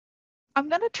I'm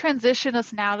going to transition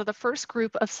us now to the first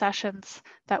group of sessions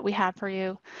that we have for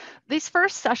you. These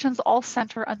first sessions all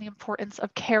center on the importance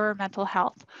of carer mental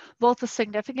health, both the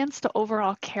significance to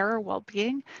overall carer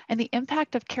well-being and the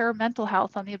impact of carer mental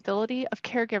health on the ability of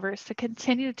caregivers to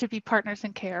continue to be partners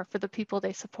in care for the people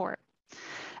they support.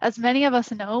 As many of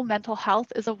us know, mental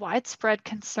health is a widespread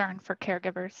concern for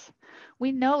caregivers.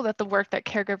 We know that the work that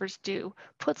caregivers do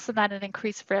puts them at an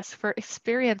increased risk for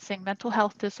experiencing mental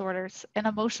health disorders and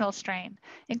emotional strain,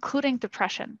 including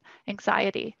depression,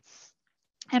 anxiety,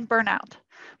 and burnout.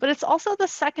 But it's also the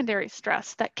secondary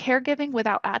stress that caregiving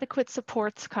without adequate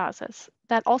supports causes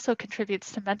that also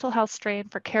contributes to mental health strain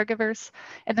for caregivers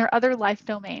in their other life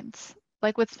domains,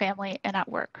 like with family and at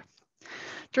work.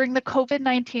 During the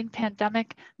COVID-19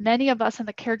 pandemic, many of us in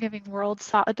the caregiving world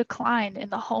saw a decline in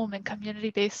the home and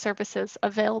community-based services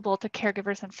available to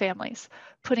caregivers and families,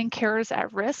 putting carers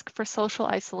at risk for social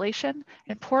isolation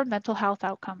and poor mental health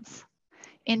outcomes.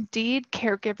 Indeed,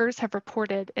 caregivers have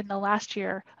reported in the last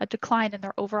year a decline in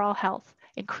their overall health,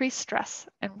 increased stress,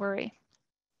 and worry.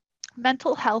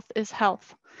 Mental health is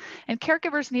health, and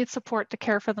caregivers need support to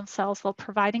care for themselves while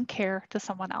providing care to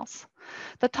someone else.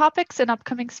 The topics and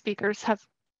upcoming speakers have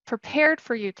prepared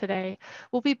for you today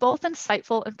will be both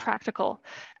insightful and practical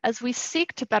as we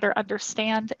seek to better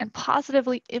understand and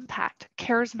positively impact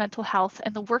carers' mental health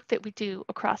and the work that we do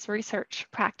across research,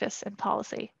 practice, and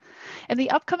policy. In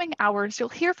the upcoming hours, you'll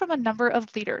hear from a number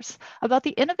of leaders about the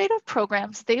innovative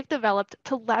programs they've developed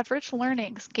to leverage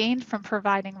learnings gained from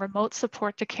providing remote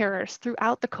support to carers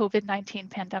throughout the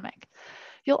COVID-19 pandemic.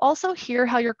 You'll also hear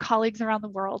how your colleagues around the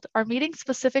world are meeting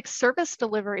specific service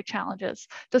delivery challenges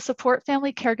to support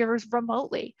family caregivers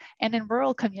remotely and in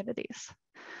rural communities.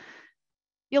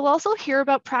 You'll also hear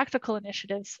about practical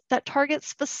initiatives that target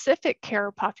specific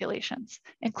carer populations,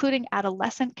 including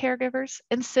adolescent caregivers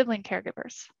and sibling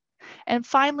caregivers. And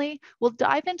finally, we'll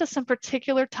dive into some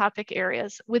particular topic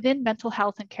areas within mental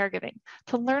health and caregiving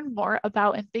to learn more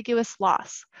about ambiguous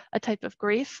loss, a type of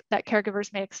grief that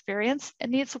caregivers may experience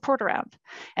and need support around,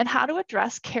 and how to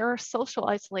address carer social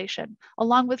isolation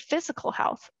along with physical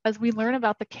health as we learn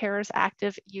about the Carers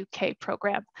Active UK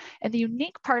program and the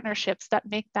unique partnerships that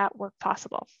make that work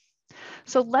possible.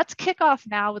 So let's kick off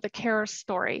now with a carer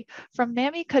story from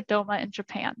Mami Kadoma in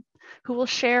Japan, who will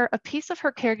share a piece of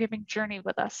her caregiving journey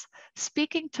with us,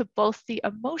 speaking to both the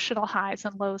emotional highs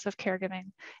and lows of caregiving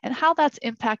and how that's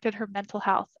impacted her mental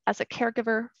health as a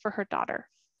caregiver for her daughter.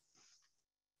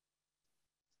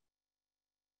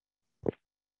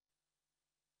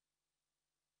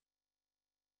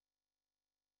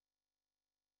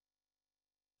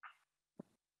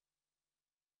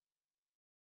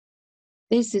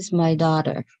 This is my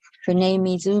daughter. Her name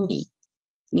is Umi,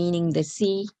 meaning the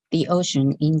sea, the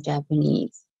ocean in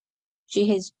Japanese. She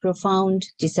has profound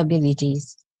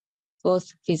disabilities,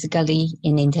 both physically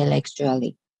and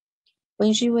intellectually.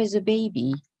 When she was a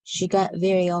baby, she got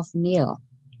very often ill,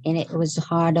 and it was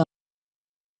hard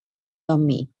on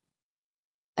me.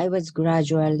 I was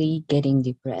gradually getting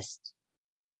depressed.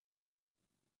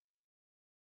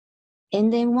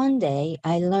 And then one day,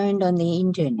 I learned on the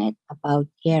internet about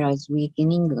Carers Week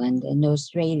in England and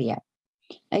Australia.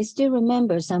 I still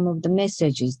remember some of the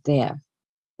messages there.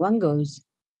 One goes,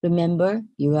 "Remember,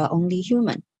 you are only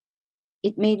human."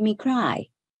 It made me cry.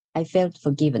 I felt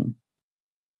forgiven.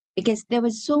 Because there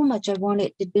was so much I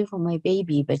wanted to do for my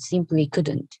baby, but simply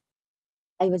couldn't.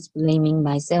 I was blaming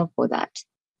myself for that.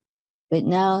 But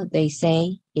now they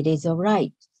say it is all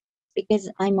right,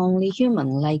 because I'm only human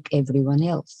like everyone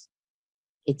else.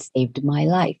 It saved my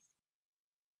life.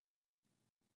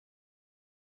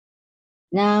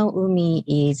 Now Umi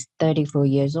is 34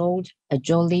 years old, a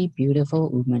jolly, beautiful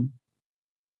woman.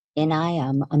 And I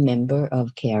am a member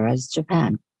of Carers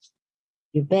Japan.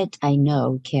 You bet I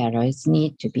know carers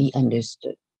need to be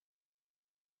understood.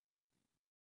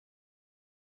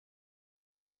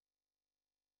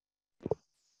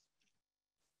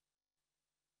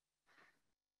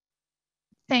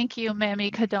 Thank you,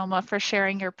 Mami Kadoma, for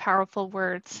sharing your powerful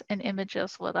words and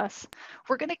images with us.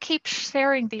 We're going to keep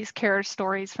sharing these carer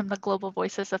stories from the Global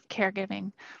Voices of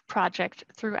Caregiving project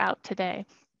throughout today.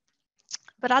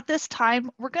 But at this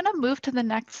time, we're going to move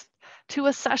to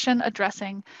a session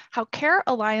addressing how Care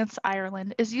Alliance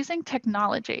Ireland is using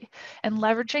technology and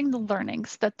leveraging the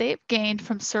learnings that they've gained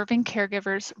from serving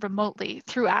caregivers remotely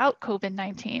throughout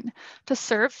COVID-19 to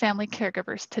serve family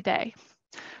caregivers today.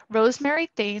 Rosemary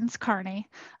Thanes Carney,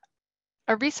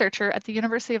 a researcher at the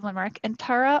University of Limerick, and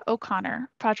Tara O'Connor,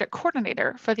 project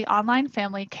coordinator for the online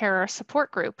family carer support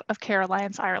group of Care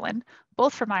Alliance Ireland,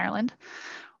 both from Ireland,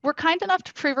 were kind enough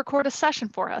to pre-record a session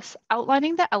for us,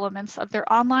 outlining the elements of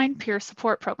their online peer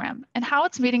support program and how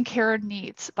it's meeting carer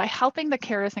needs by helping the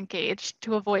carers engage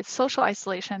to avoid social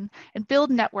isolation and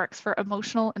build networks for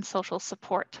emotional and social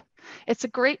support. It's a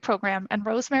great program, and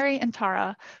Rosemary and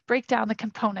Tara break down the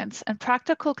components and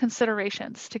practical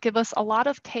considerations to give us a lot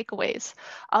of takeaways.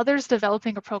 Others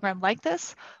developing a program like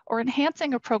this or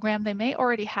enhancing a program they may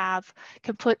already have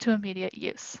can put to immediate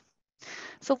use.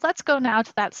 So let's go now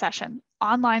to that session,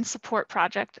 Online Support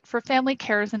Project for Family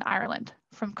Carers in Ireland,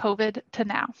 from COVID to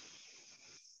now.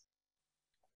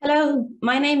 Hello,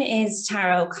 my name is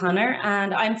Tara O'Connor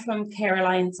and I'm from Care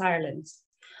Alliance Ireland.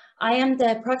 I am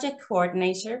the project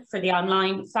coordinator for the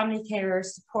online Family Carer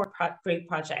Support Group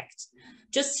project.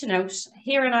 Just to note,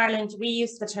 here in Ireland, we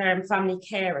use the term family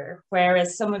carer,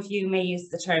 whereas some of you may use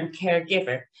the term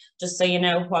caregiver, just so you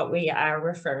know what we are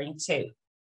referring to.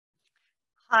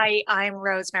 Hi, I'm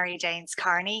Rosemary James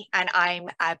Carney and I'm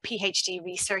a PhD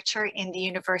researcher in the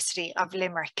University of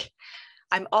Limerick.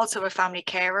 I'm also a family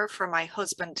carer for my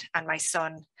husband and my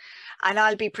son, and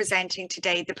I'll be presenting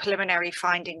today the preliminary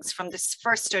findings from this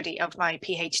first study of my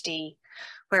PhD,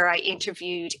 where I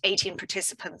interviewed 18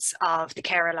 participants of the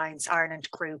Care Alliance Ireland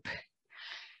group.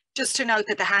 Just to note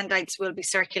that the handouts will be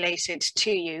circulated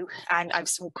to you, and I've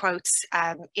some quotes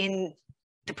in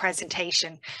the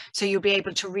presentation, so you'll be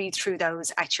able to read through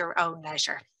those at your own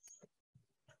leisure.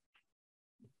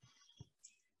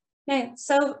 Yeah,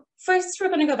 so first we're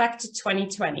going to go back to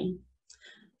 2020.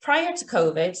 Prior to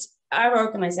COVID, our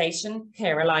organisation,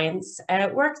 Care Alliance,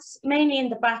 worked mainly in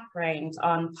the background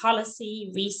on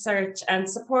policy, research and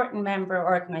supporting member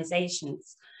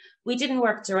organisations. We didn't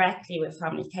work directly with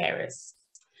family carers.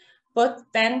 But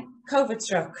then COVID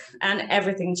struck and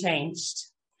everything changed.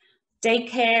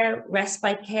 Daycare,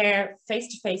 respite care,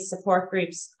 face-to-face support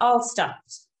groups all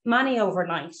stopped, many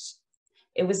overnight.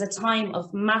 It was a time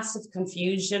of massive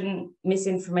confusion,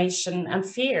 misinformation and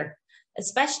fear,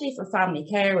 especially for family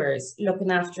carers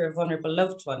looking after a vulnerable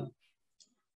loved one.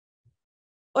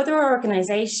 Other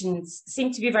organisations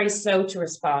seemed to be very slow to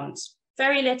respond.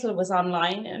 Very little was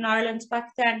online in Ireland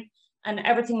back then, and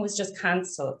everything was just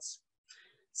cancelled.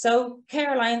 So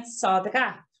Care Alliance saw the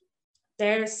gap.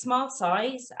 Their small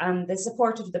size and the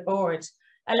support of the board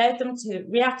allowed them to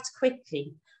react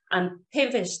quickly and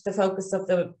pivot the focus of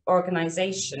the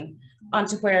organisation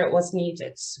onto where it was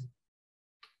needed.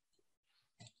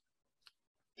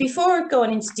 Before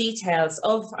going into details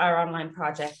of our online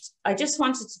project, I just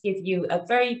wanted to give you a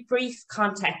very brief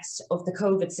context of the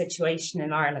COVID situation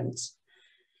in Ireland.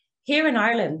 Here in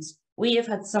Ireland, we have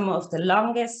had some of the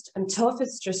longest and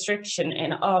toughest restriction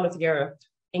in all of Europe,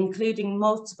 including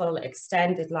multiple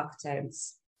extended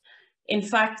lockdowns. In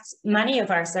fact, many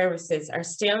of our services are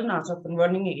still not up and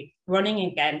running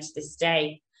again to this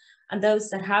day, and those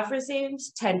that have resumed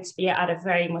tend to be at a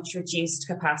very much reduced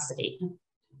capacity.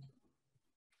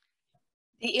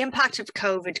 The impact of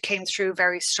COVID came through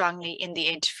very strongly in the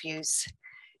interviews.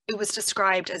 It was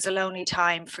described as a lonely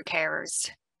time for carers.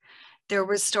 There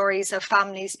were stories of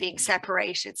families being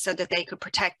separated so that they could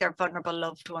protect their vulnerable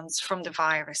loved ones from the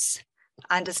virus.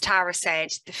 And as Tara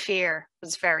said, the fear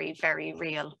was very, very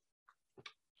real.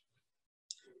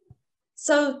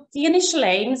 So the initial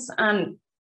aims and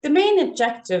the main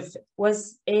objective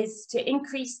is to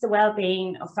increase the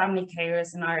well-being of family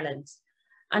carers in Ireland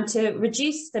and to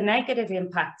reduce the negative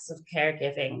impacts of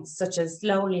caregiving, such as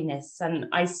loneliness and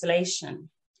isolation.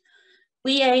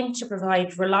 We aim to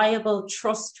provide reliable,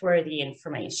 trustworthy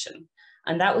information,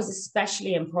 and that was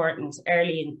especially important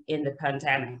early in the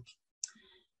pandemic.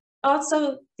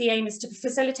 Also, the aim is to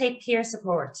facilitate peer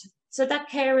support so that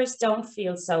carers don't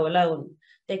feel so alone.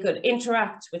 They could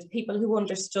interact with people who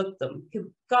understood them,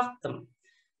 who got them,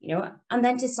 and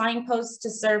then to signpost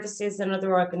to services and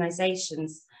other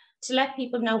organisations to let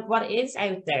people know what is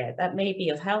out there that may be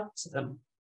of help to them.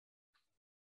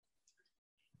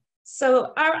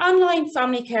 So our online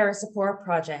family carer support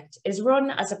project is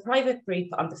run as a private group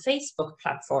on the Facebook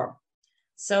platform.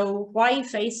 So why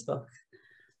Facebook?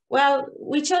 Well,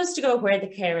 we chose to go where the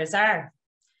carers are.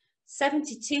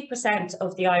 72%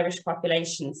 of the Irish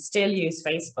population still use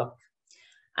Facebook.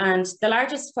 And the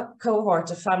largest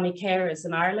cohort of family carers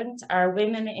in Ireland are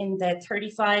women in the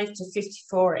 35 to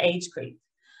 54 age group.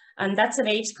 And that's an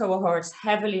age cohort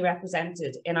heavily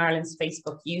represented in Ireland's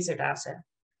Facebook user data.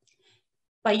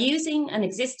 By using an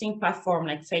existing platform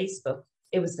like Facebook,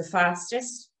 it was the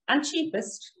fastest and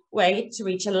cheapest way to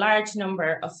reach a large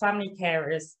number of family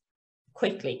carers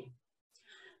quickly.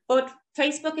 But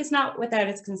Facebook is not without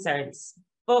its concerns,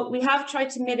 but we have tried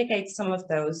to mitigate some of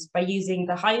those by using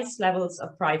the highest levels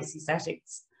of privacy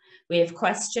settings, We have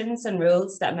questions and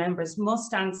rules that members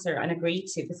must answer and agree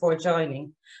to before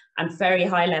joining, and very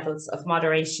high levels of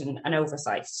moderation and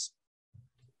oversight.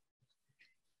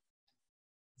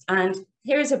 And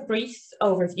here's a brief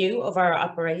overview of our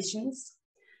operations.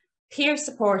 Peer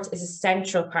support is a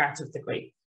central part of the group.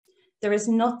 There is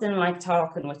nothing like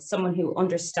talking with someone who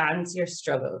understands your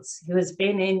struggles, who has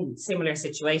been in similar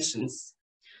situations.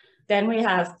 Then we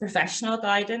have professional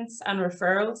guidance and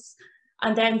referrals,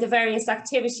 and then the various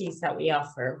activities that we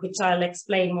offer, which I'll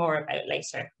explain more about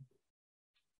later.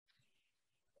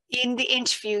 In the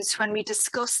interviews, when we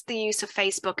discussed the use of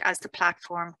Facebook as the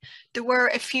platform, there were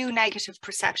a few negative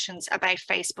perceptions about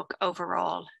Facebook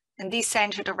overall, and these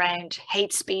centred around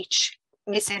hate speech,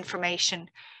 misinformation,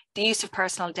 the use of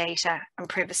personal data and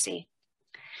privacy.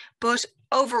 But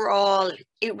overall,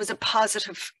 it was a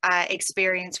positive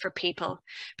experience for people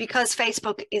because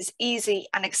Facebook is easy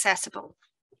and accessible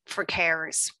for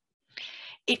carers.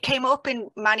 It came up in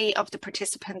many of the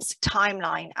participants'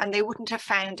 timeline and they wouldn't have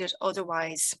found it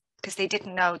otherwise because they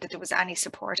didn't know that there was any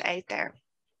support out there.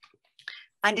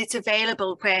 And it's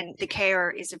available when the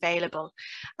carer is available.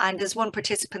 And as one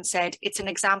participant said, it's an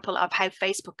example of how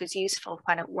Facebook is useful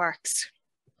when it works.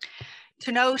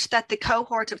 To note that the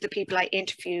cohort of the people I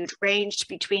interviewed ranged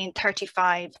between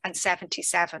 35 and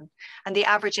 77, and the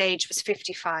average age was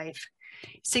 55.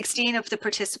 16 of the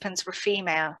participants were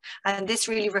female, and this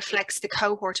really reflects the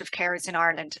cohort of carers in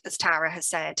Ireland, as Tara has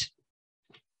said.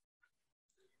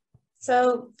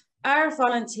 So our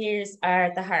volunteers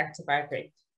are the heart of our group.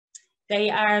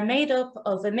 They are made up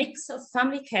of a mix of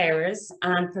family carers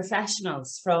and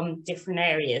professionals from different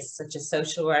areas, such as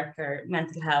social worker,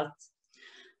 mental health.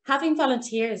 Having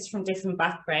volunteers from different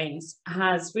backgrounds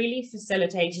has really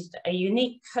facilitated a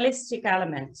unique holistic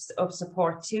element of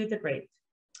support to the group.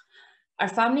 Our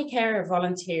family carer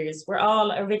volunteers were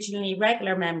all originally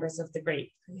regular members of the group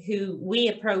who we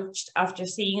approached after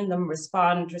seeing them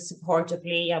respond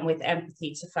supportively and with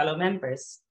empathy to fellow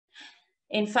members.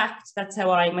 In fact, that's how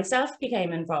I myself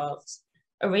became involved.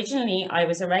 Originally, I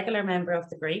was a regular member of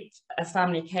the group, a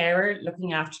family carer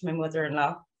looking after my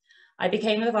mother-in-law. I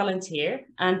became a volunteer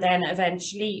and then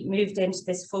eventually moved into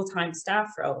this full-time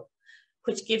staff role,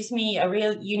 which gives me a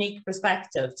real unique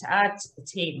perspective to add to the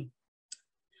team.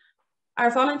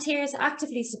 Our volunteers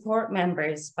actively support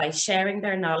members by sharing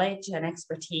their knowledge and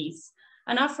expertise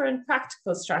and offering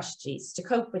practical strategies to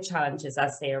cope with challenges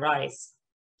as they arise.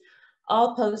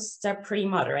 All posts are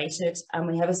pre-moderated and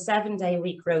we have a 7-day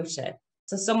week rota,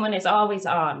 so someone is always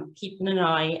on, keeping an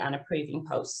eye and approving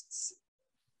posts.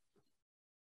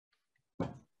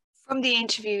 From the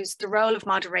interviews, the role of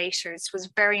moderators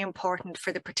was very important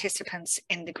for the participants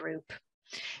in the group.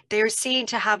 They are seen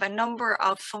to have a number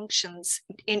of functions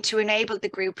to enable the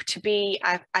group to be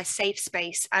a safe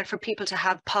space and for people to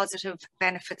have positive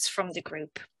benefits from the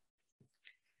group.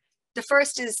 The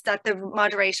first is that the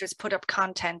moderators put up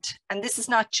content, and this is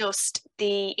not just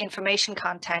the information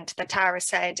content that Tara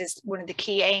said is one of the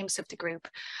key aims of the group,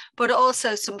 but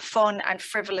also some fun and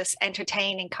frivolous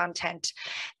entertaining content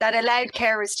that allowed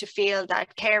carers to feel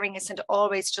that caring isn't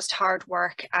always just hard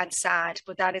work and sad,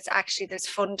 but that it's actually there's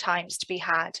fun times to be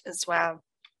had as well.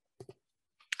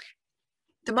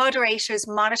 The moderators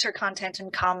monitor content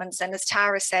and comments, and as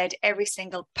Tara said, every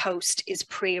single post is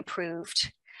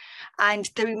pre-approved.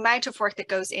 And the amount of work that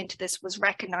goes into this was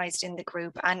recognised in the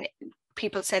group, and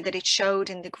people said that it showed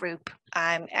in the group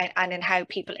and in how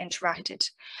people interacted.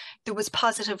 There was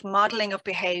positive modelling of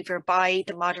behaviour by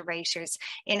the moderators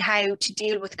in how to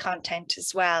deal with content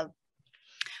as well.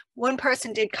 One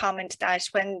person did comment that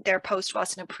when their post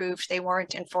wasn't approved, they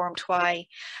weren't informed why,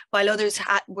 while others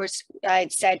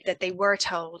said that they were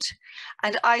told.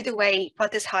 And either way,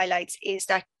 what this highlights is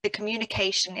that the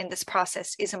communication in this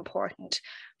process is important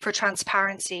for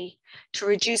transparency, to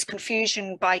reduce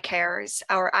confusion by carers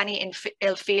or any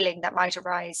ill feeling that might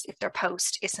arise if their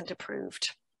post isn't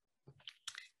approved.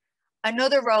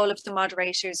 Another role of the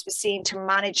moderators was seen to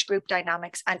manage group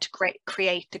dynamics and to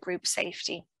create the group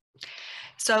safety.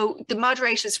 So the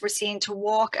moderators were seen to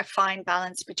walk a fine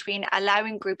balance between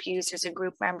allowing group users and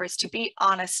group members to be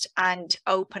honest and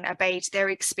open about their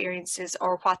experiences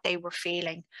or what they were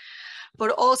feeling, but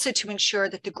also to ensure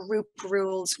that the group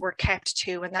rules were kept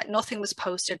to and that nothing was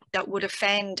posted that would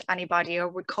offend anybody or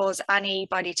would cause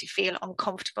anybody to feel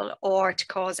uncomfortable or to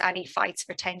cause any fights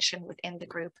or tension within the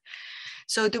group.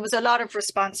 So there was a lot of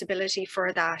responsibility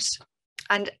for that.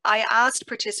 And I asked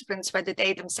participants whether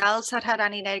they themselves had had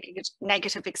any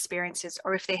negative experiences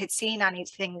or if they had seen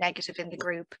anything negative in the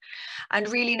group.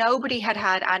 And really nobody had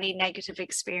had any negative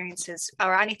experiences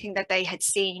or anything that they had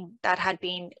seen that had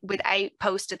been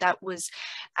posted that was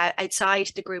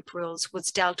outside the group rules was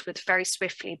dealt with very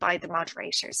swiftly by the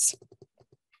moderators.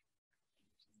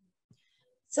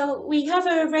 So we have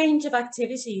a range of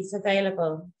activities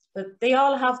available, but they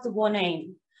all have the one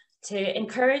aim: to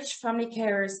encourage family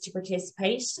carers to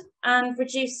participate and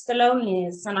reduce the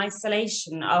loneliness and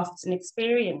isolation often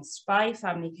experienced by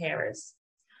family carers.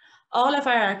 All of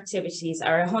our activities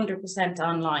are 100%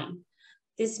 online.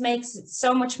 This makes it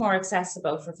so much more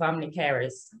accessible for family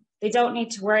carers. They don't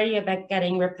need to worry about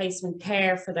getting replacement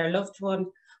care for their loved one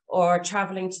or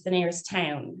traveling to the nearest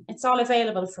town. It's all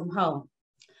available from home.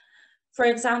 For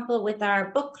example, with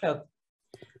our book club,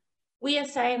 we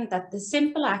have found that the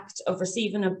simple act of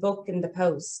receiving a book in the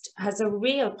post has a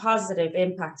real positive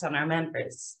impact on our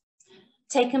members.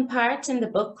 Taking part in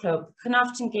the book club can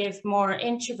often give more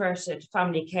introverted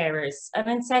family carers an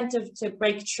incentive to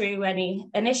break through any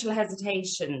initial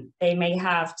hesitation they may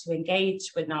have to engage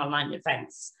with online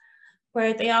events,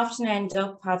 where they often end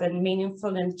up having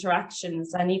meaningful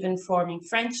interactions and even forming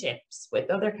friendships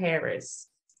with other carers.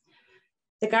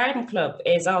 The garden club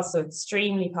is also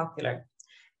extremely popular.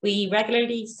 We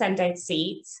regularly send out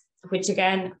seeds, which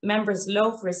again, members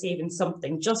love receiving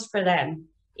something just for them,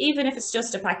 even if it's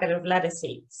just a packet of lettuce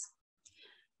seeds.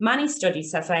 Many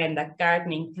studies have found that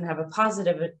gardening can have a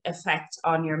positive effect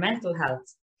on your mental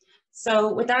health.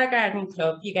 So with our gardening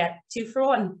club, you get 2 for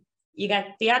 1. You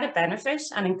get the added benefit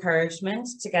and encouragement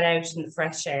to get out in the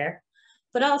fresh air,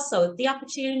 but also the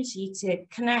opportunity to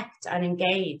connect and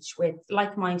engage with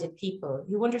like-minded people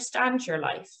who understand your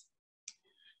life.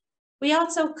 We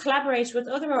also collaborate with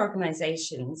other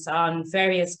organisations on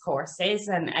various courses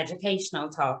and educational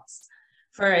talks.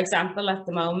 For example, at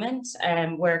the moment,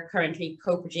 we're currently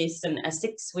co-producing a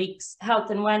 6 weeks health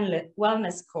and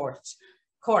wellness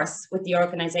course with the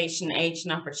organisation Age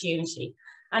and Opportunity.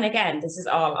 And again, this is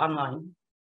all online.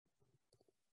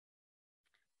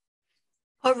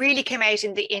 What really came out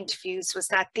in the interviews was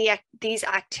that these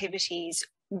activities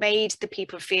made the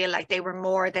people feel like they were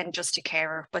more than just a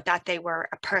carer, but that they were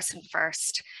a person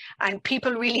first. And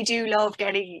people really do love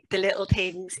getting the little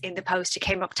things in the post. It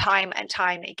came up time and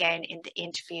time again in the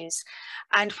interviews.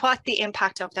 And what the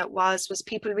impact of that was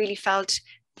people really felt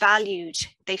valued,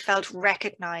 they felt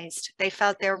recognized, they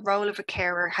felt their role of a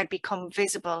carer had become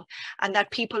visible, and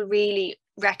that people really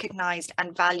recognized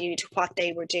and valued what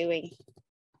they were doing.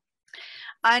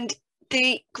 And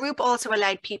the group also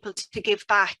allowed people to give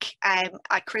back.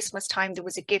 At Christmas time, there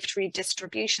was a gift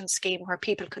redistribution scheme where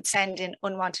people could send in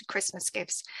unwanted Christmas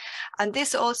gifts. And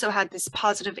this also had this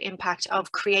positive impact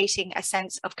of creating a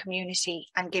sense of community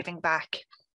and giving back.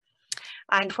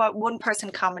 And what one person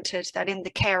commented, that in the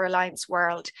Care Alliance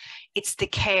world, it's the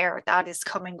care that is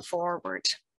coming forward.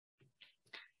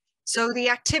 So the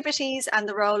activities and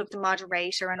the role of the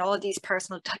moderator and all these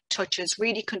personal touches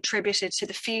really contributed to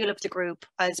the feel of the group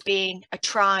as being a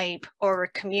tribe or a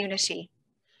community.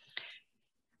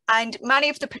 And many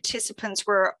of the participants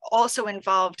were also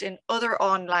involved in other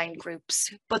online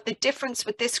groups, but the difference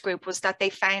with this group was that they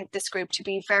found this group to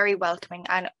be very welcoming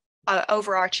and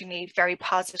overarchingly very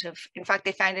positive. In fact,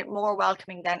 they found it more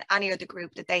welcoming than any other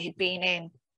group that they had been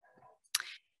in.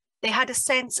 They had a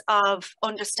sense of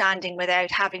understanding without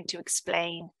having to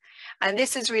explain. And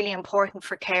this is really important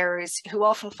for carers who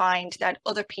often find that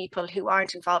other people who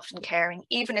aren't involved in caring,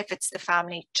 even if it's the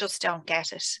family, just don't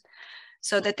get it.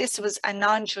 So that this was a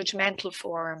non-judgmental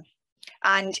forum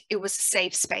and it was a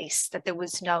safe space, that there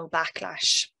was no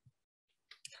backlash.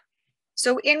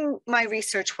 So in my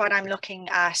research, what I'm looking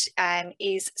at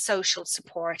is social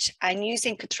support, and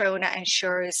using Catriona and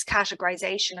Shure's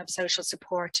categorization of social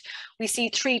support, we see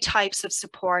 3 types of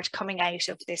support coming out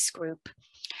of this group.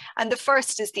 And the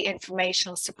first is the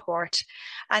informational support.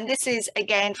 And this is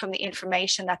again from the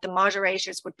information that the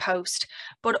moderators would post,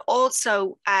 but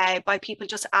also by people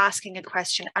just asking a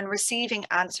question and receiving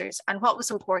answers. And what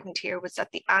was important here was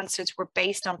that the answers were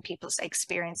based on people's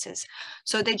experiences.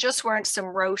 So they just weren't some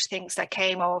rote things that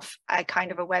came off a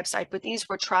kind of a website, but these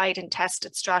were tried and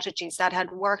tested strategies that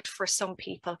had worked for some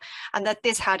people, and that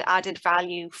this had added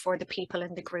value for the people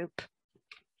in the group.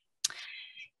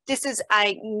 This is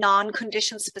a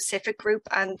non-condition specific group,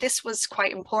 and this was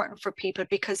quite important for people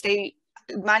because they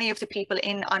many of the people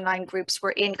in online groups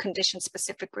were in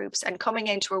condition-specific groups and coming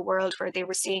into a world where they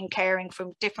were seeing caring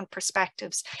from different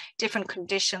perspectives, different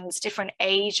conditions, different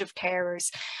age of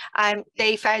carers.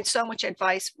 They found so much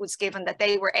advice was given that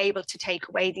they were able to take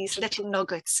away these little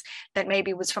nuggets that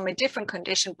maybe was from a different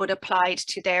condition but applied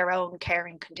to their own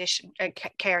caring condition,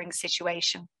 caring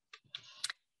situation.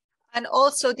 And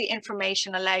also the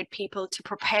information allowed people to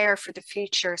prepare for the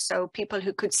future. So people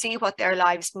who could see what their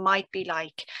lives might be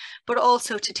like, but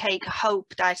also to take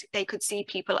hope that they could see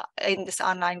people in this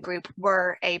online group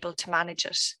were able to manage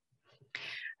it.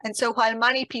 And so while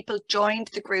many people joined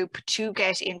the group to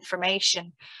get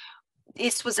information,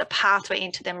 this was a pathway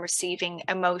into them receiving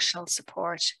emotional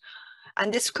support.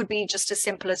 And this could be just as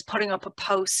simple as putting up a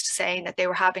post saying that they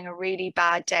were having a really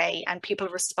bad day and people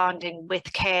responding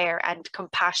with care and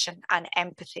compassion and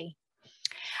empathy.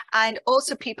 And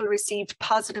also people received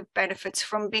positive benefits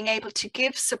from being able to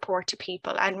give support to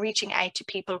people and reaching out to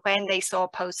people when they saw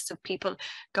posts of people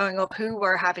going up who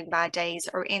were having bad days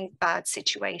or in bad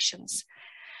situations.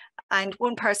 And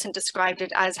one person described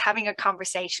it as having a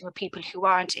conversation with people who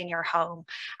aren't in your home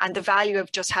and the value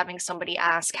of just having somebody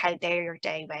ask how their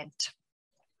day went.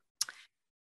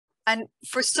 And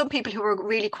for some people who were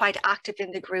really quite active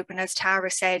in the group, and as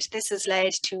Tara said, this has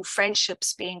led to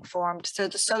friendships being formed. So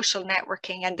the social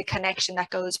networking and the connection that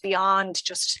goes beyond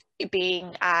just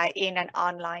being in an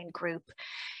online group,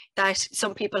 that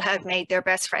some people have made their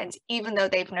best friends, even though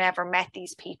they've never met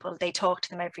these people, they talk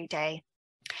to them every day.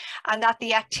 And that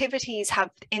the activities have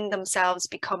in themselves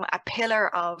become a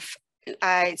pillar of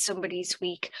somebody's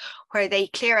week, where they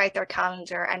clear out their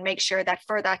calendar and make sure that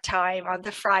for that time on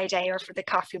the Friday or for the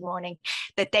coffee morning,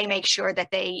 that they make sure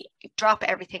that they drop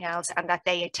everything else and that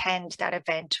they attend that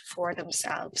event for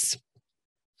themselves.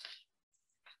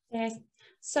 Yes.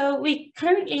 So we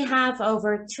currently have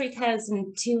over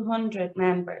 3,200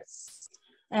 members.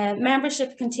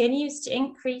 Membership continues to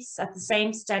increase at the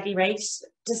same steady rate.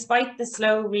 Despite the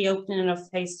slow reopening of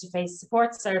face-to-face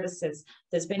support services,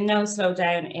 there's been no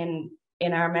slowdown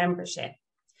in our membership.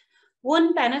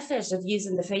 One benefit of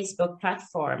using the Facebook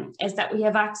platform is that we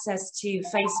have access to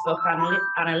Facebook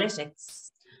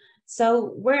analytics.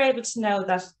 So we're able to know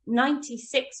that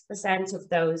 96% of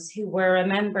those who were a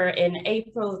member in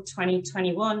April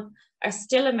 2021 are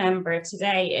still a member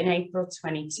today in April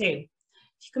 22.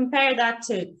 If you compare that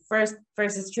to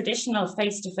versus traditional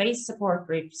face-to-face support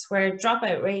groups where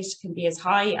dropout rate can be as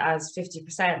high as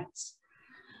 50%.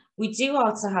 We do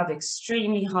also have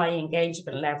extremely high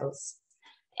engagement levels.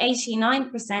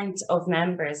 89% of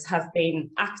members have been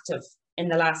active in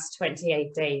the last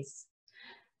 28 days.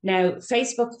 Now,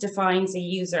 Facebook defines a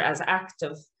user as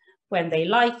active when they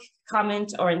like,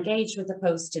 comment, or engage with a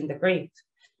post in the group.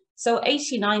 So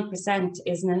 89%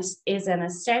 is an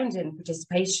astounding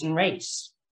participation rate.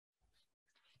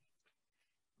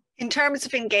 In terms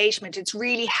of engagement, it's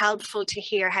really helpful to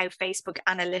hear how Facebook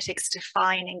analytics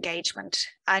define engagement.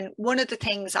 And one of the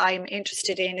things I'm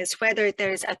interested in is whether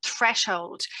there's a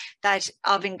threshold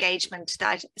of engagement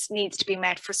that needs to be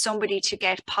met for somebody to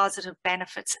get positive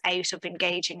benefits out of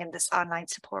engaging in this online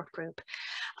support group.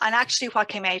 And actually what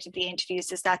came out of the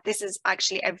interviews is that this is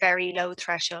actually a very low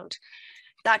threshold.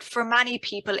 That for many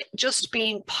people, just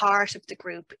being part of the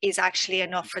group is actually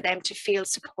enough for them to feel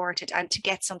supported and to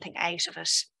get something out of it.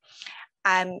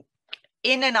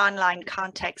 In an online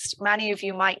context, many of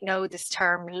you might know this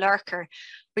term lurker,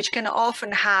 which can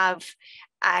often have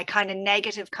a kind of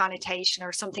negative connotation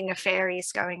or something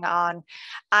nefarious going on.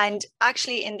 And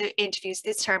actually in the interviews,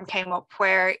 this term came up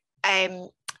where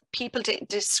people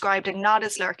described it not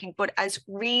as lurking, but as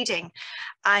reading.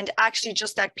 And actually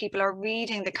just that people are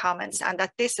reading the comments and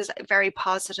that this is very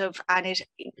positive and it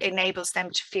enables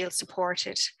them to feel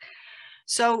supported.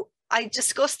 So I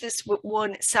discussed this with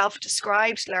one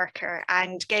self-described lurker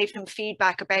and gave them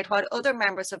feedback about what other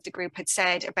members of the group had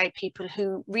said about people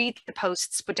who read the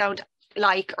posts but don't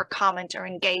like or comment or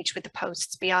engage with the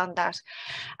posts beyond that.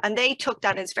 And they took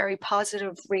that as very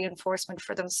positive reinforcement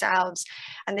for themselves.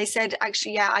 And they said,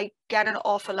 actually, yeah, I get an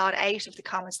awful lot out of the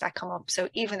comments that come up. So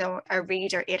even though a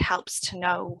reader, it helps to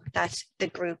know that the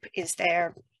group is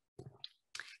there.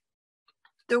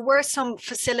 There were some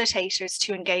facilitators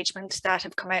to engagement that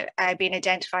have come out, been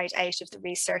identified out of the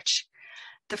research.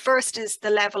 The first is the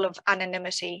level of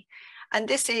anonymity. And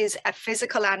this is a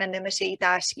physical anonymity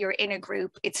that you're in a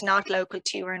group, it's not local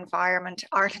to your environment.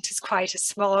 Ireland is quite a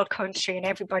small country and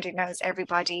everybody knows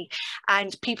everybody.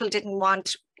 And people didn't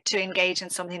want to engage in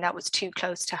something that was too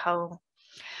close to home.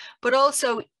 But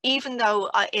also, even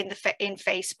though in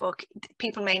Facebook,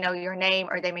 people may know your name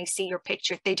or they may see your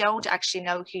picture, they don't actually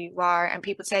know who you are. And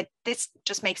people said this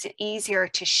just makes it easier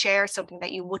to share something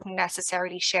that you wouldn't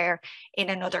necessarily share in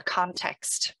another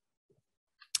context.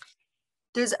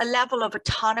 There's a level of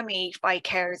autonomy by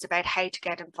carers about how to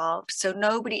get involved. So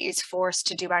nobody is forced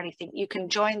to do anything. You can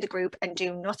join the group and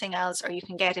do nothing else, or you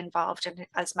can get involved in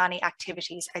as many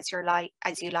activities as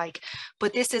you like.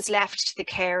 But this is left to the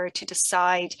carer to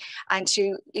decide and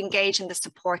to engage in the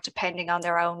support depending on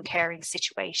their own caring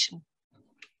situation.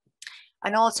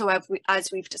 And also,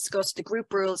 as we've discussed, the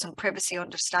group rules and privacy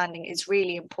understanding is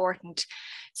really important.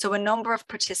 So a number of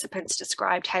participants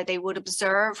described how they would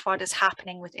observe what is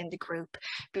happening within the group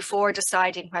before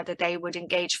deciding whether they would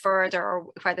engage further or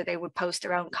whether they would post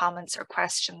their own comments or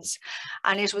questions.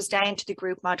 And it was down to the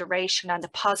group moderation and the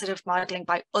positive modelling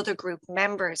by other group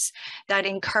members that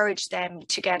encouraged them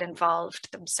to get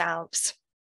involved themselves.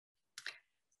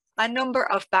 A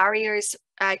number of barriers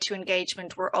to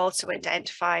engagement were also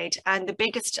identified, and the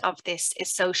biggest of this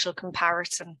is social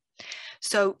comparison.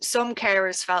 So some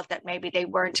carers felt that maybe they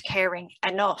weren't caring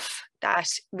enough, that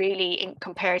really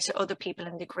compared to other people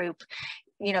in the group,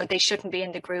 you know, they shouldn't be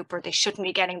in the group, or they shouldn't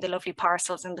be getting the lovely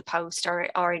parcels in the post,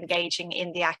 or engaging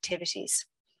in the activities.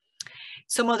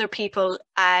 Some other people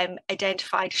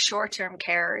identified short-term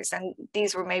carers, and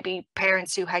these were maybe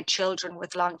parents who had children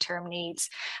with long-term needs.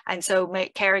 And so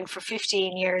caring for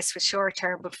 15 years was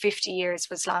short-term, but 50 years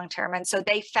was long-term. And so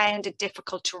they found it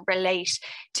difficult to relate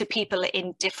to people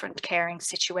in different caring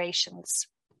situations.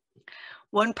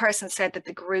 One person said that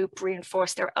the group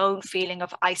reinforced their own feeling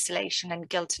of isolation and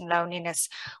guilt and loneliness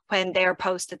when their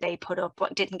post that they put up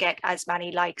didn't get as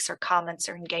many likes or comments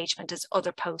or engagement as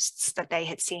other posts that they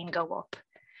had seen go up.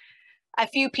 A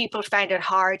few people found it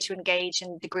hard to engage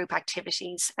in the group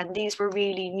activities, and these were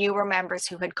really newer members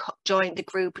who had joined the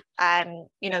group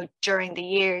during the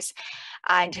years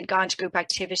and had gone to group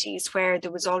activities where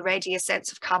there was already a sense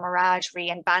of camaraderie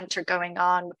and banter going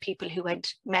on with people who had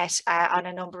met on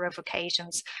a number of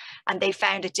occasions, and they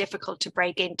found it difficult to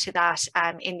break into that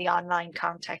in the online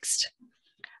context.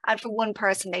 And for one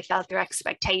person, they felt their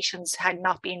expectations had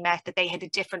not been met, that they had a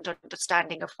different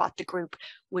understanding of what the group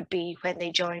would be when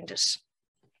they joined it.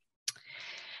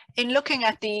 In looking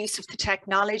at the use of the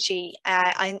technology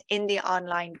in the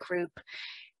online group,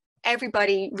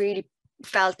 everybody really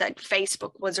felt that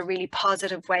Facebook was a really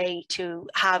positive way to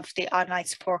have the online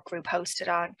support group hosted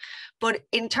on. But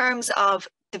in terms of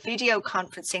the video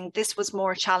conferencing, this was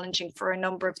more challenging for a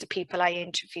number of the people I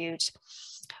interviewed.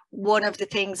 One of the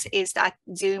things is that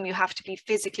Zoom, you have to be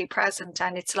physically present,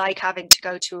 and it's like having to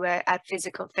go to a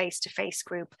physical face-to-face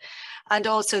group. And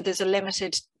also there's a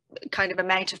limited kind of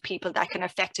amount of people that can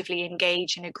effectively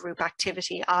engage in a group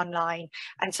activity online.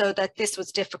 And so that this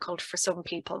was difficult for some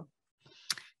people.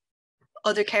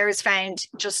 Other carers found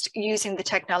just using the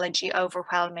technology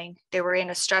overwhelming. They were in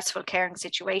a stressful caring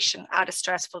situation at a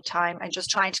stressful time, and just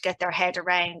trying to get their head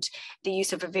around the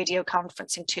use of a video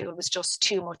conferencing tool was just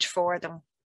too much for them.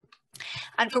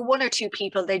 And for one or two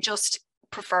people, they just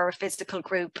prefer a physical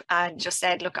group and just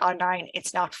said, look, online,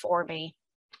 it's not for me.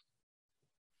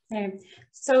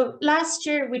 So last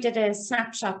year we did a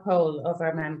snapshot poll of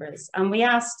our members, and we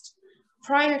asked,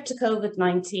 prior to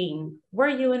COVID-19, were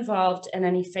you involved in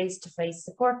any face-to-face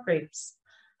support groups?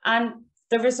 And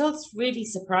the results really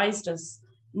surprised us.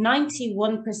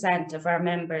 91% of our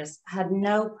members had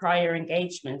no prior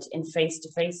engagement in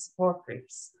face-to-face support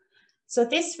groups. So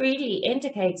this really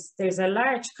indicates there's a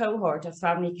large cohort of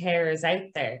family carers out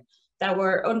there that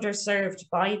were underserved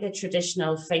by the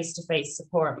traditional face-to-face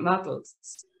support models.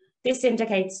 This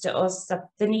indicates to us that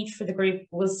the need for the group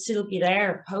will still be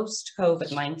there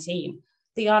post-COVID-19.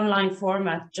 The online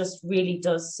format just really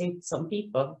does suit some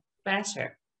people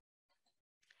better.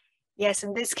 Yes,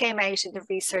 and this came out in the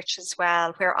research as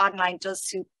well, where online does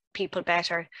suit people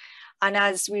better. And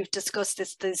as we've discussed,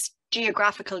 there's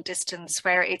geographical distance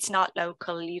where it's not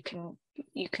local. You can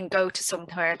go to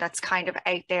somewhere that's kind of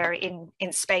out there in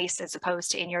space as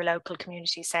opposed to in your local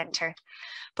community centre.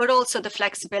 But also the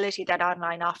flexibility that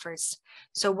online offers.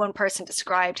 So one person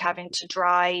described having to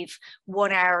drive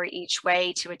 1 hour each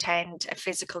way to attend a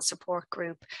physical support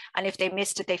group. And if they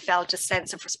missed it, they felt a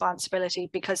sense of responsibility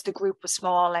because the group was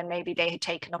small and maybe they had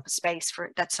taken up a space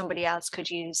that somebody else could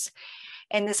use.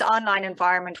 In this online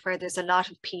environment where there's a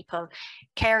lot of people,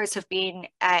 carers have been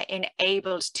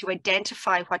enabled to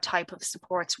identify what type of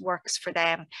supports works for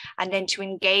them, and then to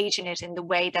engage in it in the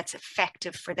way that's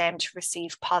effective for them to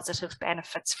receive positive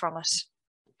benefits from it.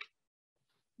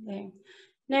 Yeah.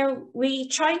 Now, we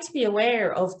try to be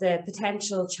aware of the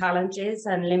potential challenges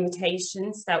and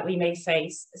limitations that we may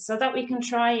face so that we can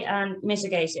try and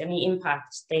mitigate any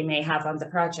impact they may have on the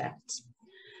project.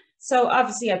 So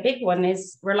obviously a big one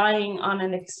is relying on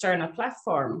an external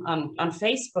platform on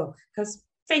Facebook, because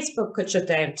Facebook could shut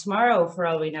down tomorrow for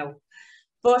all we know.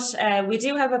 But we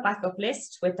do have a backup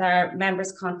list with our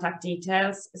members' contact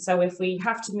details. So if we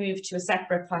have to move to a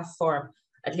separate platform,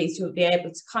 at least we'll be able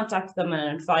to contact them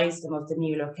and advise them of the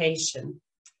new location.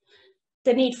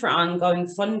 The need for ongoing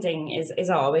funding is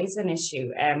always an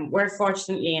issue. We're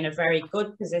fortunately in a very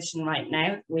good position right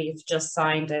now. We've just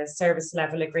signed a service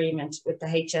level agreement with the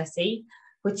HSE,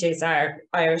 which is our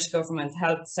Irish Government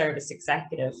Health Service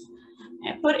Executive.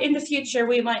 But in the future,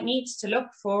 we might need to look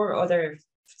for other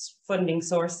funding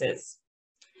sources.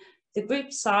 The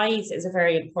group size is a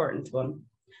very important one.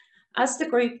 As the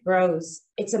group grows,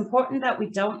 it's important that we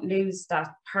don't lose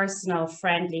that personal,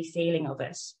 friendly feeling of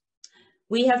it.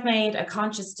 We have made a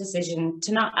conscious decision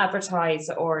to not advertise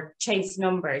or chase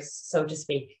numbers, so to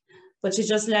speak, but to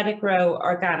just let it grow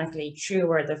organically through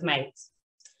word of mouth.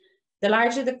 The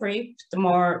larger the group, the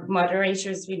more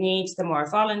moderators we need, the more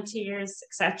volunteers,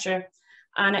 etc.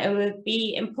 And it will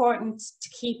be important to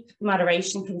keep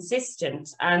moderation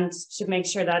consistent and to make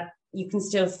sure that you can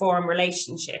still form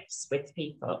relationships with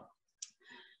people.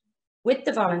 With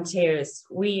the volunteers,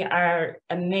 we are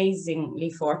amazingly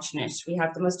fortunate. We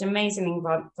have the most amazing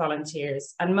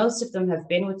volunteers, and most of them have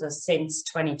been with us since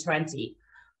 2020.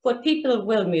 But people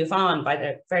will move on by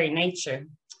their very nature.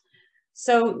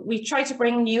 So we try to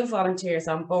bring new volunteers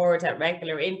on board at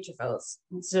regular intervals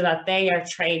so that they are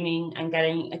training and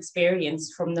getting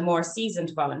experience from the more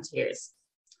seasoned volunteers.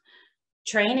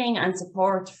 Training and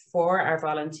support for our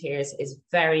volunteers is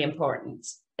very important,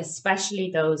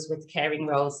 especially those with caring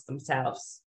roles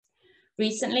themselves.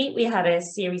 Recently, we had a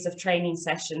series of training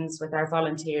sessions with our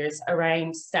volunteers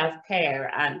around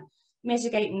self-care and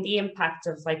mitigating the impact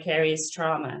of vicarious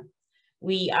trauma.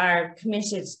 We are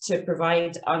committed to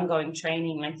provide ongoing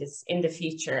training like this in the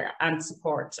future and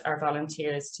support our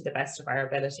volunteers to the best of our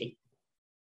ability.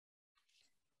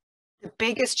 The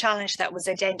biggest challenge that was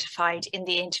identified in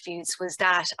the interviews was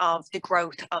that of the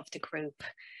growth of the group.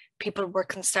 People were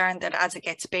concerned that as it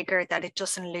gets bigger, that it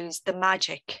doesn't lose the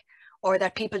magic, or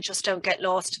that people just don't get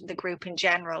lost in the group in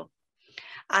general.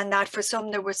 And that for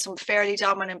some, there were some fairly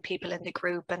dominant people in the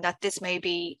group, and that this may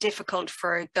be difficult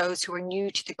for those who are new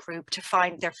to the group to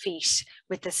find their feet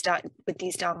with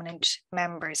these dominant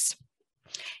members.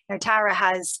 Now, Tara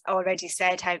has already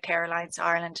said how Care Alliance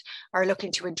Ireland are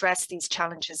looking to address these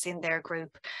challenges in their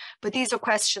group. But these are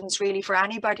questions really for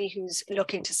anybody who's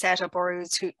looking to set up or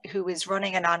who is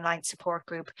running an online support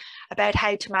group about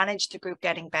how to manage the group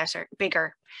getting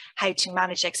bigger, how to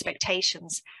manage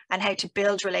expectations, and how to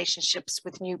build relationships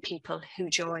with new people who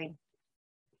join.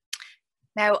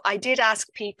 Now, I did ask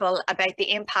people about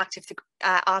the impact of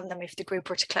on them if the group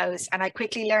were to close, and I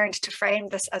quickly learned to frame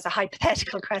this as a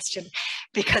hypothetical question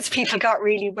because people got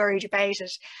really worried about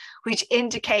it, which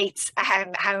indicates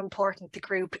how important the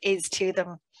group is to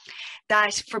them.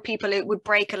 That for people, it would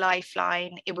break a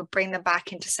lifeline, it would bring them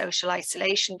back into social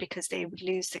isolation because they would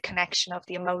lose the connection of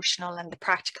the emotional and the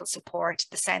practical support,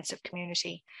 the sense of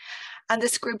community. And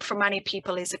this group for many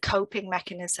people is a coping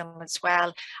mechanism as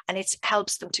well, and it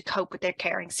helps them to cope with their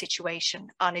caring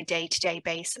situation on a day-to-day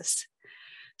basis.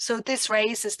 So this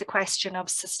raises the question of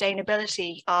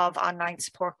sustainability of online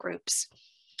support groups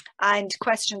and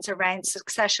questions around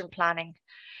succession planning.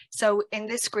 So in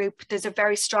this group, there's a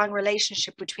very strong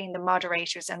relationship between the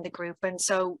moderators and the group. And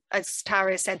so, as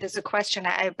Tara said, there's a question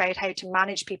about how to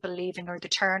manage people leaving or the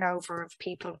turnover of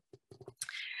people.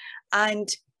 And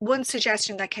one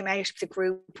suggestion that came out of the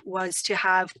group was to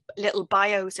have little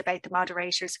bios about the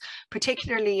moderators,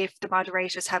 particularly if the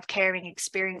moderators have caring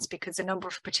experience, because a number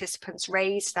of participants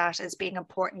raised that as being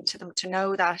important to them to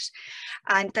know that,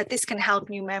 and that this can help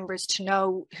new members to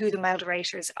know who the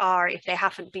moderators are if they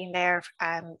haven't been there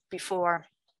before.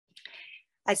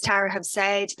 As Tara have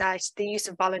said, that the use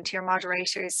of volunteer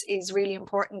moderators is really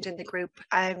important in the group,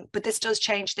 but this does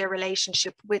change their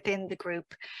relationship within the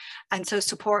group. And so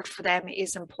support for them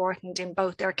is important in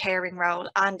both their caring role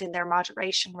and in their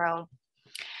moderation role.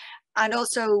 And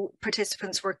also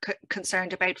participants were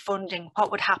concerned about funding.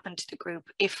 What would happen to the group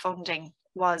if funding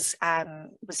was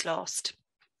lost?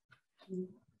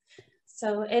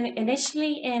 So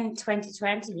initially in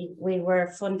 2020, we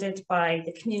were funded by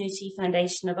the Community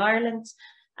Foundation of Ireland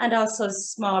and also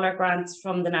smaller grants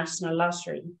from the National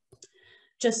Lottery.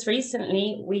 Just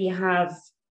recently, we have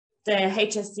the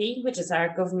HSE, which is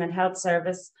our government health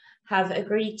service, have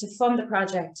agreed to fund the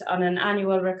project on an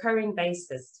annual recurring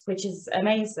basis, which is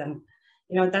amazing.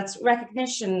 That's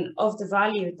recognition of the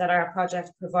value that our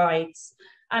project provides,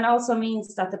 and also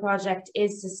means that the project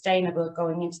is sustainable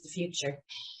going into the future.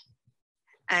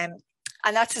 And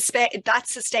that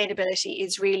sustainability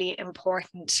is really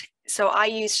important. So I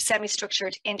used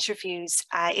semi-structured interviews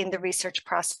in the research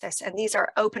process, and these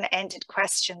are open-ended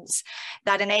questions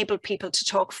that enable people to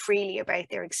talk freely about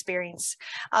their experience.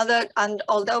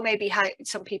 Although maybe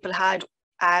some people had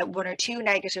one or two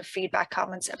negative feedback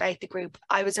comments about the group,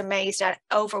 I was amazed at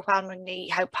overwhelmingly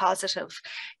how positive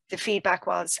the feedback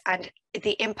was and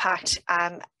the impact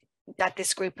that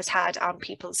this group has had on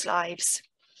people's lives.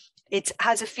 It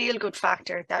has a feel-good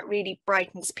factor that really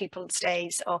brightens people's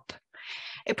days up.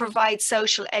 It provides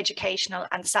social, educational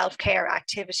and self-care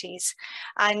activities.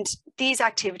 And these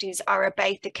activities are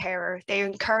about the carer. They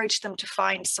encourage them to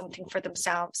find something for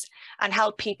themselves and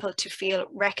help people to feel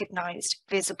recognised,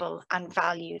 visible and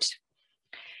valued.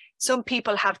 Some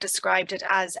people have described it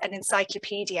as an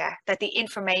encyclopedia, that the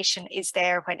information is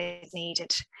there when it's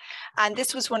needed. And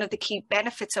this was one of the key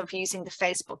benefits of using the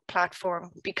Facebook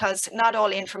platform, because not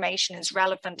all information is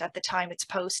relevant at the time it's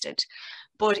posted,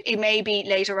 but it may be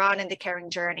later on in the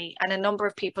caring journey. And a number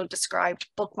of people described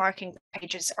bookmarking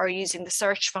pages or using the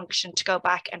search function to go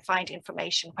back and find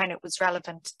information when it was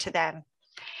relevant to them.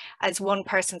 As one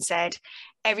person said,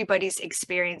 everybody's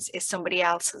experience is somebody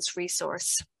else's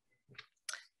resource.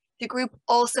 The group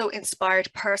also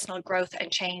inspired personal growth and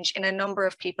change in a number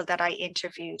of people that I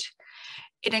interviewed.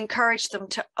 It encouraged them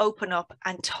to open up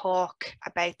and talk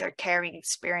about their caring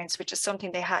experience, which is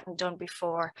something they hadn't done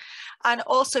before, and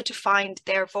also to find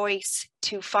their voice,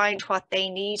 to find what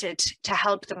they needed to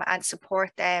help them and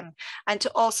support them, and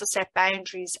to also set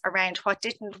boundaries around what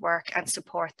didn't work and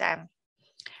support them.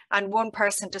 And one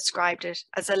person described it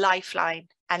as a lifeline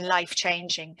and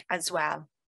life-changing as well.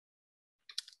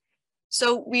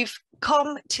 So we've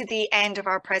come to the end of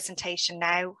our presentation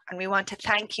now, and we want to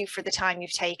thank you for the time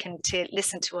you've taken to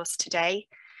listen to us today.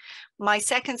 My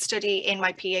second study in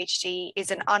my PhD is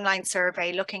an online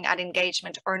survey looking at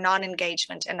engagement or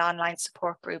non-engagement in online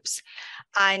support groups.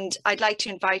 And I'd like to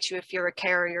invite you, if you're a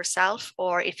carer yourself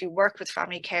or if you work with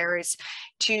family carers,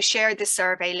 to share the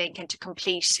survey link and to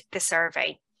complete the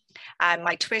survey.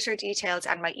 My Twitter details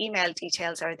and my email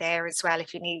details are there as well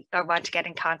if you need or want to get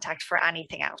in contact for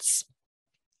anything else.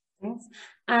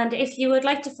 And if you would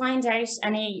like to find out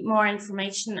any more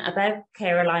information about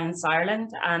Care Alliance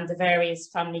Ireland and the various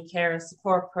family care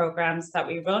support programs that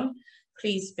we run,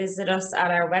 please visit us at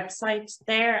our website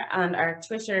there, and our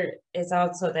Twitter is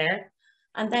also there.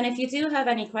 And then if you do have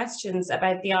any questions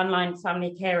about the online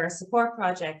family care support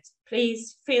project,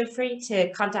 please feel free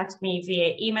to contact me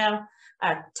via email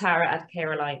at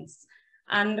tara@Care Alliance.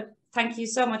 And thank you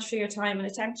so much for your time and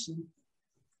attention.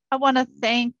 I want to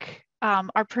thank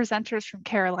our presenters from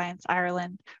Care Alliance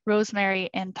Ireland, Rosemary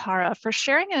and Tara, for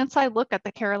sharing an inside look at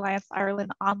the Care Alliance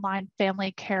Ireland online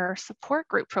family care support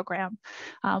group program.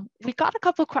 We got a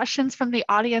couple of questions from the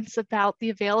audience about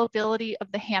the availability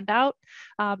of the handout,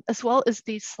 as well as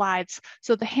these slides.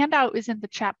 So the handout is in the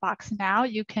chat box now.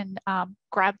 You can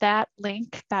grab that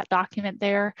link, that document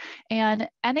there, and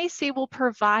NAC will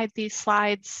provide these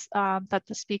slides that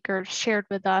the speaker shared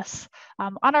with us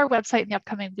on our website in the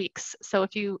upcoming weeks. So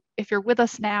if you're with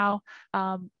us now,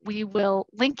 we will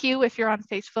link you if you're on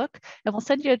Facebook, and we'll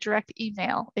send you a direct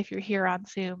email if you're here on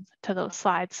Zoom to those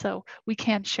slides. So we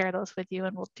can share those with you,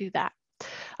 and we'll do that.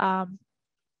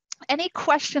 Any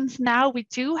questions now? We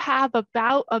do have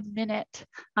about a minute.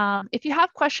 If you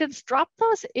have questions, drop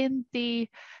those in the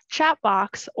chat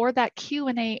box or that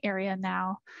Q&A area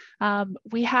now.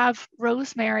 We have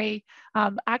Rosemary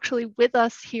actually with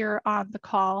us here on the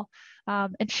call,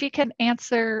 and she can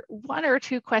answer one or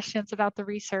two questions about the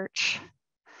research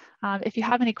if you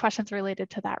have any questions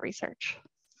related to that research.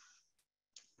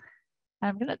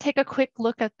 I'm going to take a quick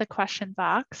look at the question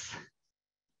box.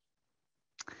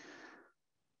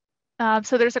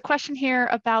 So there's a question here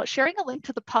about sharing a link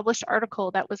to the published article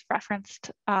that was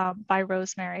referenced by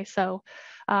Rosemary. So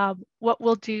what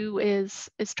we'll do is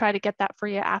try to get that for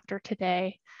you after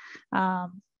today,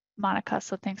 Monica.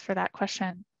 So thanks for that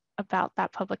question about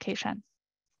that publication.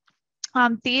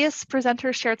 These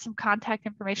presenters shared some contact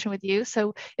information with you.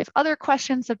 So if other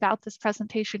questions about this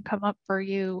presentation come up for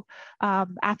you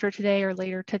after today or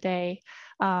later today,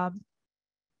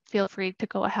 feel free to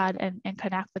go ahead and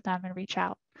connect with them and reach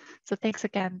out. So thanks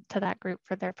again to that group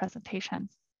for their presentation.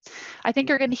 I think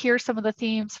you're going to hear some of the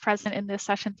themes present in this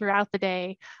session throughout the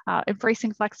day: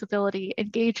 embracing flexibility,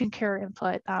 engaging care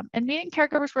input, and meeting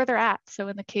caregivers where they're at. So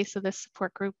in the case of this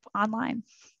support group, online.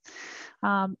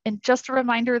 And just a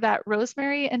reminder that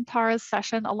Rosemary and Tara's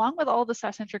session, along with all the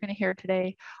sessions you're going to hear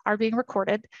today, are being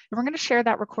recorded. And we're going to share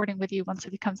that recording with you once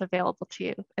it becomes available to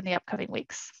you in the upcoming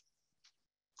weeks.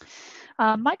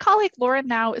 My colleague Lauren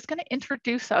now is going to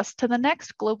introduce us to the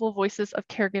next Global Voices of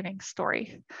Caregiving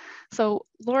story. So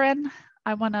Lauren,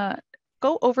 I want to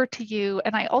go over to you.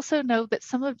 And I also know that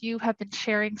some of you have been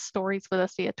sharing stories with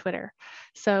us via Twitter.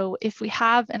 So if we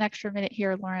have an extra minute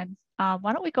here, Lauren,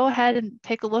 why don't we go ahead and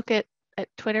take a look at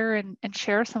Twitter and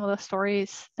share some of the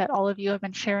stories that all of you have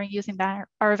been sharing using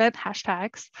our event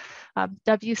hashtags,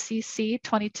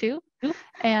 WCC22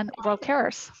 and World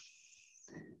Carers.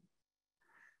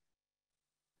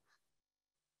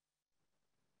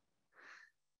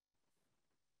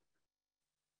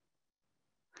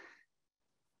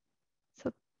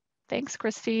 So thanks,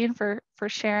 Christine, for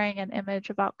sharing an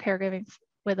image about caregiving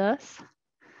with us.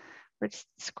 We're just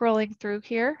scrolling through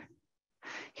here.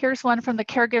 Here's one from the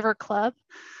Caregiver Club.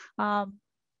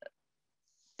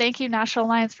 Thank you, National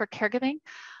Alliance for Caregiving.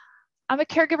 I'm a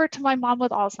caregiver to my mom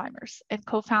with Alzheimer's and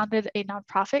co-founded a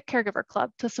nonprofit caregiver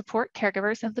club to support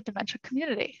caregivers in the dementia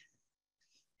community.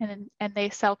 And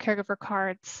they sell caregiver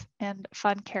cards and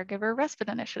fund caregiver respite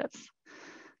initiatives.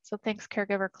 So thanks,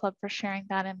 Caregiver Club, for sharing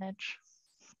that image.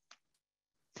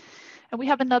 And we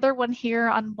have another one here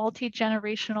on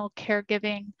multi-generational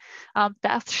caregiving.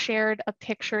 Beth shared a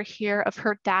picture here of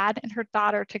her dad and her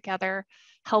daughter together,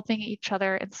 helping each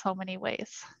other in so many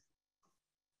ways.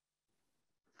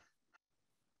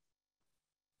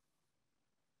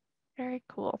 Very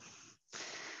cool.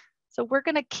 So we're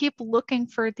going to keep looking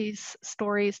for these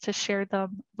stories to share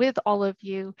them with all of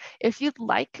you. If you'd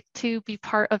like to be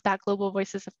part of that Global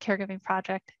Voices of Caregiving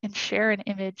project and share an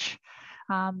image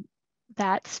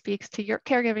that speaks to your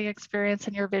caregiving experience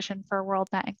and your vision for a world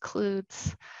that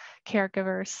includes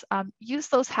caregivers, use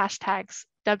those hashtags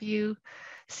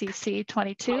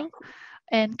WCC22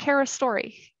 and Care a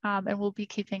Story, and we'll be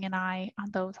keeping an eye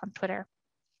on those on Twitter.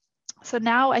 So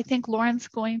now I think Lauren's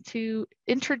going to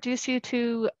introduce you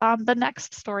to the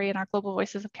next story in our Global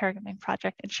Voices of Caregiving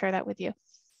project and share that with you.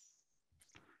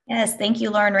 Yes, thank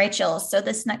you, Lauren Rachel. So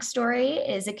this next story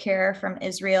is a carer from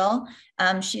Israel.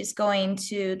 She's going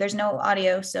to, there's no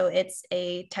audio, so it's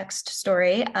a text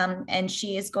story, and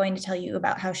she is going to tell you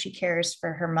about how she cares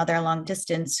for her mother long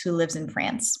distance who lives in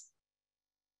France.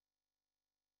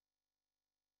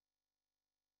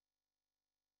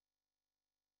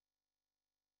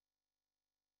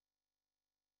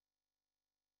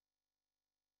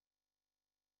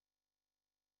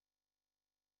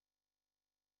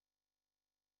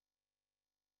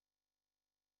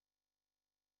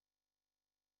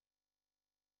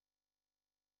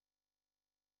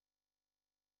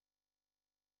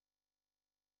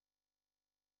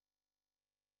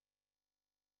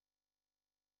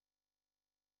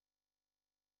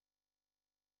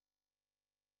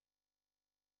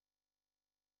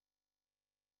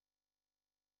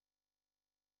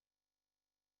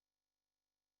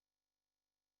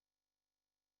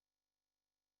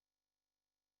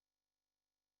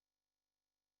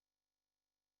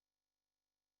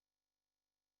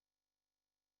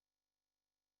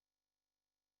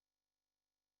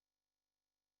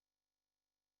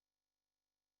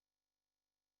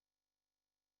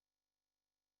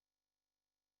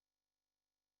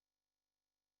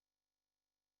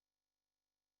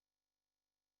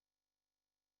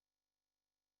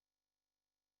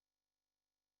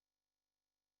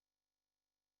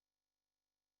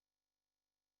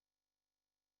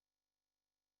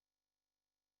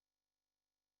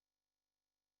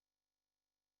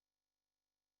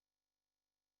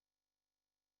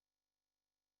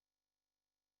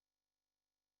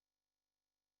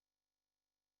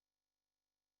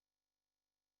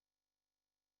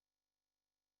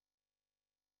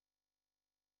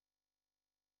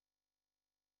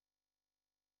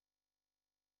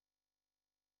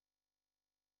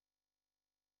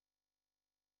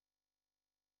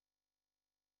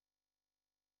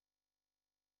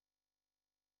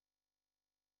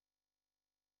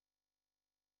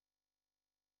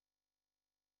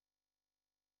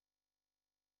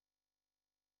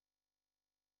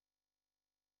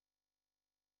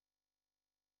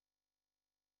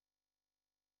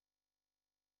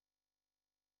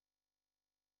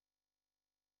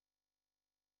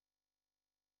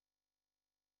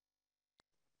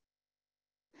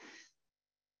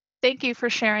 Thank you for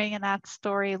sharing in that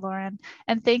story, Lauren.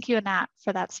 And thank you, Anat,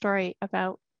 for that story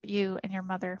about you and your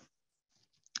mother.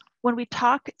 When we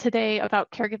talk today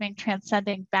about caregiving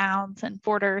transcending bounds and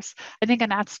borders, I think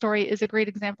Anat's story is a great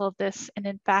example of this. And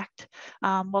in fact,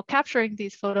 while capturing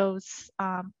these photos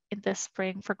in this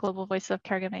spring for Global Voices of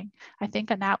Caregiving, I think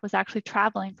Anat was actually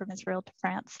traveling from Israel to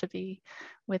France to be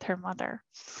with her mother.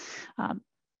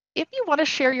 If you want to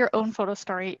share your own photo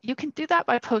story, you can do that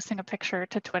by posting a picture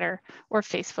to Twitter or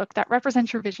Facebook that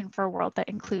represents your vision for a world that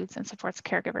includes and supports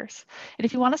caregivers. And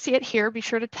if you want to see it here, be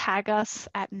sure to tag us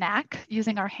at NAC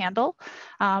using our handle.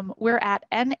 We're at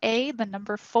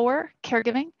NA4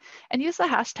 caregiving, and use the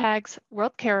hashtags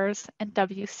World Carers and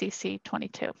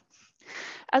WCC22.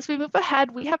 As we move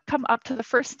ahead, we have come up to the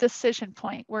first decision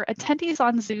point where attendees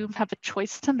on Zoom have a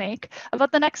choice to make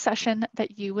about the next session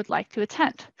that you would like to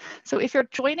attend. So if you're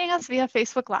joining us via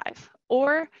Facebook Live,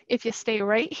 or if you stay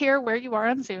right here where you are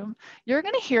on Zoom, you're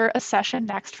going to hear a session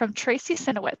next from Tracy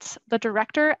Sinowitz, the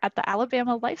director at the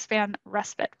Alabama Lifespan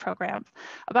Respite Program,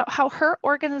 about how her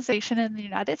organization in the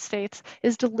United States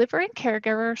is delivering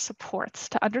caregiver supports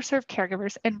to underserved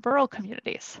caregivers in rural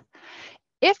communities.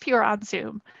 If you're on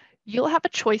Zoom, you'll have a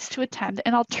choice to attend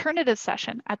an alternative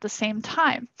session at the same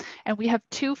time, and we have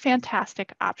two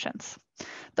fantastic options.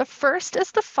 The first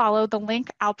is to follow the link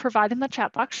I'll provide in the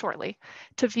chat box shortly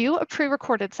to view a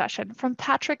pre-recorded session from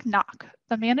Patrick Knock,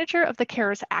 the manager of the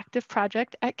Carers Active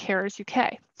Project at Carers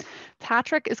UK.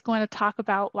 Patrick is going to talk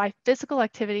about why physical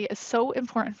activity is so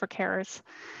important for carers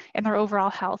and their overall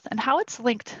health and how it's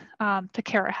linked to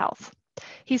carer health.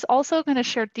 He's also going to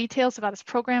share details about his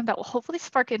program that will hopefully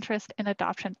spark interest in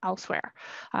adoption elsewhere.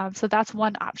 So that's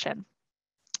one option.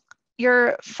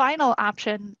 Your final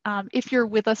option, if you're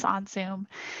with us on Zoom,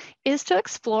 is to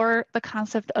explore the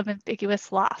concept of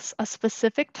ambiguous loss, a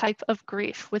specific type of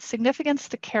grief with significance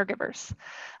to caregivers.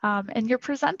 And your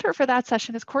presenter for that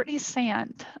session is Courtney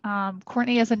Sand.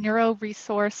 Courtney is a neuro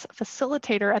resource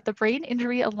facilitator at the Brain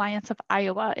Injury Alliance of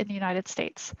Iowa in the United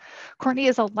States. Courtney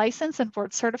is a licensed and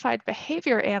board certified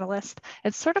behavior analyst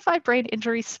and certified brain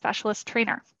injury specialist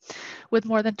trainer with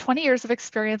more than 20 years of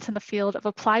experience in the field of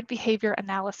applied behavior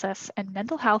analysis and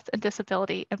mental health and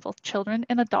disability in both children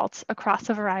and adults across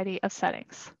a variety of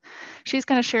settings. She's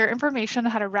going to share information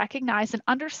on how to recognize and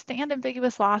understand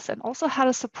ambiguous loss and also how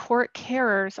to support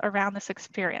carers around this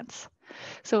experience.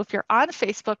 So if you're on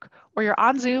Facebook or you're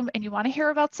on Zoom and you want to hear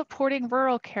about supporting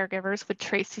rural caregivers with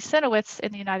Tracy Sinowitz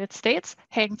in the United States,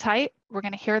 hang tight. We're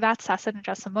going to hear that session in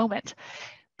just a moment.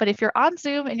 But if you're on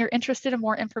Zoom and you're interested in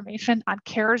more information on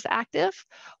Carers Active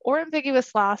or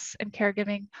ambiguous loss and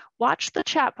caregiving, watch the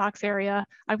chat box area.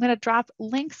 I'm going to drop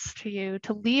links to you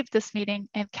to leave this meeting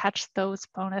and catch those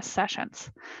bonus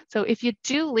sessions. So if you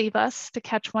do leave us to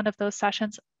catch one of those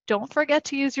sessions, don't forget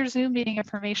to use your Zoom meeting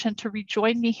information to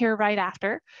rejoin me here right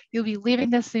after. You'll be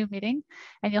leaving this Zoom meeting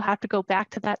and you'll have to go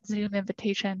back to that Zoom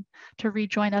invitation to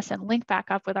rejoin us and link back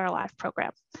up with our live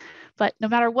program. But no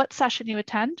matter what session you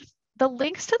attend, the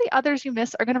links to the others you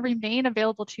missed are going to remain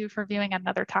available to you for viewing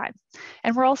another time.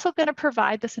 And we're also going to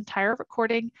provide this entire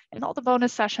recording and all the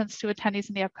bonus sessions to attendees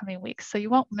in the upcoming weeks, so you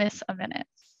won't miss a minute.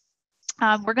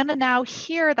 We're going to now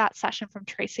hear that session from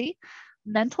Tracy,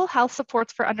 Mental Health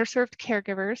Supports for Underserved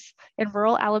Caregivers in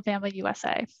Rural Alabama,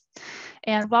 USA.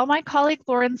 And while my colleague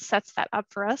Lauren sets that up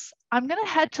for us, I'm going to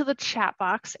head to the chat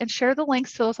box and share the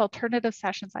links to those alternative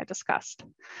sessions I discussed.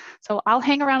 So I'll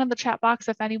hang around in the chat box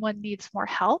if anyone needs more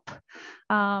help.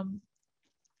 And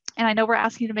I know we're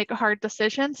asking you to make a hard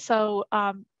decision. So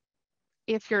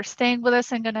if you're staying with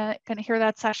us and gonna hear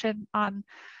that session on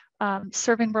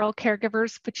serving rural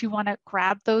caregivers, but you want to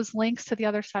grab those links to the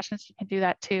other sessions, you can do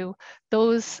that too.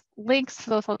 Those links to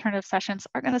those alternative sessions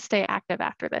are going to stay active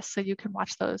after this, so you can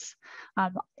watch those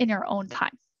in your own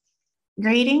time.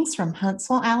 Greetings from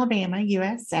Huntsville, Alabama,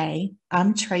 USA.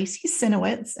 I'm Tracy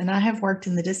Sinowitz, and I have worked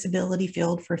in the disability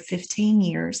field for 15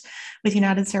 years with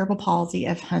United Cerebral Palsy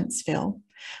of Huntsville,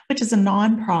 which is a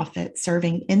nonprofit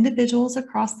serving individuals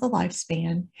across the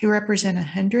lifespan who represent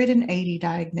 180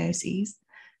 diagnoses,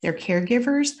 their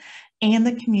caregivers, and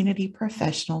the community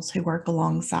professionals who work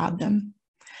alongside them.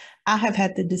 I have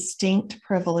had the distinct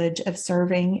privilege of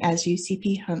serving as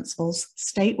UCP Huntsville's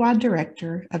statewide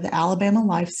director of the Alabama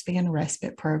Lifespan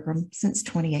Respite Program since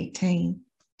 2018.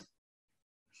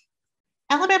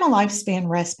 Alabama Lifespan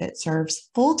Respite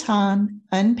serves full-time,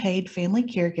 unpaid family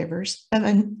caregivers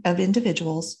of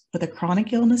individuals with a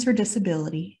chronic illness or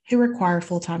disability who require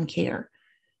full-time care.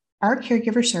 Our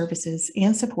caregiver services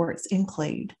and supports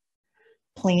include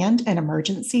planned and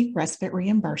emergency respite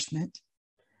reimbursement,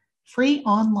 free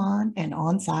online and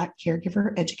on-site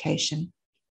caregiver education,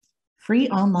 free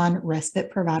online respite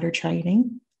provider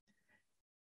training,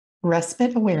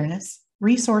 respite awareness,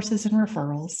 resources and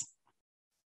referrals,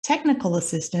 technical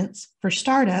assistance for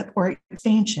startup or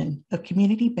expansion of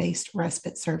community-based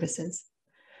respite services,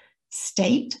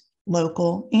 state,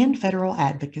 local, and federal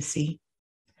advocacy,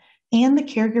 and the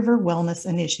Caregiver Wellness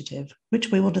Initiative,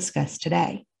 which we will discuss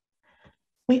today.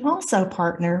 We also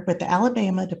partner with the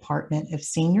Alabama Department of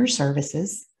Senior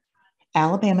Services,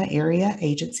 Alabama Area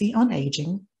Agency on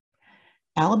Aging,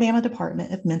 Alabama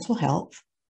Department of Mental Health,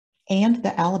 and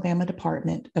the Alabama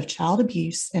Department of Child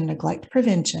Abuse and Neglect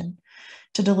Prevention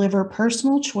to deliver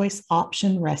personal choice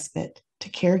option respite to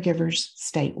caregivers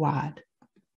statewide.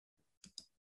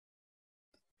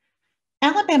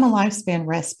 Alabama Lifespan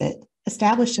Respite,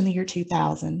 established in the year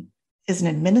 2000, is an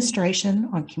administration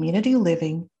on community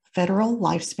living federal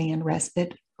lifespan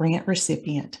respite grant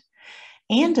recipient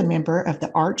and a member of the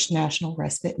Arch National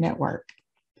Respite Network.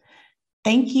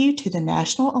 Thank you to the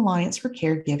National Alliance for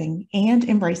Caregiving and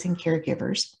Embracing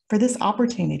Caregivers for this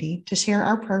opportunity to share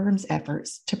our program's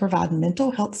efforts to provide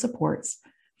mental health supports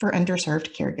for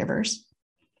underserved caregivers.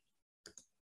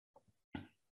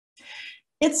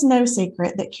 It's no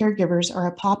secret that caregivers are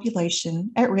a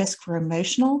population at risk for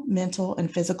emotional, mental,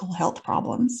 and physical health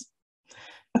problems.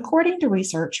 According to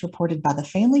research reported by the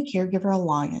Family Caregiver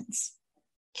Alliance,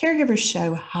 caregivers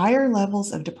show higher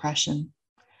levels of depression.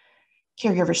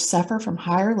 Caregivers suffer from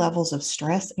higher levels of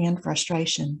stress and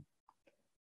frustration.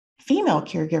 Female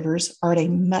caregivers are at a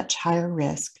much higher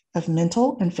risk of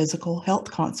mental and physical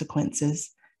health consequences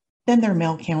than their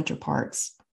male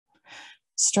counterparts.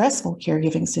 Stressful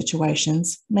caregiving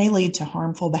situations may lead to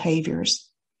harmful behaviors,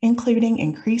 including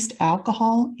increased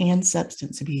alcohol and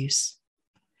substance abuse.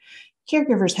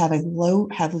 Caregivers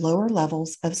have lower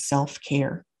levels of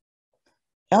self-care.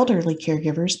 Elderly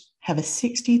caregivers have a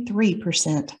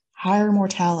 63% higher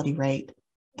mortality rate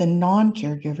than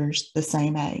non-caregivers the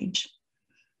same age.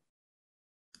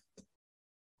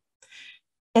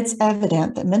 It's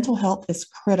evident that mental health is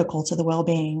critical to the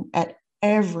well-being at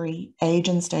every age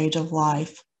and stage of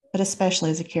life, but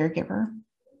especially as a caregiver.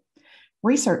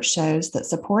 Research shows that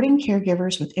supporting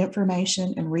caregivers with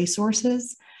information and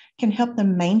resources can help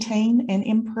them maintain and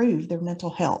improve their mental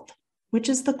health, which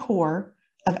is the core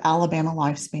of Alabama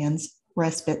Lifespan's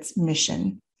Respite's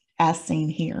mission, as seen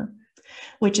here,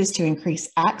 which is to increase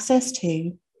access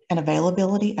to and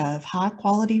availability of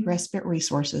high-quality respite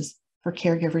resources for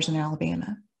caregivers in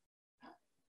Alabama.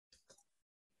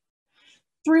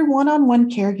 Through one-on-one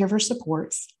caregiver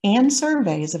supports and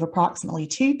surveys of approximately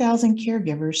 2,000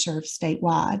 caregivers served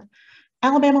statewide,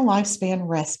 Alabama Lifespan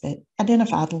Respite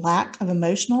identified lack of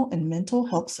emotional and mental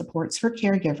health supports for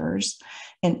caregivers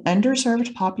in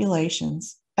underserved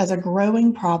populations as a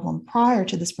growing problem prior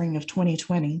to the spring of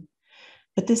 2020,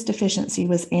 but this deficiency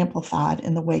was amplified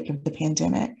in the wake of the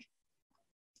pandemic.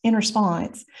 In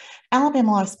response,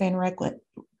 Alabama Lifespan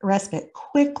Respite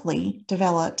quickly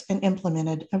developed and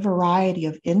implemented a variety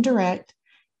of indirect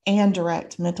and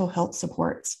direct mental health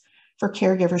supports for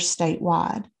caregivers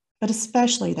statewide, but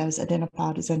especially those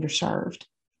identified as underserved,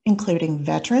 including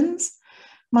veterans,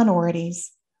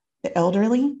 minorities, the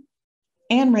elderly,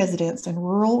 and residents in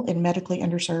rural and medically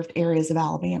underserved areas of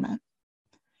Alabama.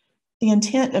 The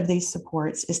intent of these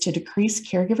supports is to decrease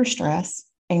caregiver stress,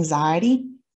 anxiety,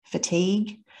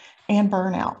 fatigue, and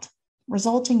burnout,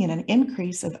 resulting in an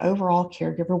increase of overall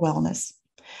caregiver wellness,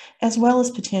 as well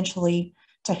as potentially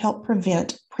to help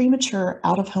prevent premature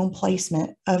out-of-home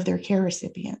placement of their care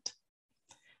recipient.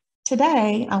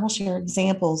 Today, I will share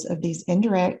examples of these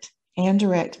indirect and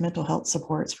direct mental health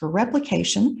supports for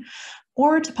replication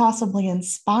or to possibly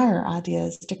inspire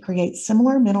ideas to create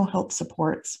similar mental health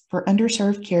supports for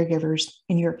underserved caregivers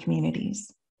in your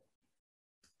communities.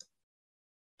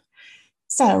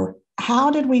 So,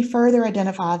 how did we further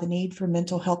identify the need for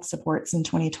mental health supports in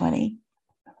 2020?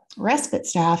 Respite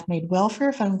staff made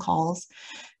welfare phone calls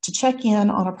to check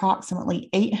in on approximately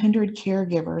 800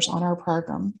 caregivers on our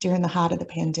program during the height of the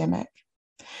pandemic.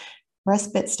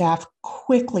 Respite staff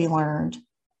quickly learned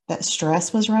that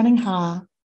stress was running high,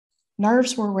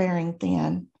 nerves were wearing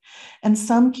thin, and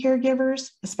some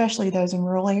caregivers, especially those in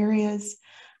rural areas,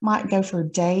 might go for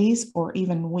days or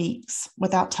even weeks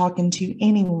without talking to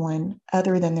anyone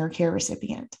other than their care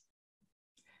recipient.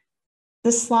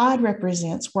 This slide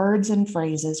represents words and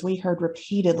phrases we heard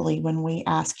repeatedly when we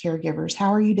asked caregivers,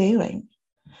 "How are you doing?"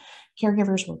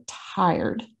 Caregivers were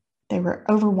tired. They were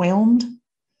overwhelmed.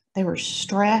 They were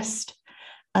stressed,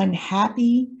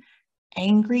 unhappy,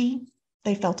 angry.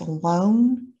 They felt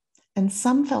alone, and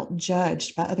some felt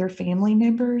judged by other family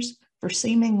members for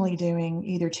seemingly doing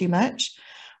either too much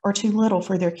or too little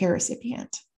for their care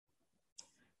recipient.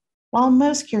 While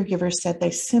most caregivers said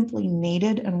they simply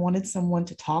needed and wanted someone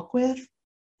to talk with,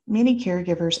 many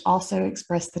caregivers also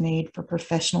expressed the need for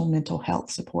professional mental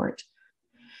health support.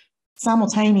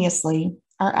 Simultaneously,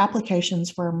 our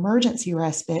applications for emergency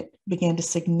respite began to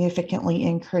significantly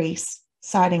increase,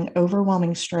 citing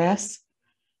overwhelming stress,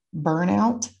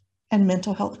 burnout, and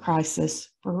mental health crisis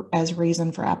as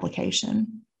reason for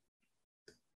application.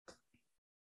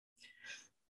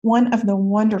 One of the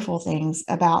wonderful things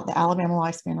about the Alabama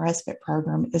Lifespan Respite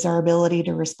Program is our ability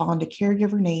to respond to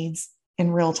caregiver needs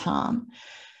in real time.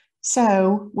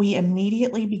 So we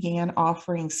immediately began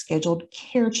offering scheduled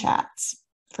care chats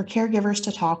for caregivers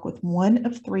to talk with one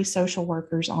of 3 social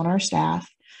workers on our staff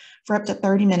for up to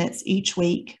 30 minutes each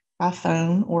week by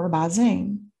phone or by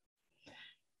Zoom.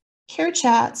 Care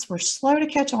chats were slow to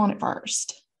catch on at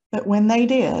first, but when they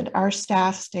did, our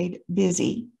staff stayed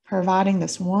busy providing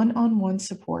this one-on-one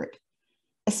support,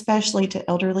 especially to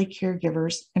elderly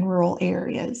caregivers in rural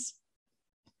areas.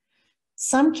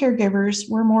 Some caregivers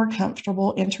were more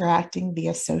comfortable interacting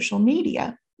via social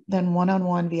media than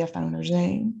one-on-one via phone or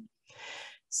Zoom.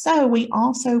 So we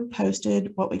also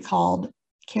posted what we called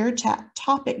care chat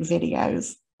topic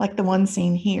videos, like the one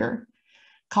seen here,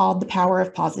 called The Power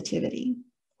of Positivity,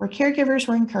 where caregivers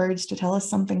were encouraged to tell us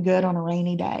something good on a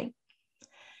rainy day.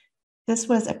 This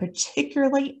was a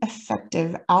particularly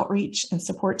effective outreach and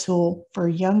support tool for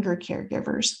younger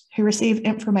caregivers who receive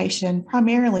information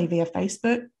primarily via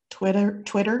Facebook,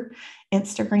 Twitter,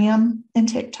 Instagram, and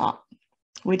TikTok.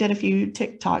 We did a few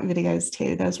TikTok videos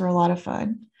too. Those were a lot of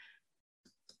fun.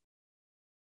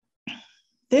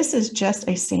 This is just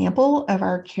a sample of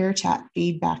our care chat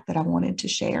feedback that I wanted to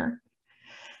share.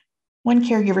 One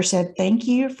caregiver said, "Thank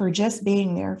you for just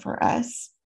being there for us."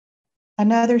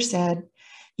 Another said,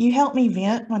 "You help me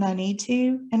vent when I need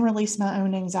to and release my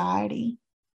own anxiety.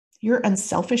 Your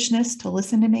unselfishness to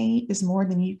listen to me is more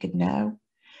than you could know.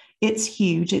 It's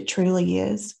huge, it truly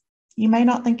is. You may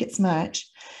not think it's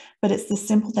much, but it's the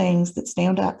simple things that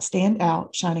stand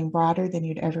out, shining brighter than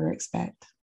you'd ever expect."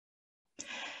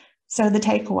 So the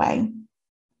takeaway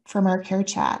from our care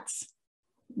chats: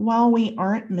 while we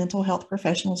aren't mental health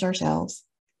professionals ourselves,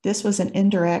 this was an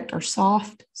indirect or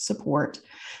soft support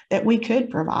that we could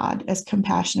provide as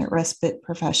compassionate respite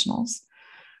professionals.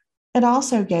 It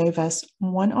also gave us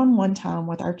one-on-one time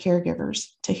with our caregivers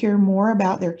to hear more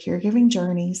about their caregiving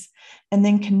journeys and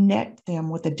then connect them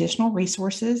with additional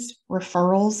resources,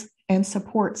 referrals, and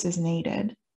supports as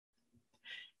needed.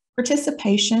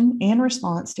 Participation and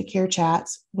response to care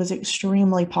chats was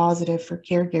extremely positive for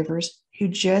caregivers who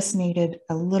just needed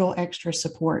a little extra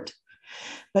support,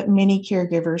 but many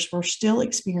caregivers were still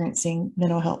experiencing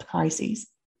mental health crises.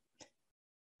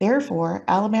 Therefore,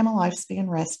 Alabama Lifespan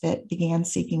Respite began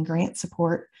seeking grant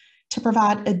support to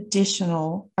provide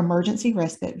additional emergency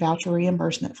respite voucher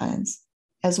reimbursement funds,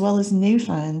 as well as new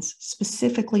funds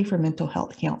specifically for mental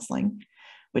health counseling,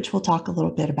 which we'll talk a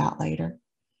little bit about later.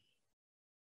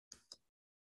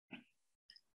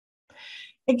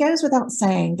 It goes without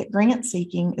saying that grant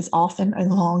seeking is often a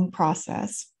long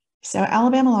process. So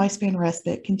Alabama Lifespan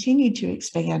Respite continued to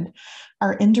expand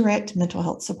our indirect mental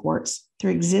health supports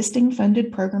through existing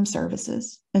funded program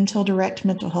services until direct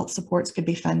mental health supports could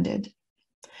be funded.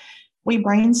 We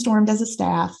brainstormed as a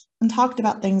staff and talked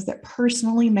about things that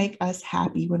personally make us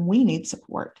happy when we need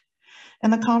support.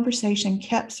 And the conversation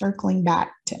kept circling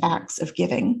back to acts of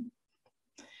giving.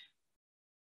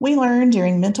 We learned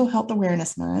during Mental Health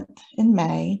Awareness Month in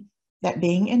May that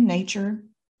being in nature,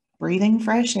 breathing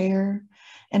fresh air,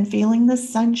 and feeling the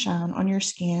sunshine on your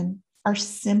skin are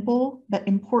simple but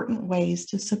important ways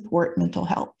to support mental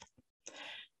health.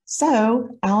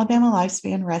 So, Alabama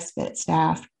Lifespan Respite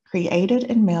staff created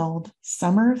and mailed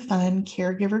summer fun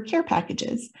caregiver care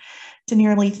packages to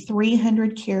nearly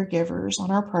 300 caregivers on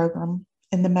our program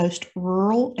in the most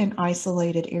rural and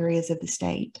isolated areas of the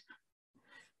state.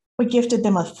 We gifted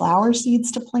them with flower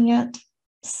seeds to plant,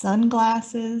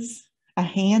 sunglasses, a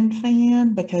hand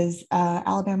fan because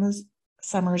Alabama's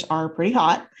summers are pretty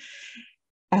hot,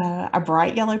 a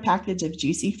bright yellow package of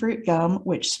juicy fruit gum,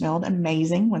 which smelled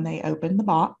amazing when they opened the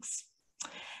box,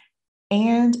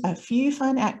 and a few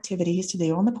fun activities to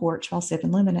do on the porch while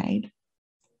sipping lemonade.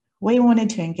 We wanted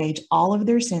to engage all of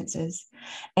their senses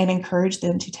and encourage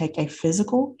them to take a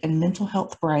physical and mental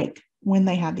health break when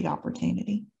they had the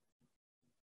opportunity.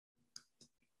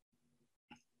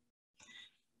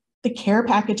 The care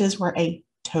packages were a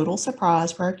total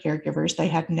surprise for our caregivers. They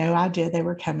had no idea they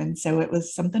were coming, so it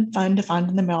was something fun to find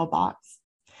in the mailbox.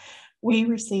 We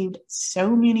received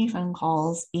so many phone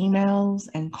calls, emails,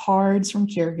 and cards from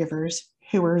caregivers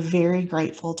who were very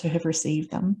grateful to have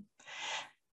received them.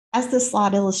 As this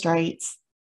slide illustrates,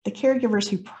 the caregivers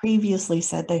who previously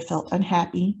said they felt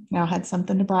unhappy now had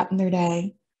something to brighten their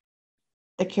day.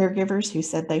 The caregivers who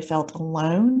said they felt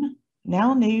alone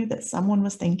now knew that someone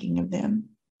was thinking of them.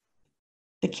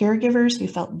 The caregivers who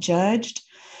felt judged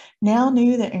now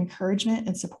knew that encouragement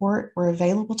and support were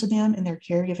available to them in their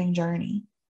caregiving journey.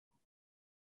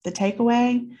 The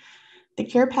takeaway, the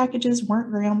care packages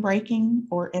weren't groundbreaking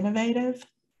or innovative,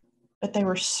 but they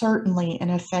were certainly an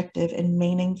effective and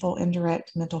meaningful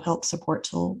indirect mental health support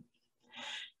tool.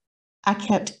 I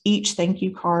kept each thank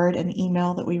you card and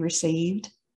email that we received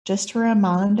just to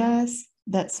remind us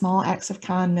that small acts of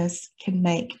kindness can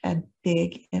make a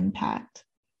big impact.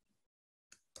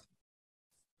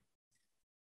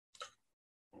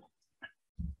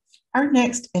 Our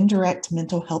next indirect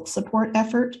mental health support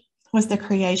effort was the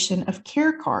creation of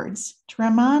care cards to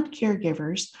remind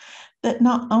caregivers that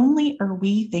not only are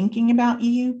we thinking about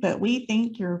you, but we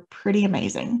think you're pretty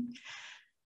amazing.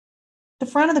 The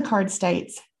front of the card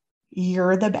states,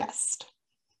 "You're the best."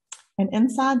 And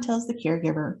inside tells the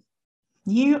caregiver,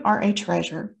 "You are a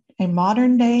treasure, a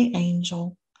modern day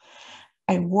angel,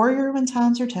 a warrior when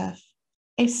times are tough,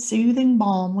 a soothing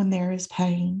balm when there is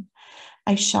pain,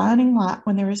 a shining light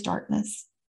when there is darkness.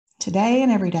 Today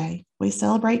and every day, we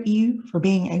celebrate you for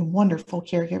being a wonderful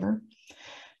caregiver."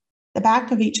 The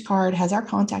back of each card has our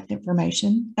contact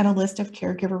information and a list of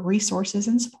caregiver resources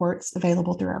and supports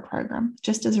available through our program,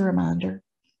 just as a reminder.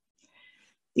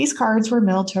 These cards were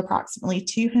mailed to approximately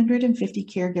 250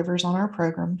 caregivers on our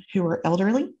program who were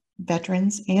elderly,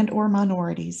 veterans, and/or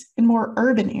minorities in more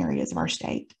urban areas of our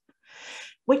state.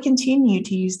 We continue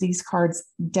to use these cards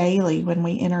daily when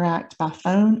we interact by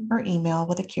phone or email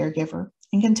with a caregiver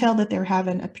and can tell that they're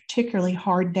having a particularly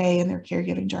hard day in their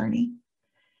caregiving journey.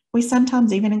 We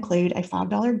sometimes even include a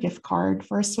 $5 gift card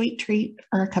for a sweet treat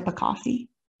or a cup of coffee.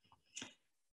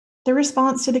 The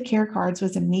response to the care cards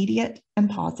was immediate and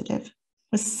positive,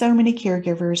 with so many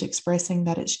caregivers expressing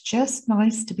that it's just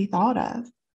nice to be thought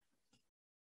of.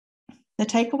 The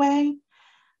takeaway?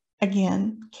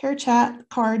 Again, care chat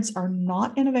cards are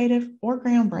not innovative or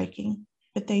groundbreaking,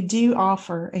 but they do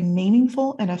offer a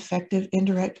meaningful and effective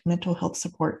indirect mental health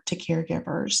support to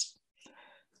caregivers.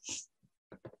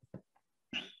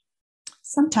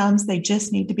 Sometimes they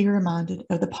just need to be reminded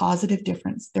of the positive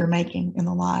difference they're making in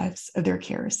the lives of their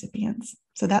care recipients.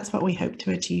 So that's what we hope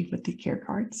to achieve with the care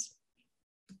cards.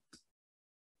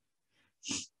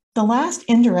 The last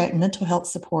indirect mental health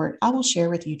support I will share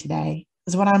with you today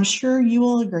is what I'm sure you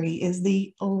will agree is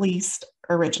the least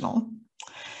original.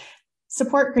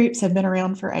 Support groups have been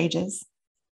around for ages,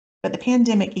 but the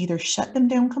pandemic either shut them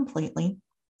down completely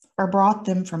or brought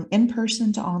them from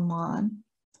in-person to online.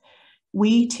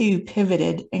 We too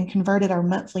pivoted and converted our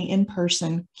monthly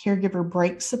in-person caregiver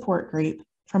break support group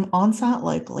from on-site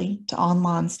locally to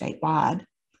online statewide.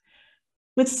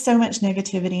 With so much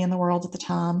negativity in the world at the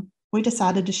time, we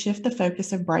decided to shift the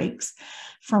focus of breaks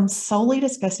from solely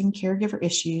discussing caregiver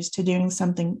issues to doing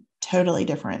something totally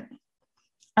different.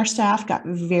 Our staff got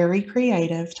very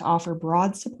creative to offer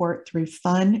broad support through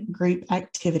fun group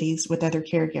activities with other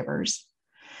caregivers.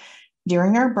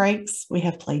 During our breaks, we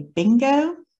have played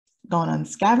bingo, gone on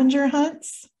scavenger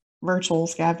hunts, virtual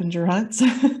scavenger hunts,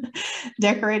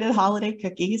 decorated holiday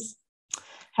cookies,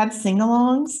 had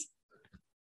sing-alongs,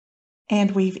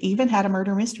 and we've even had a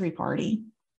murder mystery party.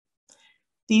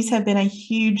 These have been a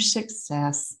huge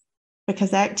success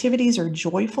because the activities are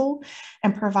joyful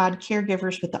and provide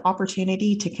caregivers with the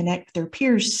opportunity to connect with their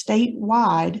peers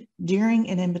statewide during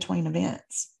and in between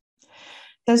events.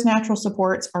 Those natural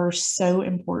supports are so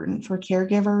important for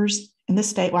caregivers, and the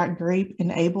statewide group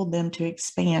enabled them to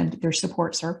expand their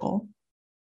support circle.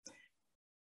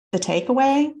 The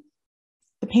takeaway?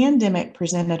 The pandemic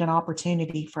presented an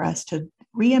opportunity for us to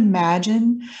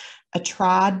reimagine a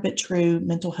tried but true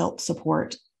mental health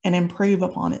support and improve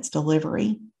upon its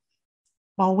delivery.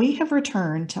 While we have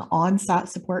returned to on-site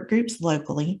support groups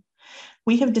locally,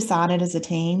 we have decided as a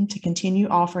team to continue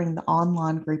offering the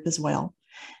online group as well,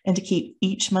 and to keep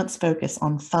each month's focus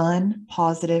on fun,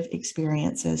 positive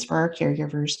experiences for our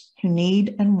caregivers who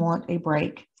need and want a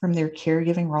break from their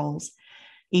caregiving roles,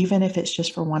 even if it's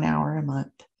just for 1 hour a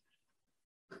month.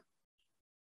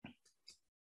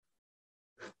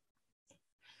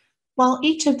 While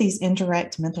each of these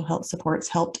indirect mental health supports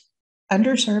helped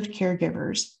underserved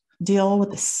caregivers deal with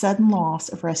the sudden loss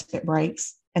of respite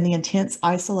breaks and the intense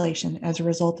isolation as a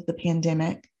result of the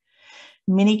pandemic,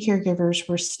 many caregivers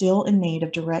were still in need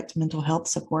of direct mental health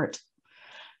support.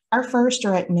 Our first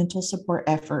direct mental support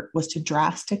effort was to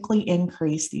drastically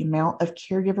increase the amount of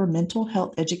caregiver mental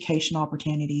health education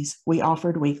opportunities we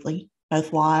offered weekly,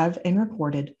 both live and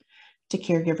recorded, to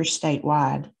caregivers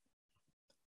statewide.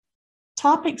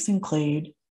 Topics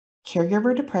include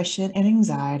caregiver depression and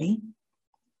anxiety,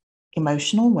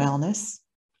 emotional wellness,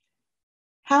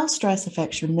 how stress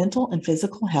affects your mental and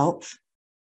physical health,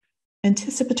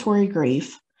 anticipatory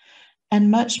grief, and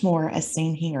much more as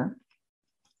seen here.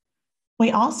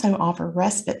 We also offer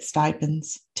respite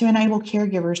stipends to enable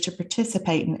caregivers to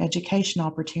participate in education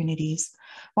opportunities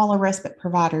while a respite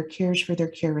provider cares for their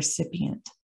care recipient.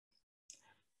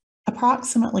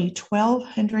 Approximately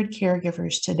 1,200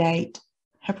 caregivers to date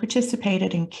have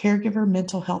participated in caregiver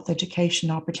mental health education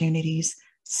opportunities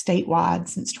statewide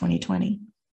since 2020.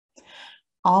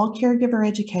 All caregiver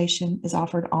education is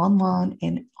offered online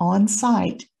and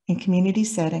on-site in community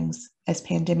settings as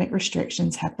pandemic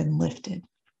restrictions have been lifted.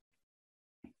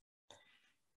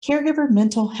 Caregiver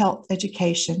mental health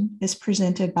education is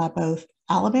presented by both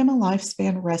Alabama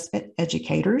Lifespan Respite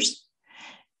educators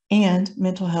and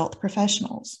mental health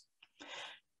professionals.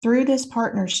 Through this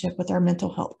partnership with our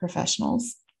mental health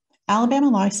professionals,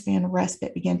 Alabama Lifespan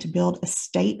Respite began to build a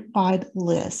statewide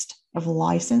list of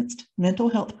licensed mental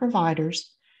health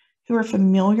providers who are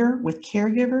familiar with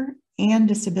caregiver and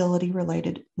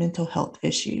disability-related mental health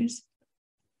issues.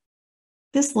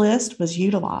 This list was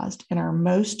utilized in our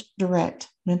most direct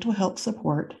mental health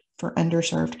support for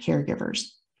underserved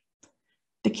caregivers,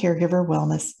 the Caregiver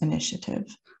Wellness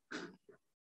Initiative.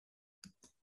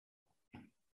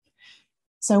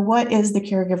 So what is the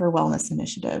Caregiver Wellness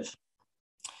Initiative?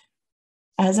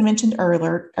 As I mentioned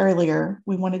earlier,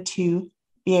 we wanted to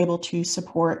be able to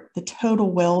support the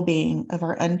total well-being of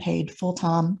our unpaid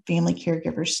full-time family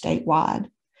caregivers statewide.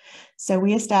 So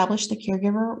we established the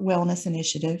Caregiver Wellness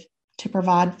Initiative to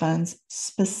provide funds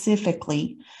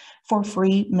specifically for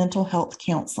free mental health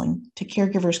counseling to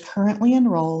caregivers currently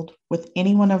enrolled with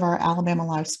any one of our Alabama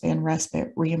Lifespan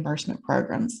Respite reimbursement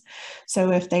programs.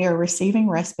 So if they are receiving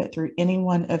respite through any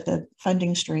one of the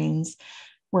funding streams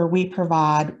where we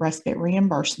provide respite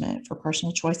reimbursement for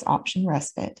personal choice option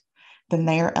respite, then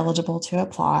they are eligible to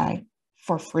apply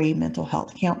for free mental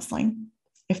health counseling.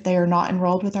 If they are not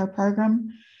enrolled with our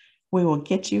program, we will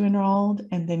get you enrolled,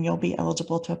 and then you'll be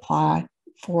eligible to apply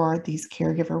for these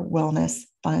caregiver wellness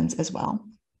funds as well.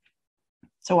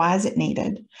 So why is it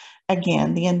needed?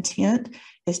 Again, the intent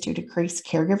is to decrease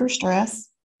caregiver stress,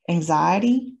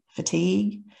 anxiety,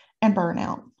 fatigue, and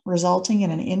burnout, resulting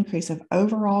in an increase of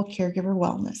overall caregiver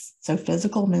wellness, so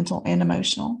physical, mental, and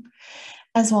emotional,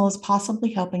 as well as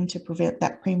possibly helping to prevent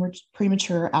that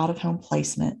premature out-of-home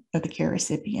placement of the care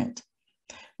recipient.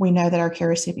 We know that our care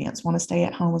recipients want to stay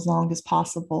at home as long as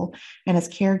possible, and as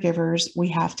caregivers, we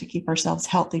have to keep ourselves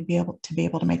healthy to be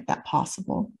able to make that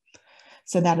possible.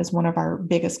 So that is one of our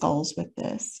biggest goals with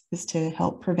this, is to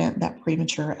help prevent that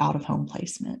premature out-of-home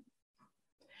placement.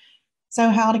 So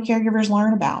how do caregivers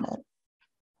learn about it?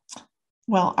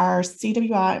 Well, our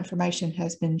CWI information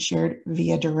has been shared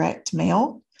via direct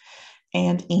mail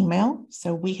and email.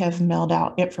 So we have mailed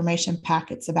out information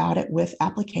packets about it with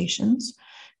applications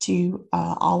to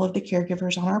all of the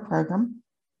caregivers on our program.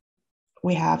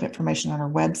 We have information on our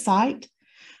website.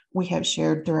 We have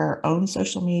shared through our own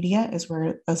social media as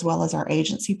well as our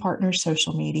agency partners'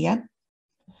 social media.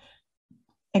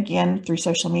 Again, through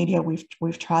social media,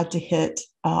 we've tried to hit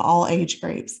all age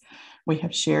groups. We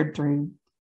have shared through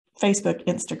Facebook,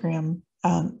 Instagram,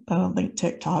 I don't think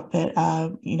TikTok, but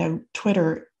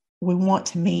Twitter. We want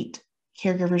to meet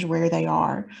caregivers where they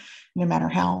are, no matter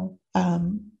how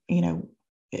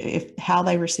how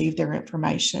they receive their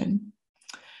information.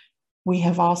 We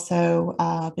have also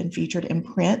been featured in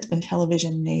print and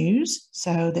television news.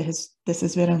 So this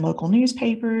has been in local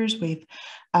newspapers. We've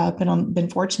been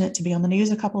fortunate to be on the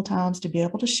news a couple of times to be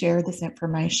able to share this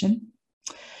information.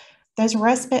 Those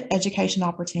respite education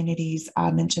opportunities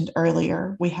I mentioned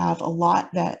earlier, we have a lot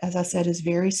that, as I said, is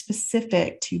very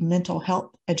specific to mental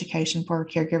health education for our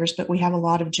caregivers, but we have a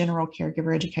lot of general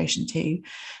caregiver education too.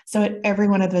 So at every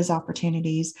one of those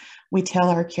opportunities, we tell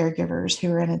our caregivers who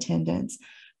are in attendance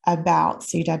about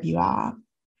CWI.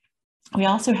 We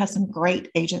also have some great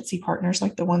agency partners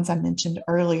like the ones I mentioned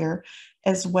earlier,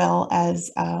 as well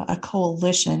as a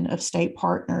coalition of state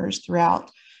partners throughout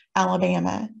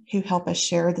Alabama who help us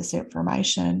share this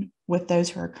information with those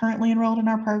who are currently enrolled in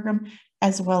our program,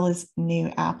 as well as new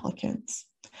applicants.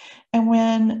 And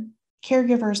when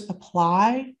caregivers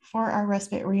apply for our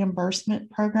respite reimbursement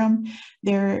program,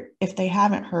 if they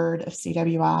haven't heard of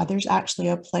CWI, there's actually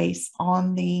a place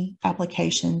on the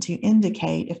application to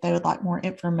indicate if they would like more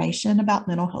information about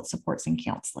mental health supports and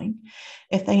counseling.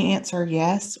 If they answer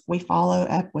yes, we follow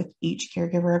up with each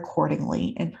caregiver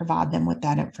accordingly and provide them with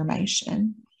that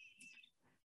information.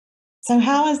 So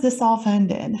how is this all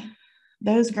funded?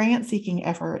 Those grant-seeking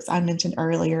efforts I mentioned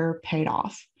earlier paid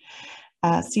off.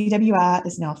 CWI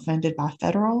is now funded by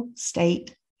federal,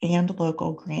 state, and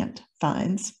local grant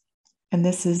funds. And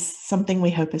this is something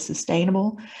we hope is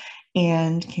sustainable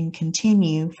and can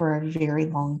continue for a very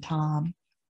long time.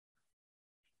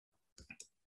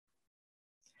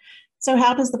 So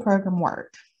how does the program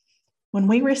work? When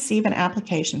we receive an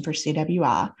application for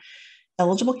CWI,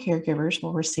 eligible caregivers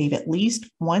will receive at least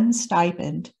one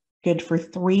stipend good for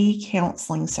 3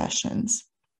 counseling sessions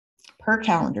per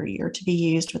calendar year to be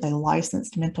used with a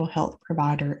licensed mental health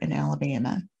provider in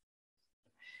Alabama.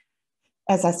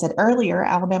 As I said earlier,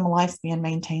 Alabama Lifespan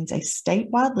maintains a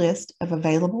statewide list of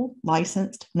available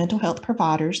licensed mental health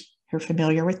providers who are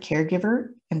familiar with caregiver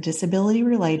and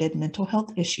disability-related mental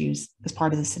health issues as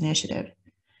part of this initiative.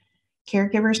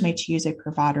 Caregivers may choose a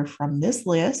provider from this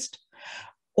list,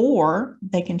 or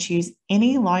they can choose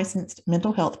any licensed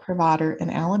mental health provider in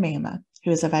Alabama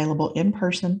who is available in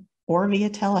person or via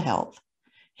telehealth,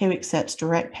 who accepts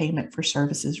direct payment for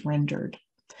services rendered.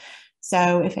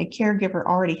 So if a caregiver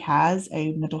already has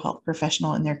a mental health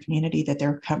professional in their community that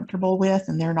they're comfortable with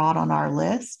and they're not on our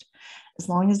list, as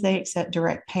long as they accept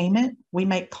direct payment, we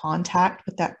make contact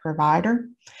with that provider.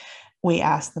 We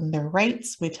ask them their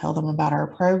rates, we tell them about our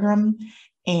program,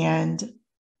 and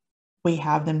we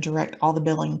have them direct all the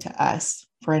billing to us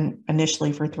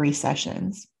initially for 3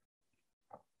 sessions.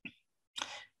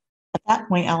 At that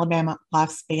point, Alabama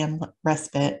Lifespan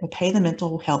Respite will pay the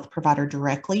mental health provider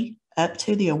directly up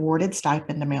to the awarded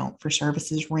stipend amount for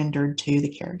services rendered to the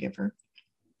caregiver.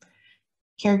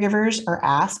 Caregivers are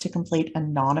asked to complete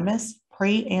anonymous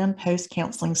pre- and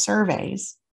post-counseling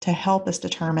surveys to help us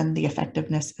determine the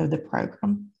effectiveness of the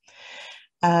program.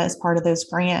 As part of those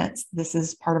grants, this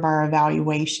is part of our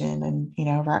evaluation and,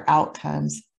 of our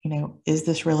outcomes. Is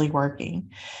this really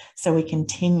working? So we can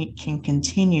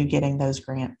continue getting those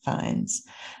grant funds.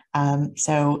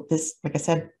 So this, like I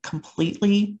said,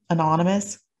 completely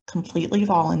anonymous, completely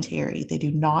voluntary. They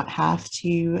do not have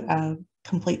to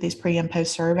complete these pre and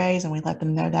post surveys, and we let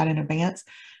them know that in advance.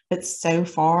 But so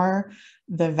far,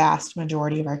 the vast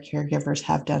majority of our caregivers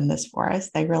have done this for us.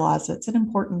 They realize it's an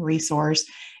important resource,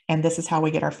 and this is how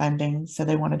we get our funding. So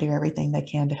they want to do everything they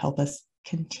can to help us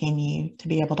continue to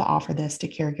be able to offer this to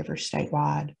caregivers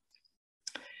statewide.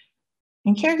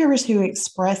 And caregivers who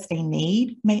express a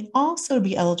need may also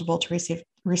be eligible to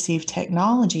receive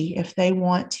technology if they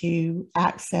want to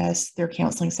access their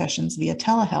counseling sessions via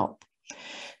telehealth.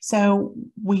 So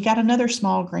we got another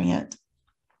small grant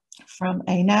from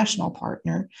a national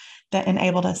partner that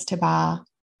enabled us to buy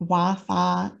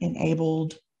Wi-Fi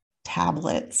enabled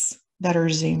tablets that are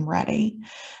Zoom ready.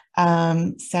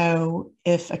 So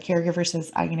if a caregiver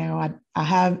says, I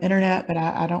have internet, but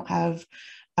I don't have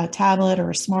a tablet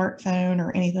or a smartphone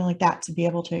or anything like that to be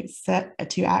able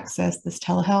to access this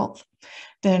telehealth,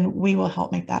 then we will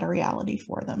help make that a reality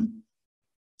for them.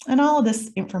 And all of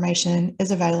this information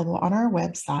is available on our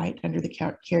website under the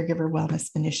Caregiver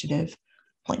Wellness Initiative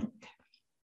link.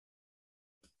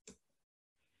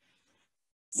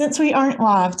 Since we aren't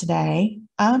live today,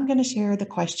 I'm going to share the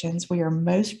questions we are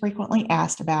most frequently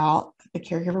asked about the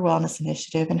Caregiver Wellness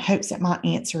Initiative in hopes that might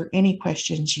answer any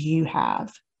questions you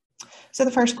have. So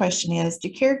the first question is, do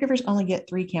caregivers only get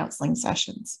 3 counseling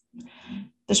sessions?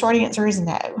 The short answer is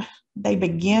no. They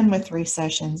begin with 3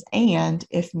 sessions, and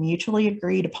if mutually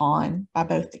agreed upon by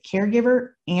both the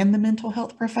caregiver and the mental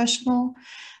health professional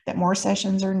that more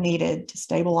sessions are needed to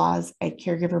stabilize a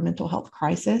caregiver mental health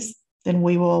crisis, then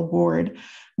we will award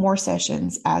more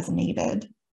sessions as needed.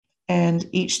 And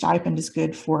each stipend is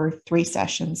good for 3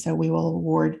 sessions. So we will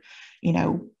award,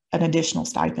 an additional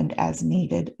stipend as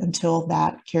needed until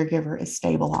that caregiver is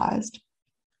stabilized.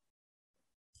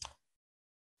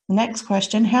 Next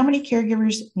question, how many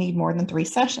caregivers need more than 3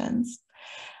 sessions?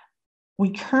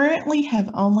 We currently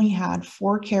have only had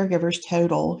 4 caregivers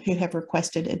total who have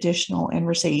requested additional and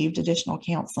received additional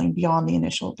counseling beyond the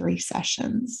initial 3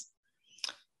 sessions.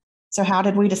 So how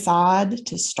did we decide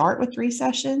to start with 3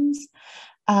 sessions?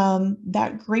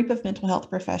 That group of mental health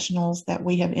professionals that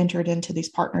we have entered into these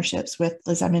partnerships with,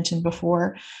 as I mentioned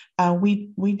before,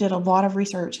 we did a lot of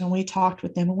research and we talked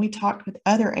with them, and we talked with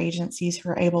other agencies who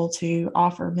are able to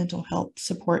offer mental health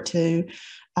support to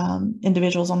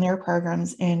individuals on their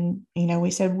programs. And,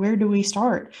 we said, where do we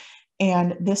start?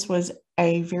 And this was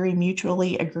a very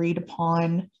mutually agreed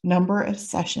upon number of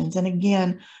sessions. And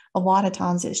again, a lot of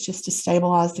times it's just to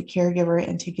stabilize the caregiver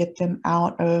and to get them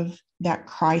out of that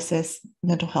crisis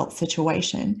mental health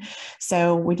situation.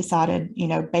 So we decided,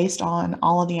 based on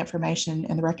all of the information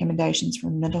and the recommendations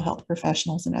from mental health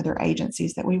professionals and other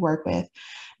agencies that we work with,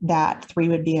 that 3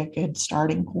 would be a good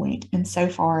starting point. And so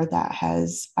far that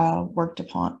has worked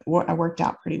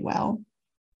out pretty well.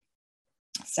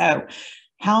 So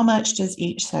how much does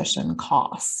each session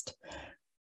cost?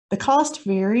 The cost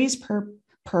varies per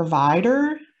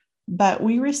provider, but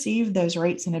we receive those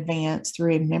rates in advance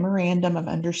through a memorandum of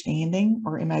understanding,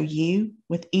 or MOU,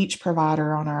 with each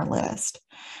provider on our list.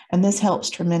 And this helps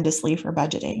tremendously for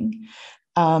budgeting.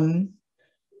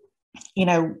 You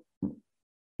know,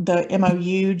 the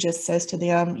MOU just says to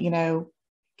them, you know,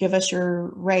 give us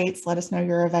your rates, let us know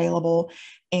you're available,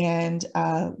 and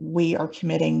we are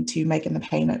committing to making the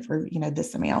payment for, you know,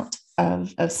 this amount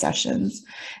of sessions.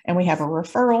 And we have a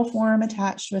referral form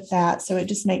attached with that. So it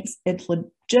just makes, it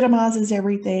legitimizes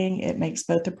everything. It makes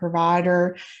both the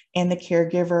provider and the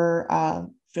caregiver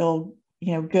feel,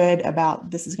 you know, good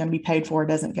about this is going to be paid for. It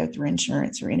doesn't go through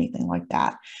insurance or anything like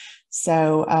that.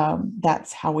 So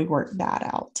that's how we work that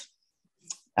out.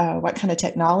 What kind of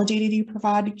technology do you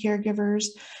provide to caregivers?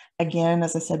 Again,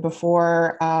 as I said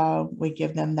before, we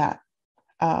give them that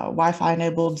Wi-Fi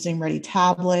enabled Zoom ready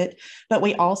tablet, but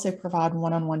we also provide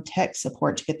one-on-one tech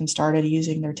support to get them started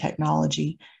using their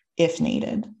technology if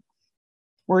needed.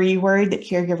 Were you worried that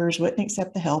caregivers wouldn't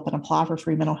accept the help and apply for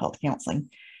free mental health counseling?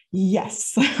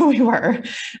 Yes, we were,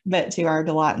 but to our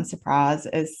delight and surprise,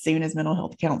 as soon as mental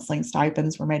health counseling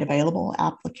stipends were made available,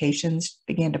 applications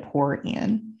began to pour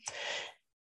in.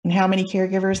 And how many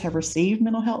caregivers have received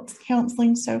mental health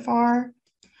counseling so far?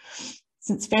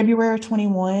 Since February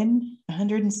 21,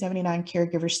 179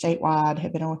 caregivers statewide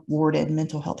have been awarded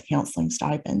mental health counseling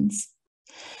stipends.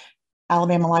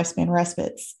 Alabama Lifespan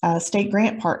Respite's state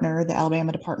grant partner, the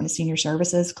Alabama Department of Senior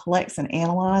Services, collects and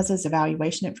analyzes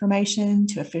evaluation information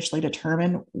to officially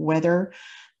determine whether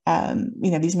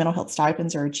these mental health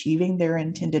stipends are achieving their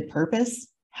intended purpose.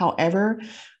 However,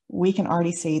 we can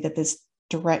already see that this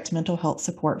direct mental health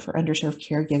support for underserved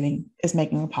caregiving is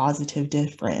making a positive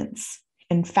difference.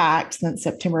 In fact, since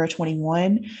September of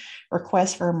 21,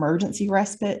 requests for emergency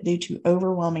respite due to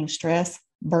overwhelming stress,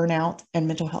 burnout, and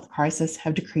mental health crisis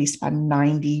have decreased by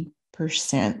 90%.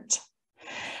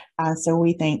 So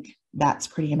we think that's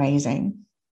pretty amazing.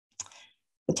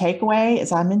 The takeaway,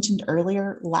 as I mentioned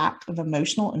earlier, lack of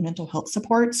emotional and mental health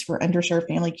supports for underserved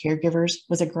family caregivers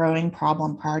was a growing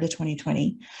problem prior to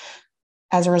 2020.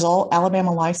 As a result,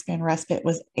 Alabama Lifespan Respite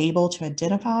was able to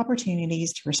identify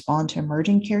opportunities to respond to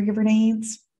emerging caregiver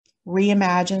needs,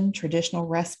 reimagine traditional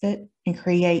respite, and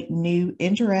create new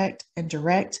indirect and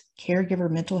direct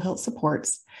caregiver mental health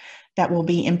supports that will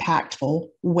be impactful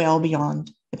well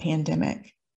beyond the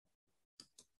pandemic.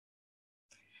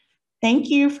 Thank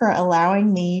you for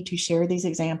allowing me to share these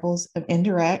examples of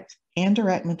indirect and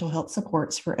direct mental health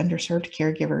supports for underserved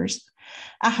caregivers.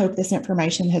 I hope this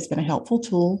information has been a helpful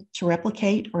tool to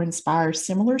replicate or inspire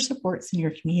similar supports in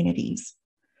your communities.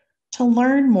 To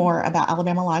learn more about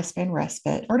Alabama Lifespan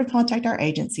Respite or to contact our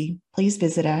agency, please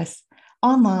visit us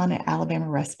online at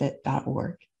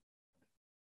alabamarespite.org.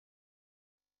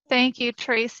 Thank you,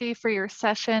 Tracy, for your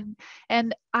session.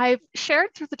 And I've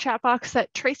shared through the chat box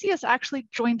that Tracy has actually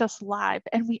joined us live,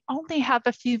 and we only have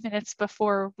a few minutes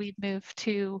before we move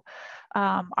to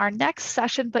our next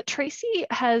session, but Tracy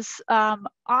has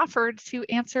offered to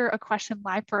answer a question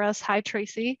live for us. Hi,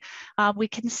 Tracy. We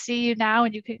can see you now,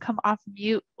 and you can come off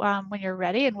mute when you're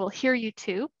ready, and we'll hear you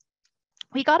too.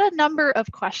 We got a number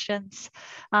of questions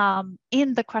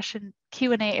in the question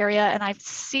Q&A area, and I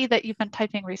see that you've been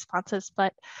typing responses,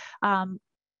 but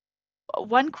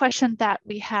one question that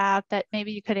we have that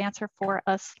maybe you could answer for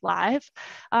us live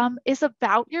is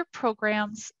about your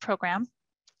program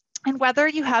and whether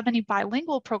you have any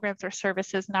bilingual programs or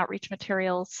services and outreach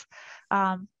materials,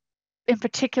 in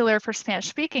particular for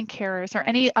Spanish-speaking carers or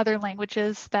any other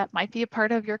languages that might be a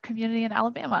part of your community in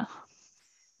Alabama.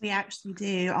 We actually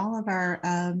do. All of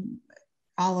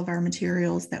our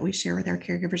materials that we share with our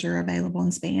caregivers are available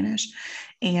in Spanish,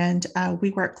 and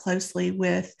we work closely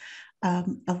with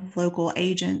a local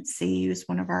agency who's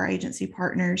one of our agency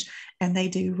partners, and they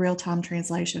do real-time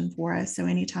translation for us. So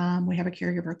anytime we have a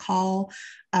caregiver call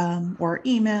or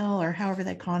email or however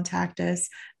they contact us,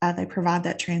 they provide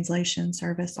that translation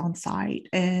service on site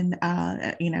and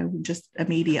just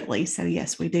immediately. So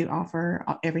yes, we do offer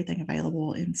everything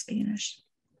available in Spanish.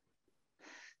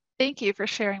 Thank you for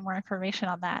sharing more information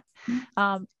on that.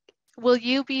 Will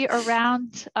you be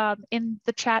around in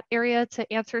the chat area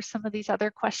to answer some of these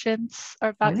other questions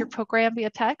about your program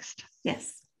via text?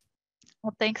 Yes.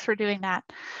 Well, thanks for doing that.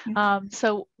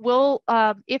 So we'll,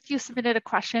 if you submitted a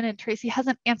question and Tracy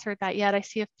hasn't answered that yet, I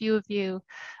see a few of you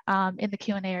in the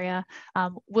Q&A area,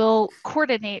 we'll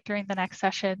coordinate during the next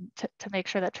session to make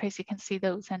sure that Tracy can see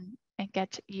those and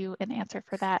get you an answer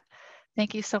for that.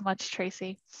 Thank you so much,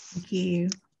 Tracy. Thank you.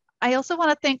 I also want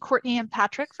to thank Courtney and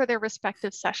Patrick for their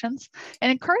respective sessions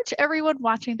and encourage everyone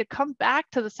watching to come back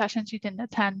to the sessions you didn't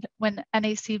attend when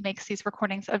NAC makes these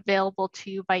recordings available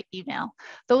to you by email.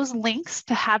 Those links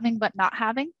to having but not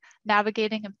having,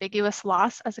 navigating ambiguous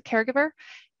loss as a caregiver,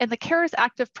 and the Carers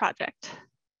Active Project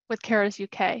with Carers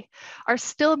UK are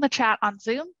still in the chat on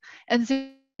Zoom, and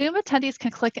Zoom attendees can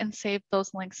click and save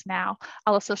those links now.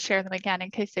 I'll also share them again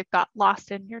in case they've got lost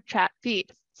in your chat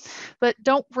feed. But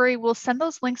don't worry, we'll send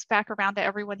those links back around to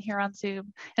everyone here on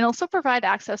Zoom and also provide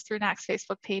access through NAC's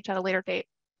Facebook page at a later date.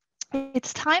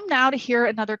 It's time now to hear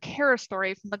another carer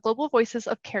story from the Global Voices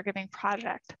of Caregiving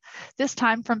project, this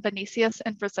time from Vinicius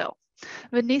in Brazil.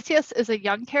 Vinicius is a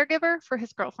young caregiver for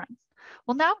his girlfriend.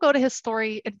 We'll now go to his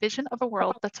story and vision of a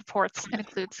world that supports and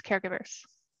includes caregivers.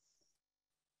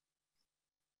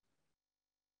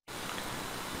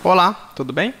 Olá,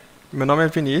 tudo bem? Meu nome é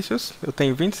Vinícius, eu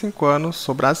tenho 25 anos,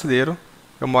 sou brasileiro,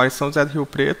 eu moro em São José do Rio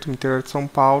Preto, no interior de São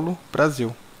Paulo,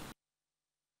 Brasil.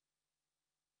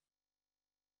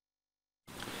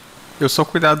 Eu sou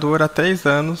cuidador há 3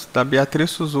 anos da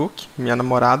Beatriz Suzuki, minha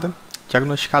namorada,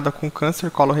 diagnosticada com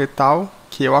câncer coloretal,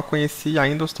 que eu a conheci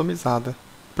ainda ostomizada.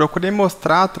 Procurei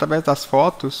mostrar, através das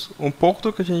fotos, um pouco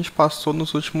do que a gente passou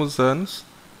nos últimos anos,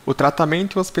 o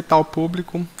tratamento em hospital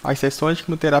público, as sessões de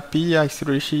quimioterapia, as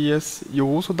cirurgias e o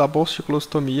uso da bolsa de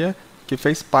colostomia, que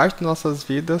fez parte de nossas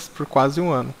vidas por quase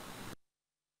um ano.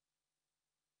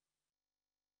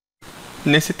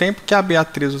 Nesse tempo que a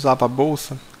Beatriz usava a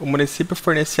bolsa, o município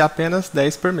fornecia apenas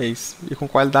 10 por mês, e com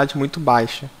qualidade muito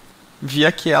baixa.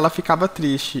 Via que ela ficava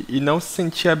triste e não se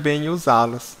sentia bem em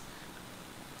usá-las.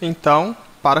 Então,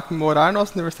 para comemorar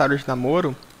nosso aniversário de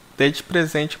namoro, dei de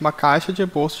presente uma caixa de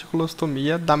bolsa de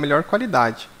colostomia da melhor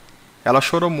qualidade. Ela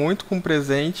chorou muito com o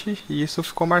presente e isso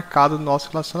ficou marcado no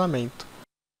nosso relacionamento.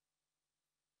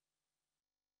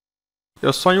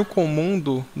 Eu sonho com um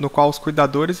mundo no qual os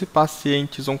cuidadores e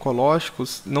pacientes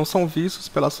oncológicos não são vistos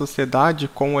pela sociedade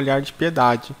com um olhar de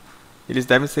piedade. Eles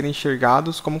devem ser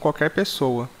enxergados como qualquer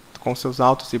pessoa, com seus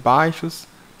altos e baixos,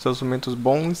 seus momentos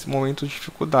bons e momentos de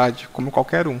dificuldade, como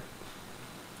qualquer um.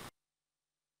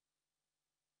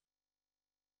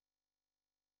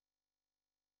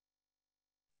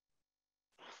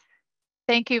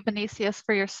 Thank you, Vinicius,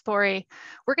 for your story.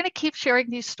 We're going to keep sharing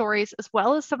these stories as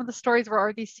well as some of the stories we're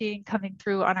already seeing coming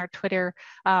through on our Twitter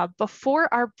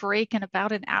before our break in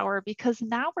about an hour, because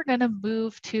now we're going to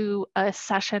move to a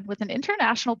session with an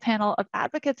international panel of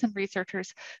advocates and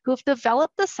researchers who have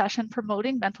developed the session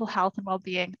promoting mental health and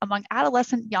well-being among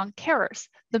adolescent young carers,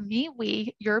 the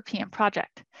Me-We European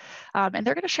project. And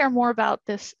they're going to share more about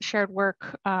this shared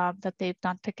work that they've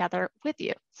done together with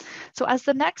you. So as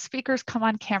the next speakers come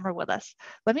on camera with us,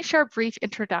 let me share a brief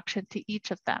introduction to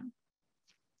each of them.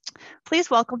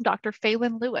 Please welcome Dr.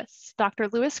 Phelan Lewis. Dr.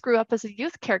 Lewis grew up as a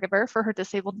youth caregiver for her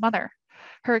disabled mother.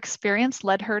 Her experience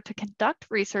led her to conduct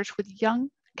research with young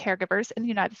caregivers in the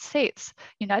United States,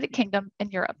 United Kingdom,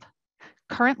 and Europe.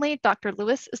 Currently, Dr.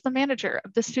 Lewis is the manager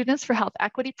of the Students for Health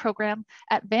Equity program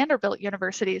at Vanderbilt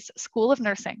University's School of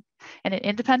Nursing and an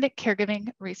independent caregiving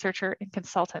researcher and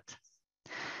consultant.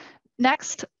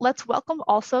 Next, let's welcome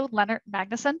also Leonard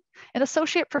Magnusson, an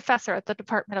associate professor at the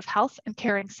Department of Health and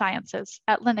Caring Sciences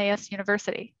at Linnaeus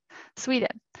University,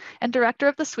 Sweden, and director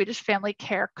of the Swedish Family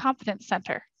Care Competence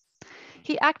Center.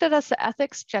 He acted as the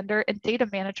ethics, gender, and data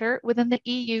manager within the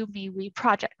EU Me-We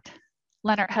project.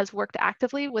 Leonard has worked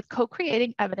actively with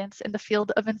co-creating evidence in the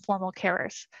field of informal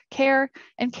carers, care,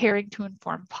 and caring to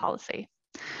inform policy.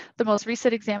 The most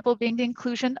recent example being the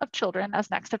inclusion of children as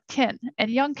next of kin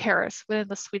and young carers within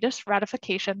the Swedish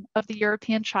ratification of the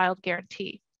European Child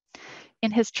Guarantee. In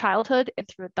his childhood and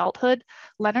through adulthood,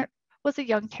 Leonard was a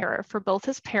young carer for both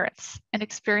his parents, an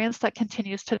experience that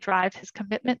continues to drive his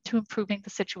commitment to improving the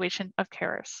situation of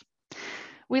carers.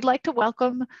 We'd like to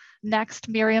welcome next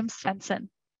Miriam Svensson.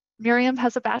 Miriam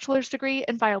has a bachelor's degree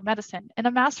in biomedicine and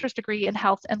a master's degree in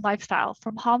health and lifestyle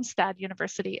from Halmstad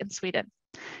University in Sweden.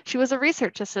 She was a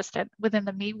research assistant within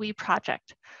the Me-We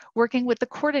project, working with the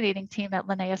coordinating team at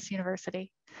Linnaeus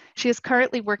University. She is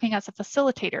currently working as a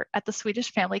facilitator at the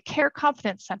Swedish Family Care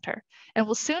Competence Center and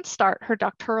will soon start her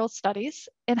doctoral studies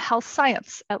in health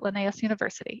science at Linnaeus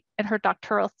University. And her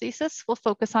doctoral thesis will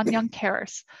focus on young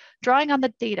carers, drawing on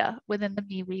the data within the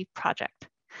Me-We project.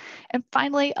 And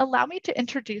finally, allow me to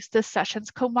introduce this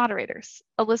session's co-moderators,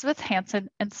 Elizabeth Hansen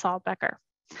and Saul Becker.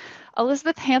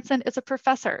 Elizabeth Hansen is a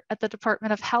professor at the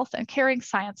Department of Health and Caring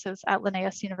Sciences at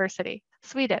Linnaeus University,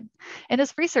 Sweden, and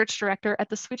is research director at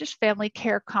the Swedish Family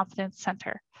Care Competence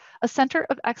Center, a center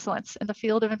of excellence in the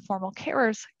field of informal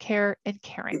carers, care, and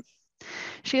caring.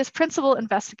 She is principal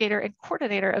investigator and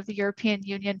coordinator of the European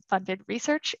Union funded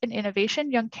Research and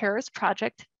Innovation Young Carers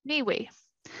Project, MIWI.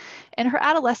 In her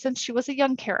adolescence, she was a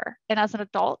young carer, and as an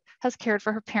adult has cared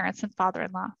for her parents and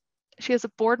father-in-law. She is a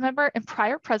board member and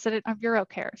prior president of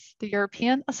Eurocares, the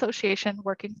European association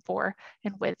working for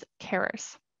and with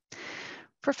carers.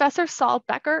 Professor Saul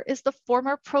Becker is the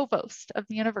former provost of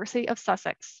the University of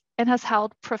Sussex and has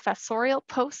held professorial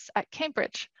posts at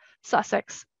Cambridge,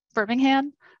 Sussex,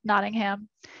 Birmingham, Nottingham,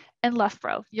 and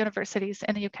Loughborough universities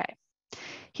in the UK.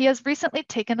 He has recently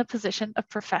taken the position of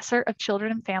Professor of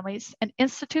Children and Families and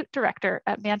Institute Director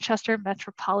at Manchester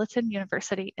Metropolitan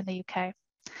University in the UK.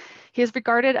 He is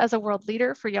regarded as a world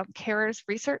leader for young carers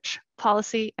research,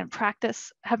 policy, and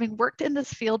practice, having worked in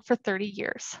this field for 30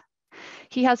 years.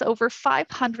 He has over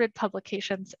 500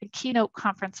 publications and keynote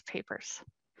conference papers.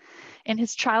 In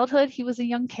his childhood, he was a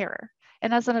young carer,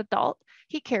 and as an adult,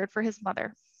 he cared for his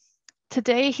mother.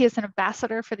 Today, he is an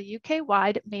ambassador for the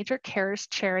UK-wide major carers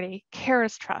charity,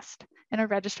 Carers Trust, and a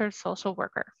registered social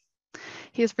worker.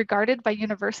 He is regarded by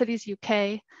Universities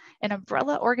UK, an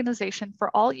umbrella organization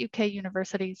for all UK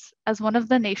universities, as one of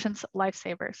the nation's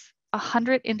lifesavers,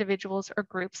 100 individuals or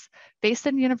groups based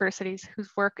in universities whose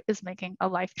work is making a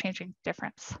life-changing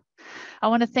difference. I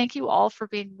want to thank you all for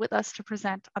being with us to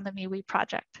present on the MIWI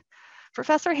project.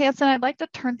 Professor Hansen, I'd like to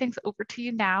turn things over to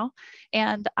you now,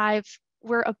 and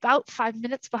we're about 5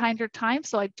 minutes behind your time,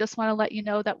 so I just want to let you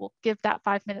know that we'll give that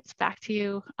 5 minutes back to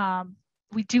you.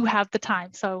 We do have the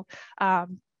time, so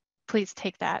please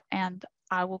take that, and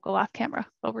I will go off camera.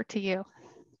 Over to you.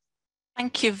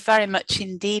 Thank you very much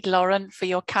indeed, Lauren, for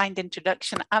your kind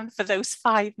introduction and for those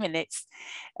 5 minutes.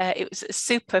 It was a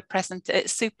super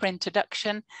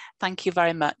introduction. Thank you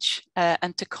very much,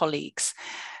 and to colleagues.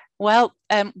 Well,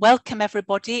 welcome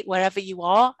everybody, wherever you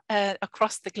are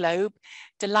across the globe.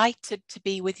 Delighted to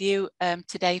be with you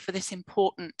today for this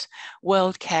important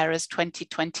World Carers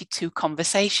 2022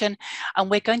 conversation.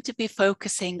 And we're going to be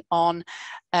focusing on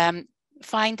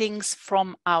findings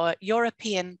from our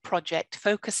European project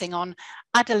focusing on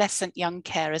adolescent young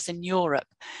carers in Europe.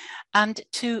 And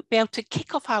to be able to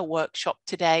kick off our workshop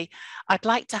today, I'd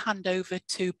like to hand over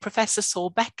to Professor Saul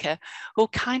Becker, who will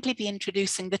kindly be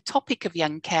introducing the topic of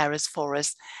young carers for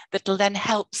us, that will then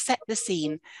help set the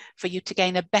scene for you to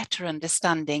gain a better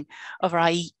understanding of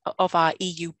our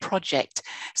EU project.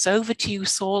 So over to you,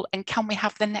 Saul, and can we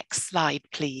have the next slide,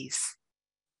 please?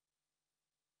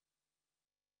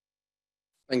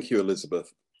 Thank you,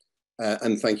 Elizabeth.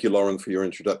 And thank you, Lauren, for your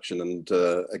introduction. And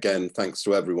again, thanks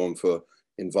to everyone for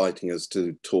inviting us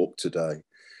to talk today.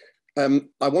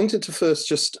 I wanted to first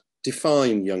just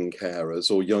define young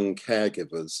carers or young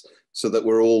caregivers so that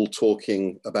we're all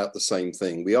talking about the same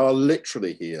thing. We are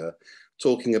literally here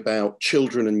talking about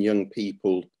children and young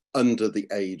people under the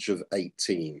age of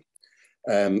 18.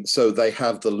 So they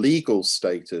have the legal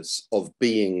status of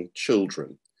being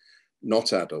children,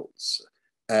 not adults.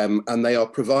 And they are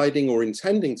providing or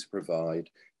intending to provide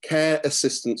care,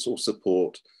 assistance or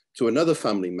support to another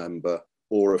family member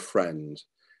or a friend.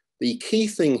 The key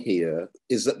thing here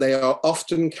is that they are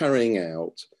often carrying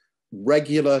out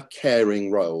regular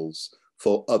caring roles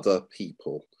for other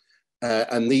people.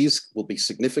 And these will be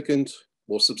significant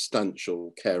or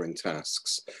substantial caring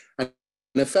tasks. And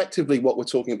effectively what we're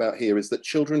talking about here is that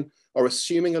children are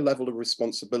assuming a level of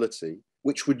responsibility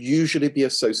which would usually be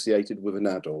associated with an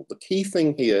adult. The key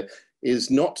thing here is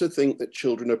not to think that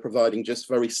children are providing just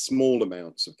very small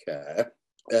amounts of care,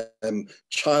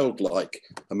 childlike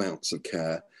amounts of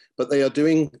care, but they are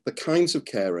doing the kinds of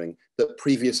caring that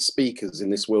previous speakers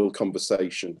in this world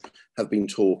conversation have been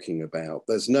talking about.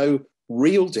 There's no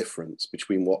real difference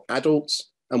between what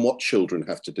adults and what children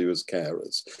have to do as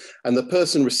carers. And the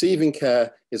person receiving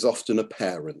care is often a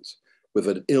parent with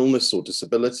an illness or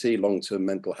disability, long-term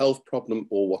mental health problem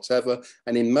or whatever.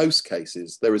 And in most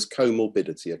cases, there is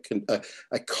comorbidity,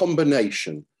 a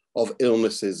combination of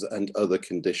illnesses and other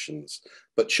conditions.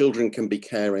 But children can be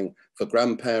caring for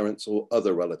grandparents or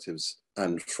other relatives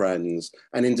and friends.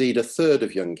 And indeed, a third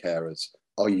of young carers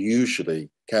are usually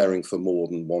caring for more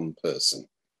than one person.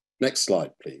 Next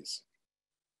slide, please.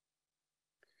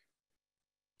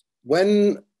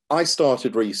 When I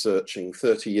started researching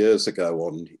 30 years ago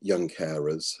on young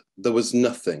carers, there was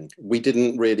nothing. We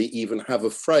didn't really even have a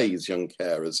phrase, young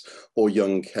carers or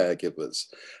young caregivers.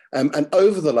 And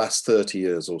over the last 30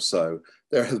 years or so,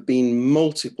 there have been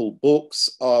multiple books,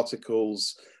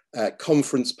 articles,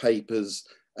 conference papers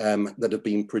that have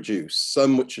been produced,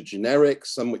 some which are generic,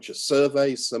 some which are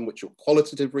surveys, some which are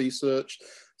qualitative research,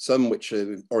 some which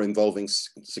are involving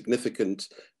significant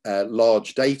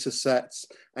large data sets.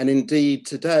 And indeed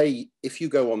today, if you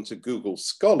go onto Google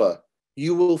Scholar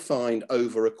you will find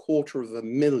over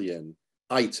 250,000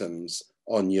 items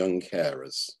on young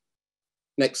carers.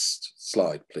 Next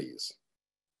slide, please.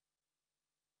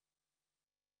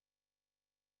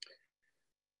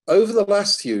 Over the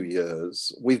last few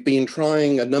years, we've been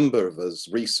trying, a number of us,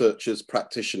 researchers,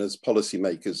 practitioners,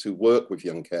 policymakers who work with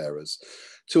young carers,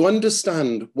 to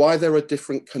understand why there are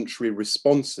different country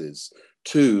responses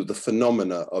to the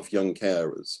phenomena of young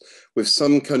carers. With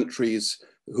some countries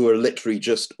who are literally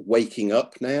just waking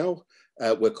up now,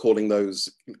 we're calling those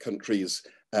countries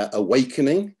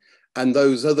awakening, and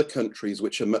those other countries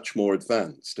which are much more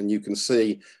advanced. And you can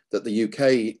see that the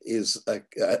UK is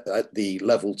at the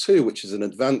level 2, which is an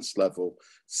advanced level,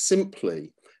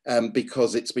 simply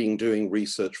because it's been doing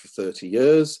research for 30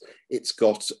 years. It's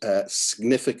got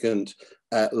significant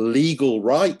legal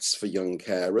rights for young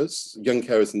carers. Young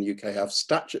carers in the UK have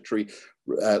statutory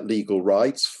legal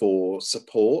rights for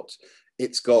support.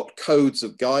 It's got codes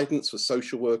of guidance for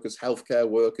social workers, healthcare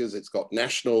workers. It's got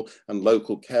national and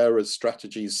local carers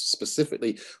strategies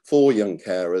specifically for young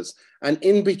carers. And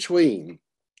in between,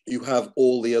 you have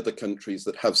all the other countries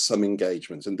that have some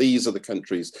engagement. And these are the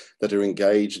countries that are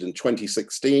engaged. In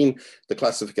 2016, the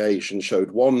classification showed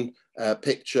one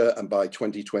picture, and by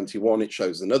 2021, it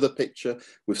shows another picture,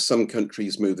 with some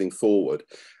countries moving forward.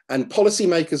 And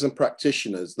policymakers and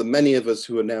practitioners, the many of us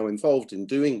who are now involved in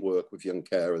doing work with young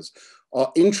carers,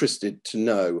 are interested to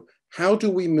know, how do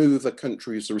we move a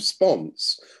country's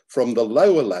response from the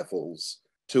lower levels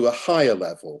to a higher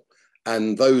level?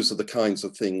 And those are the kinds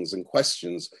of things and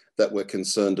questions that we're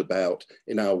concerned about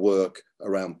in our work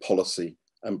around policy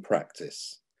and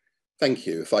practice. Thank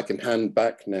you. If I can hand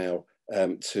back now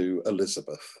to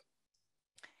Elizabeth.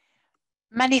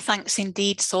 Many thanks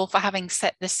indeed, Saul, for having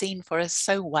set the scene for us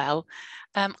so well.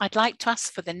 I'd like to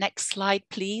ask for the next slide,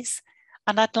 please.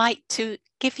 And I'd like to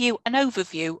give you an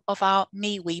overview of our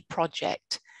MeWe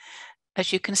project.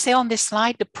 As you can see on this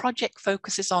slide, the project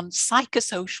focuses on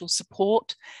psychosocial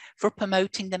support for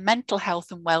promoting the mental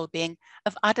health and well-being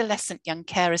of adolescent young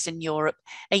carers in Europe,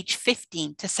 aged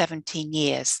 15 to 17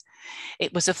 years.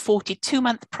 It was a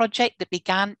 42-month project that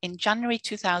began in January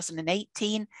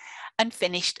 2018 and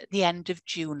finished at the end of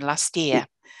June last year.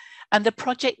 And the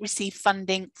project received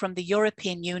funding from the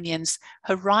European Union's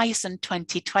Horizon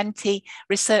 2020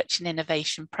 Research and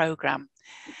Innovation Programme.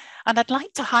 And I'd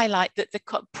like to highlight that the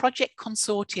project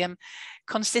consortium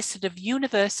consisted of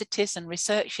universities and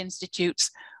research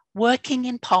institutes working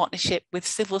in partnership with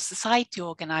civil society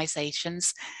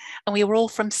organisations, and we were all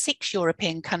from 6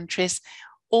 European countries,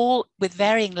 all with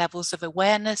varying levels of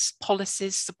awareness,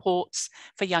 policies, supports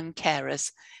for young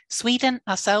carers. Sweden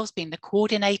ourselves being the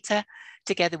coordinator,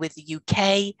 together with the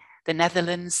UK, the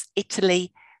Netherlands,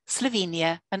 Italy,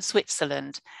 Slovenia and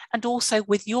Switzerland, and also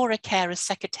with Eurocarers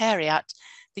Secretariat,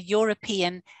 the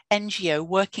European NGO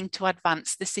working to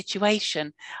advance the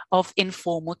situation of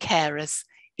informal carers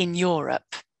in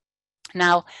Europe.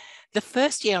 Now, the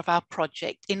first year of our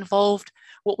project involved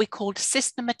what we called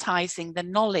systematising the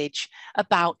knowledge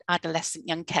about adolescent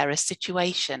young carers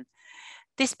situation.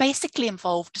 This basically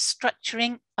involved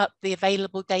structuring up the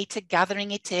available data,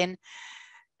 gathering it in,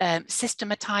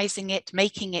 systematising it,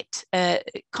 making it,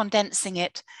 condensing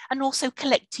it, and also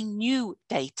collecting new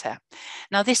data.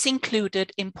 Now, this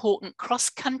included important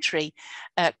cross-country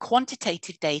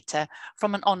quantitative data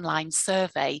from an online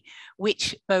survey,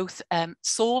 which both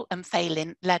Saul and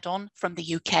Phelan led on from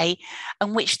the UK,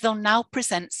 and which they'll now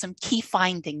present some key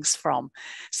findings from.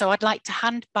 So I'd like to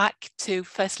hand back to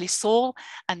firstly Saul,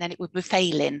 and then it would be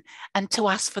Phelan, and to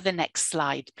ask for the next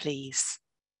slide, please.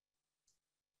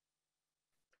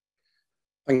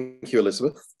 Thank you,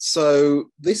 Elizabeth.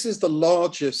 So this is the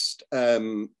largest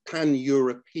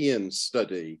pan-European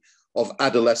study of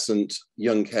adolescent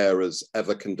young carers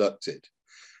ever conducted.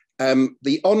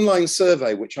 The online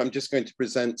survey, which I'm just going to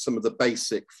present some of the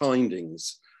basic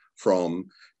findings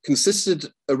from,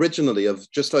 consisted originally of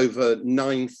just over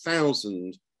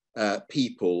 9,000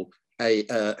 people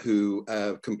who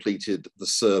completed the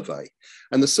survey.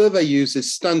 And the survey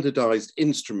uses standardized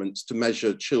instruments to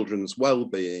measure children's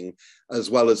well-being,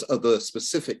 as well as other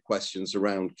specific questions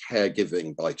around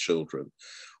caregiving by children.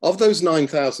 Of those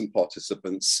 9,000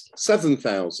 participants,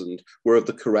 7,000 were of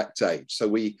the correct age. So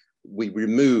we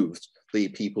removed the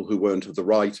people who weren't of the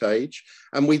right age.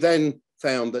 And we then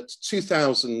found that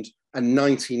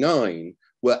 2,099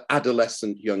 were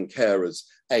adolescent young carers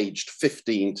aged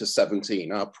 15 to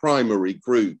 17, our primary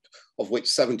group, of which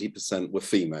 70% were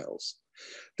females.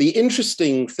 The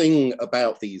interesting thing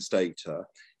about these data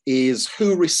is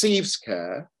who receives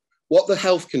care, what the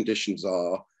health conditions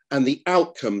are, and the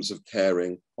outcomes of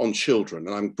caring on children.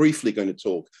 And I'm briefly going to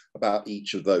talk about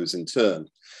each of those in turn.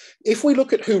 If we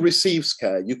look at who receives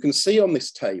care, you can see on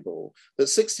this table that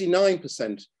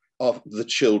 69% of the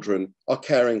children are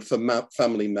caring for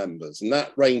family members, and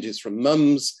that ranges from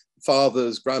mums,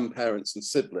 fathers, grandparents, and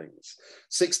siblings.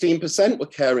 16% were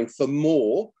caring for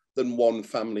more than one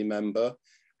family member,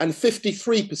 and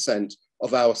 53%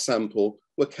 of our sample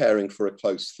were caring for a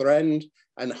close friend,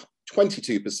 and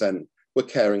 22% were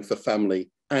caring for family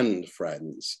and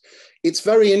friends. It's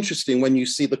very interesting when you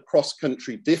see the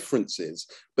cross-country differences,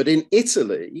 but in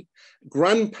Italy,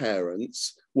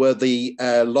 grandparents were the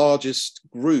largest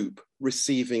group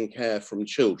receiving care from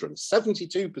children.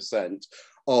 72%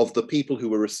 of the people who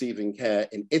were receiving care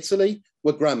in Italy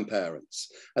were grandparents,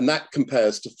 and that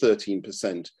compares to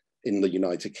 13% in the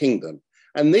United Kingdom.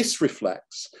 And this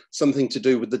reflects something to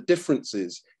do with the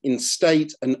differences in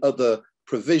state and other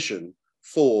provision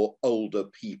for older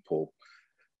people.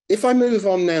 If I move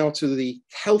on now to the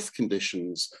health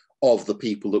conditions of the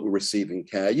people that were receiving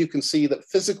care, you can see that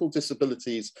physical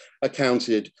disabilities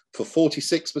accounted for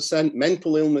 46%,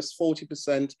 mental illness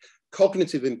 40%,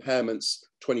 cognitive impairments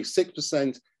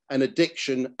 26%, and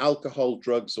addiction, alcohol,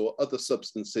 drugs, or other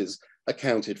substances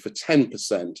accounted for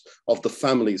 10% of the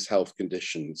family's health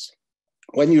conditions.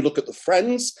 When you look at the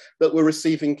friends that were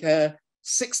receiving care,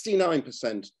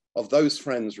 69% of those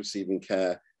friends receiving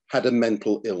care had a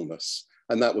mental illness.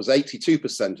 And that was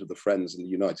 82% of the friends in the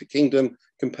United Kingdom,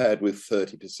 compared with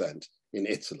 30% in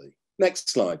Italy. Next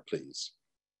slide, please.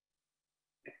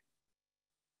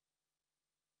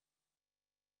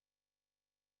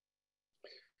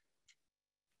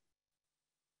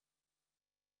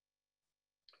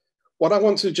 What I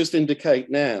want to just indicate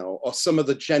now are some of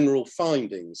the general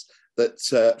findings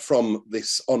that from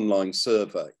this online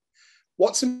survey.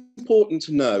 What's important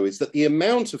to know is that the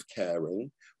amount of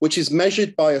caring, which is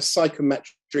measured by a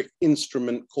psychometric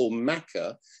instrument called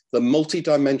MACA, the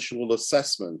multidimensional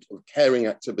assessment of caring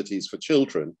activities for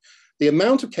children, the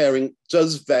amount of caring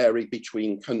does vary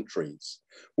between countries.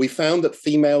 We found that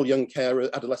female young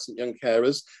carers, adolescent young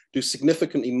carers, do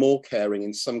significantly more caring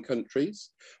in some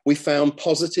countries. We found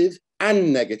positive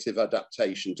and negative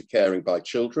adaptation to caring by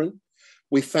children.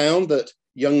 We found that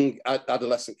young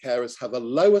adolescent carers have a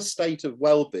lower state of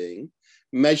well-being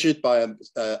measured by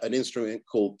an instrument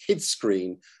called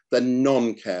KidScreen than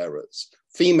non-carers.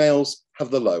 Females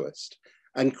have the lowest.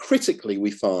 And critically,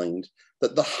 we find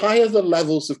that the higher the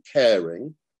levels of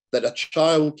caring that a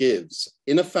child gives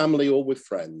in a family or with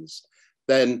friends,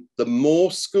 then the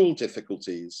more school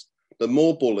difficulties, the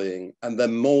more bullying, and the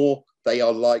more they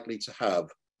are likely to have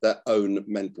their own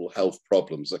mental health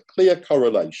problems, a clear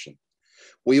correlation.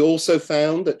 We also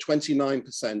found that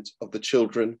 29% of the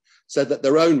children said that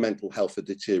their own mental health had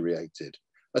deteriorated.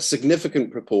 A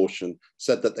significant proportion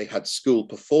said that they had school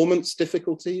performance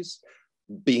difficulties,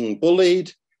 being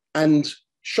bullied, and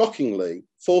shockingly,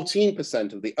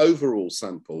 14% of the overall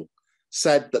sample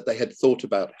said that they had thought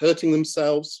about hurting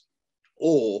themselves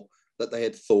or that they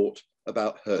had thought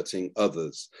about hurting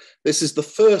others. This is the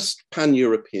first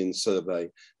pan-European survey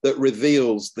that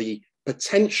reveals the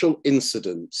potential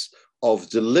incidence of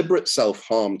deliberate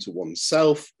self-harm to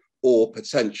oneself or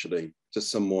potentially to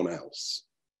someone else.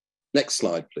 Next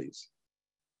slide, please.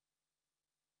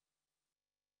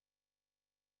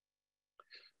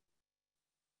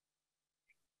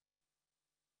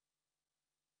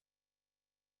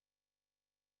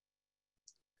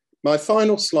 My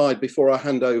final slide before I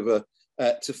hand over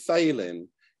to Phelan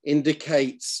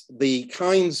indicates the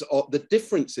kinds of the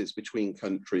differences between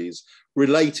countries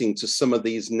relating to some of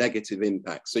these negative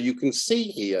impacts. So you can see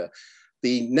here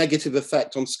the negative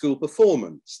effect on school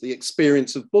performance, the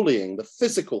experience of bullying, the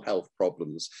physical health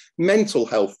problems, mental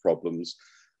health problems,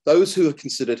 those who have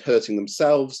considered hurting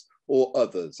themselves or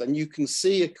others. And you can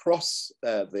see across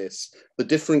this, the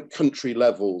different country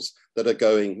levels that are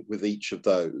going with each of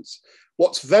those.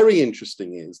 What's very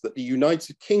interesting is that the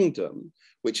United Kingdom,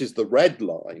 which is the red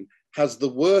line, has the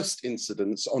worst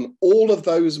incidence on all of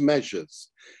those measures.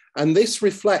 And this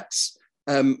reflects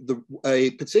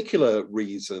a particular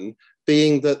reason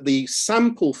being that the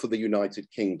sample for the United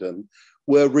Kingdom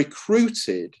were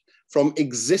recruited from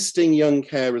existing young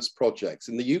carers projects.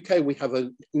 In the UK, we have a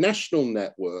national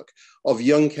network of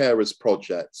young carers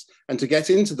projects. And to get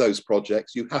into those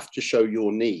projects, you have to show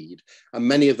your need. And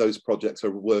many of those projects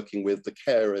are working with the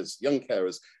carers, young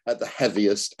carers at the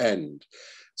heaviest end.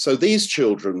 So these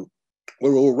children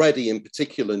were already in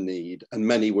particular need and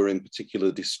many were in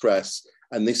particular distress.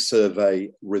 And this survey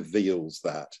reveals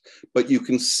that. But you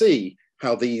can see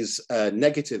how these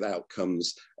negative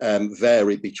outcomes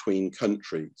vary between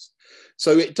countries.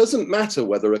 So it doesn't matter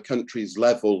whether a country's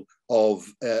level of,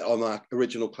 on our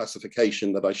original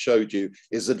classification that I showed you,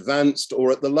 is advanced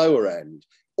or at the lower end.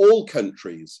 All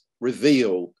countries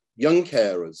reveal young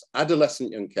carers,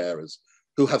 adolescent young carers,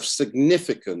 who have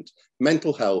significant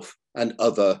mental health and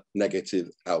other negative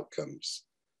outcomes.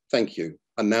 Thank you.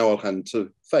 And now I'll hand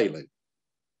to Phelan.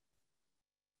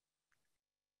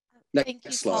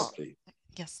 Next slide, please.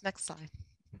 Yes, next slide.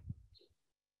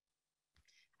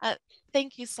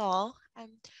 Thank you, Saul.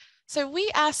 So we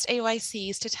asked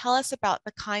AYCs to tell us about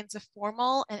the kinds of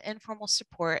formal and informal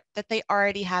support that they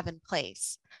already have in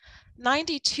place.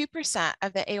 92%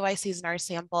 of the AYCs in our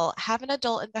sample have an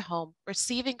adult in the home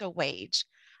receiving a wage,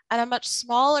 and a much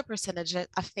smaller percentage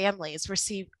of families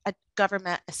receive a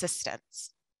government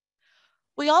assistance.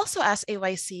 We also asked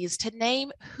AYCs to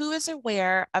name who is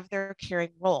aware of their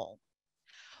caring role.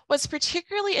 What's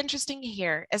particularly interesting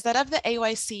here is that of the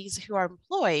AYCs who are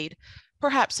employed,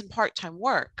 perhaps in part-time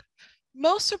work,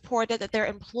 most reported that their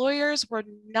employers were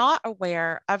not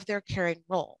aware of their caring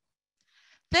role.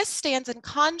 This stands in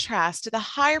contrast to the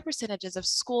higher percentages of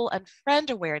school and friend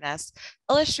awareness,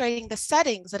 illustrating the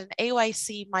settings that an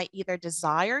AYC might either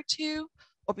desire to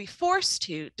or be forced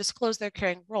to disclose their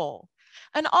caring role,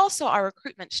 and also our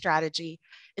recruitment strategy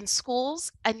in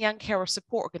schools and young carer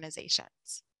support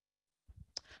organizations.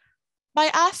 By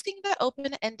asking the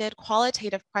open-ended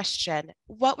qualitative question,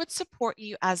 what would support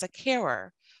you as a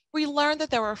carer, we learned that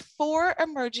there were 4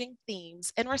 emerging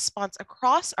themes in response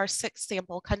across our 6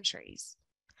 sample countries.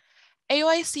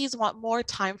 AYCs want more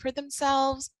time for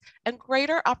themselves and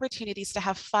greater opportunities to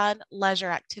have fun leisure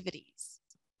activities.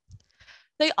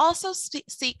 They also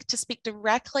seek to speak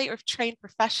directly with trained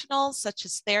professionals such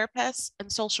as therapists and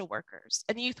social workers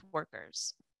and youth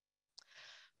workers.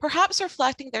 Perhaps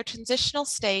reflecting their transitional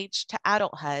stage to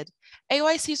adulthood,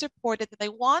 AYCs reported that they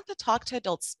want to talk to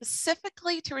adults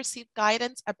specifically to receive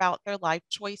guidance about their life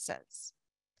choices.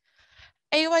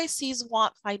 AYCs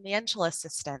want financial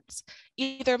assistance,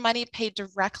 either money paid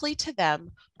directly to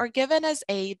them or given as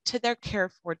aid to their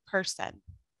cared for person.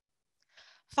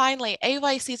 Finally,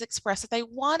 AYCs expressed that they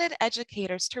wanted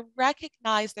educators to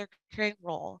recognize their caring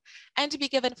role and to be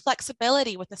given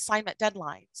flexibility with assignment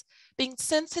deadlines, being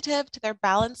sensitive to their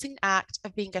balancing act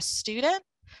of being a student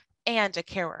and a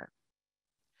carer.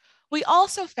 We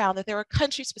also found that there were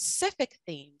country-specific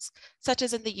themes, such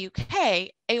as in the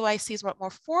UK, AYCs want more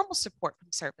formal support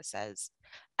from services,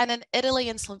 and in Italy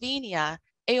and Slovenia,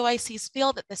 AYCs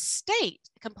feel that the state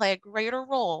can play a greater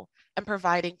role in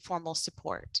providing formal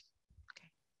support. Okay.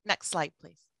 Next slide,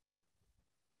 please.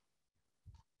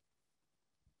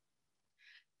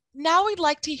 Now we'd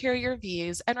like to hear your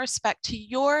views in respect to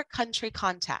your country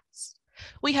context.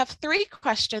 We have 3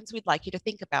 questions we'd like you to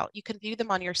think about. You can view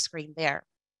them on your screen there.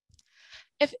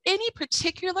 If any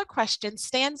particular question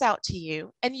stands out to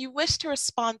you and you wish to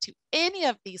respond to any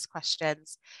of these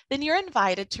questions, then you're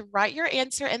invited to write your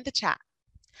answer in the chat.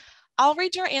 I'll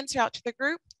read your answer out to the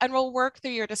group and we'll work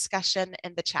through your discussion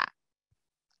in the chat.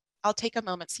 I'll take a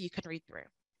moment so you can read through.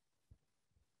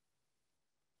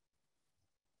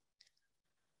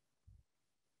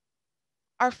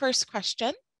 Our first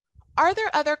question: are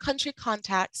there other country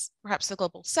contexts, perhaps the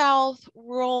global south,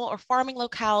 rural or farming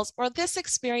locales, where this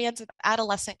experience of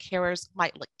adolescent carers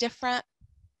might look different?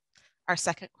 Our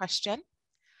second question: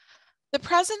 the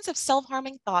presence of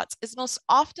self-harming thoughts is most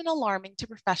often alarming to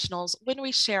professionals when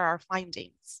we share our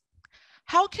findings.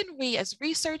 How can we as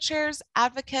researchers,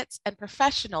 advocates, and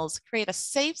professionals create a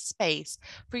safe space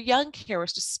for young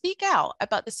carers to speak out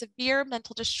about the severe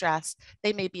mental distress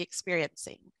they may be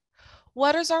experiencing?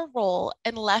 What is our role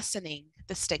in lessening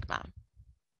the stigma?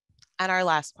 And our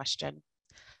last question: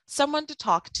 someone to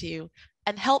talk to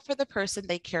and help for the person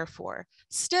they care for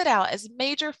stood out as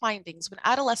major findings when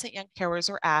adolescent young carers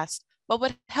were asked what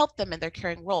would help them in their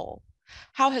caring role.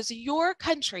 How has your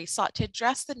country sought to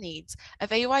address the needs of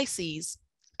AYCs,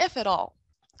 if at all?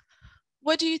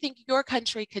 What do you think your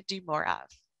country could do more of?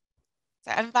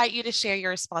 So I invite you to share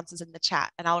your responses in the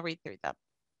chat and I'll read through them.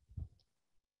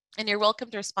 And you're welcome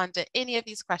to respond to any of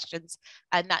these questions,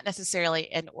 not necessarily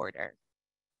in order.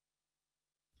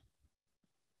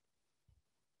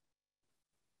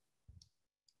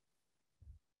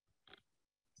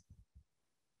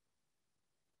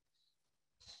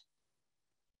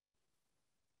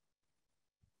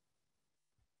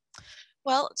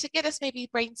 Well, to get us maybe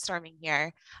brainstorming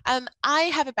here, I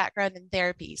have a background in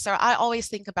therapy, so I always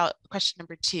think about question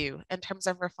number 2 in terms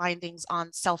of our findings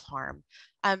on self-harm.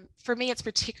 For me, it's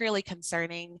particularly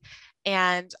concerning,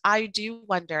 and I do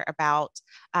wonder about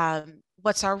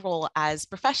what's our role as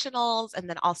professionals and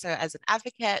then also as an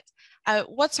advocate.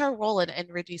 What's our role in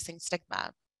reducing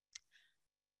stigma?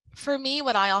 For me,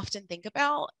 what I often think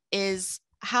about is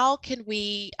how can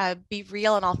we be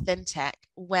real and authentic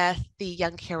with the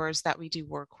young carers that we do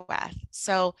work with?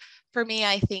 So for me,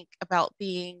 I think about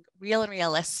being real and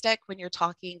realistic when you're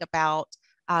talking about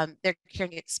their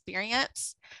caring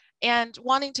experience and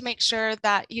wanting to make sure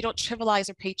that you don't trivialize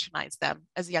or patronize them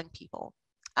as young people.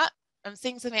 I'm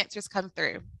seeing some answers come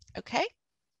through. Okay,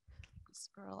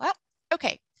 scroll up.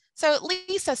 Okay, so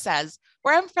Lisa says,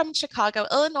 where I'm from, Chicago,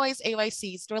 Illinois,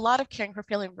 AYCs do a lot of caring for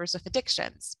family members with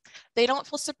addictions. They don't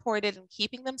feel supported in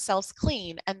keeping themselves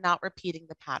clean and not repeating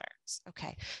the patterns.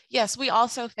 Okay, yes, we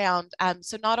also found,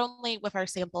 so not only with our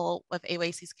sample of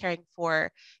AYCs caring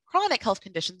for chronic health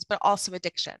conditions, but also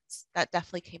addictions, that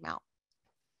definitely came out.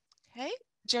 Okay,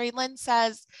 Jerry Lynn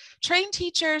says, train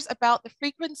teachers about the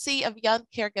frequency of young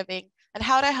caregiving and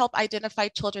how to help identify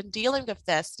children dealing with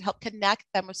this to help connect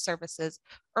them with services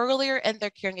earlier in their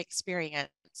caring experience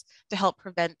to help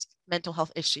prevent mental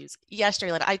health issues. Yes,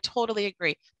 Jerry Lynn, I totally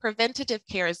agree. Preventative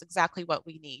care is exactly what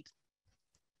we need.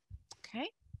 Okay.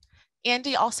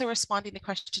 Andy also responding to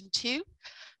question 2,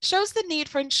 shows the need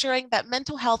for ensuring that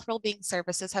mental health well-being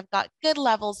services have got good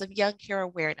levels of young care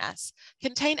awareness,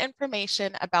 contain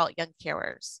information about young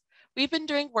carers. We've been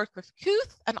doing work with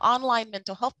Kooth, an online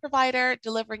mental health provider,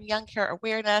 delivering young care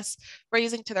awareness,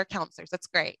 raising to their counselors. That's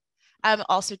great.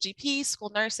 Also GPs, school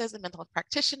nurses, and mental health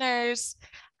practitioners.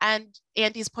 And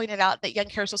Andy's pointed out that young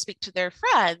carers will speak to their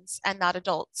friends and not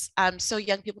adults. So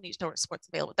young people need to know what support's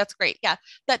available. That's great. Yeah,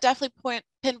 that definitely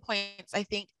pinpoints, I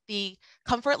think, the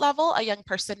comfort level a young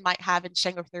person might have in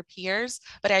sharing with their peers.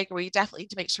 But I agree, definitely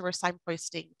to make sure we're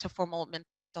signposting to formal mental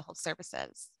health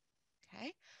services.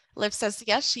 Okay. Liv says,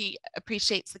 yes, she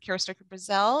appreciates the care story in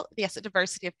Brazil. Yes, the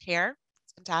diversity of care.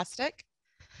 It's fantastic.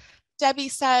 Debbie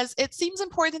says, it seems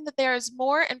important that there is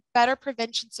more and better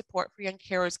prevention support for young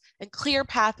carers and clear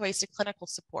pathways to clinical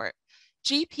support.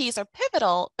 GPs are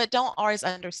pivotal, but don't always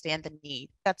understand the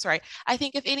need. That's right. I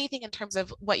think if anything, in terms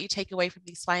of what you take away from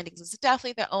these findings, is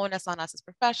definitely the onus on us as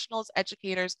professionals,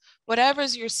 educators, whatever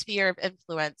is your sphere of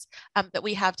influence, that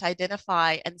we have to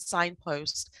identify and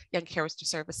signpost young carers to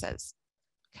services.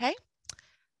 Okay.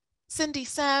 Cindy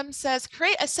Sam says,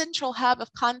 create a central hub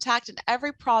of contact in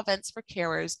every province for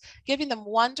carers, giving them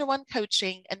one-to-one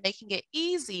coaching and making it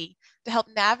easy to help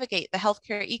navigate the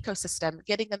healthcare ecosystem,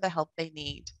 getting them the help they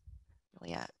need.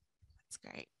 Brilliant. That's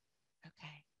great.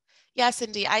 Okay. Yeah,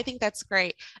 Cindy, I think that's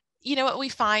great. You know, what we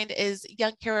find is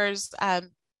young carers,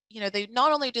 you know, they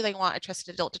not only do they want a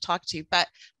trusted adult to talk to, but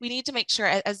we need to make sure,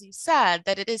 as you said,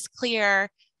 that it is clear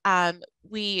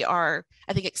we are,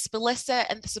 I think, explicit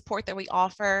in the support that we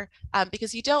offer,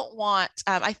 because you don't want,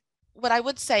 what I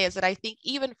would say is that I think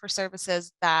even for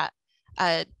services that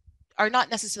are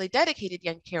not necessarily dedicated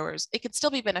young carers, it can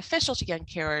still be beneficial to young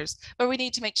carers, but we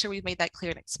need to make sure we've made that clear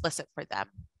and explicit for them.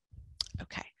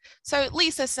 Okay, so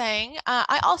Lisa's saying,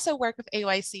 I also work with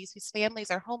AYCs whose families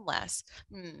are homeless.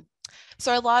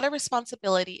 So a lot of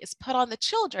responsibility is put on the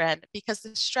children because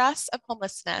the stress of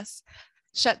homelessness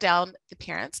shut down the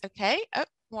parents. Okay, oh,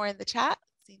 more in the chat.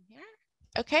 See here.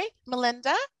 Okay,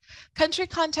 Melinda, country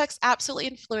context absolutely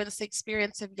influence the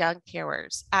experience of young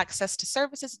carers, access to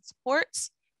services and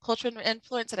supports, cultural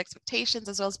influence and expectations,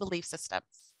 as well as belief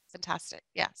systems. Fantastic,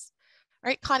 yes. All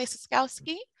right, Connie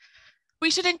Siskowski,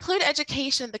 we should include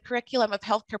education in the curriculum of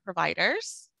healthcare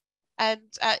providers. And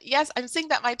yes, I'm seeing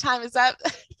that my time is up.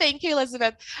 Thank you,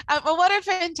 Elizabeth. Well, what a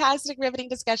fantastic, riveting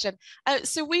discussion.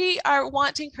 So we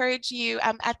want to encourage you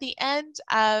at the end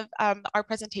of our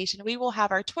presentation, we will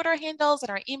have our Twitter handles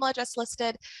and our email address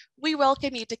listed. We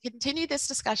welcome you to continue this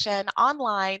discussion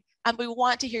online, and we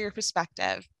want to hear your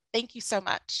perspective. Thank you so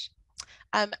much.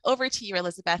 Over to you,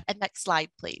 Elizabeth, and next slide,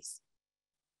 please.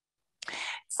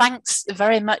 Thanks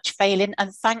very much, Phelan,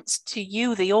 and thanks to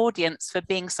you, the audience, for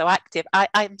being so active.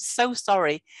 I'm so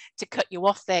sorry to cut you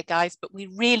off there, guys, but we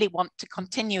really want to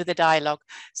continue the dialogue.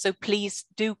 So please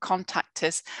do contact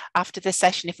us after the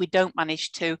session if we don't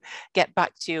manage to get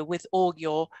back to you with all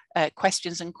your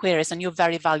questions and queries and your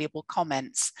very valuable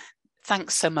comments.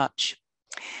 Thanks so much.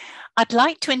 I'd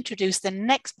like to introduce the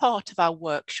next part of our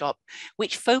workshop,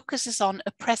 which focuses on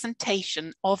a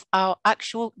presentation of our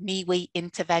actual MeWe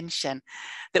intervention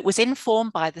that was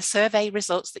informed by the survey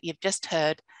results that you've just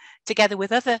heard, together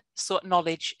with other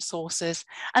knowledge sources,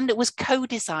 and it was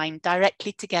co-designed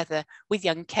directly together with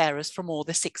young carers from all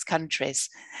the 6 countries.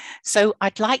 So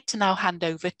I'd like to now hand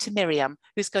over to Miriam,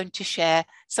 who's going to share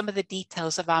some of the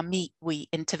details of our MeWe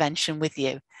intervention with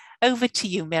you. Over to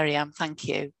you, Miriam. Thank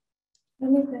you.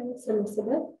 Many thanks,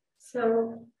 Elizabeth.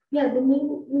 So, yeah, the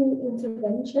MeWe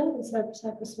intervention is a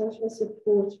psychosocial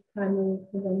support primary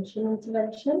prevention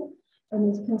intervention,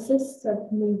 and it consists of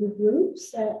MeWe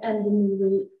groups and the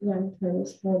MeWe Young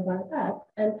Carers mobile app.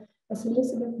 And as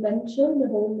Elizabeth mentioned, the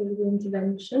whole MeWe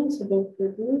intervention, so both the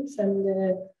groups and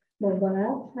the mobile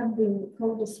app, have been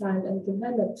co-designed and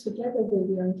developed together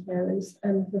with young carers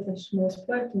and professionals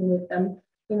working with them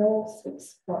in all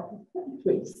 6 partner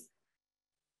countries.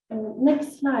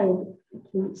 Next slide,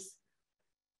 please.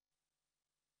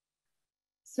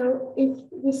 So if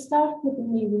we start with the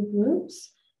MeWe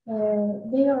groups,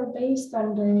 they are based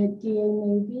on the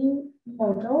DMAB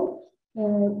model,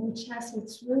 which has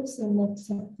its roots in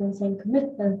acceptance and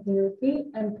commitment therapy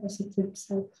and positive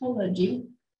psychology.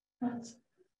 But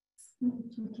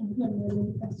you can hear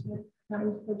me as well. I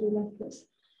will do like this.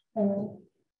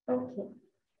 Okay.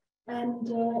 And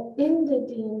in the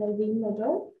DMAB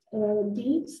model,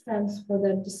 D stands for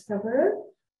the discoverer,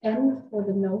 N for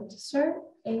the noticer,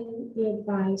 A the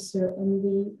advisor, and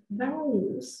the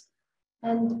values.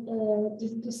 And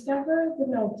the discoverer, the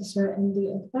noticer, and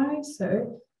the advisor,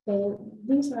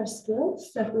 these are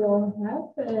skills that we all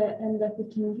have and that we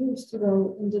can use to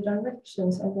go in the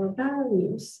directions of our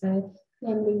values,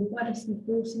 namely what is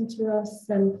important to us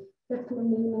and that we're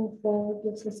meaningful,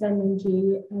 gives us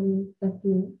energy, and that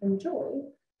we enjoy.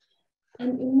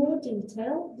 And in more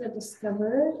detail, the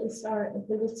discoverer is our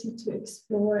ability to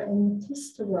explore and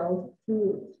test the world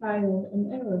through trial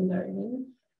and error learning.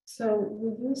 So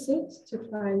we use it to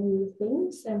try new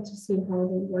things and to see how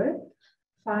they work,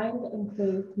 find and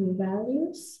create new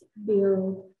values,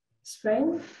 build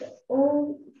strength,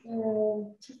 or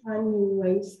to find new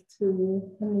ways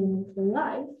to a meaningful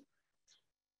life.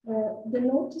 The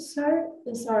noticer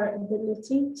is our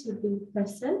ability to be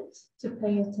present, to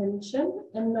pay attention,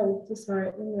 and notice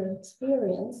our inner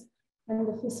experience and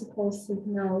the physical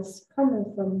signals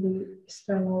coming from the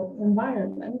external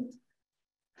environment.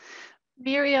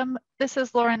 Miriam, this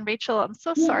is Lauren Rachel. I'm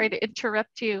so sorry to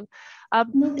interrupt you.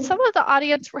 Some of the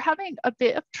audience, we're having a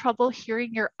bit of trouble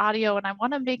hearing your audio, and I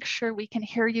want to make sure we can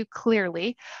hear you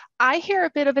clearly. I hear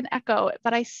a bit of an echo,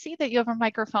 but I see that you have a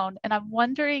microphone, and I'm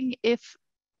wondering if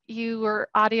your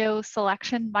audio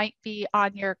selection might be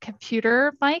on your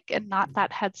computer mic and not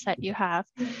that headset you have.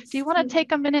 Do you want to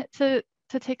take a minute to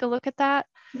take a look at that?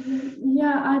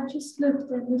 Yeah, I just looked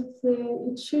and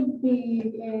it should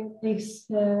be this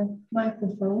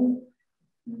microphone.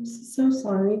 I'm so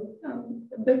sorry,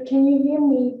 but can you hear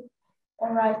me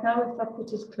all right now if I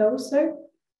put it closer?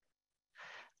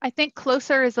 I think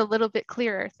closer is a little bit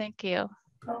clearer. Thank you.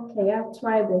 Okay, I'll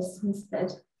try this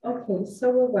instead. Okay,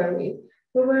 so where were we?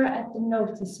 We were at the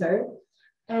noticer,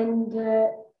 and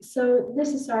so this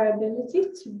is our ability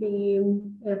to be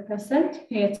present,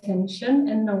 pay attention,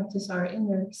 and notice our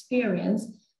inner experience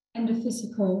and the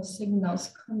physical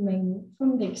signals coming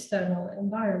from the external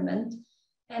environment.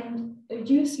 And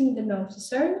using the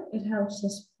noticer, it helps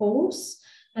us pause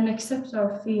and accept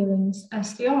our feelings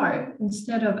as they are,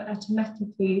 instead of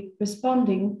automatically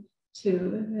responding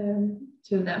to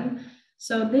them.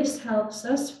 So this helps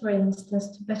us, for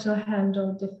instance, to better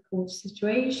handle difficult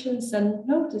situations and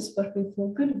notice what we feel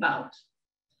good about.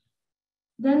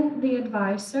 Then the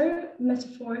advisor,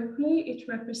 metaphorically, it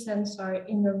represents our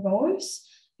inner voice,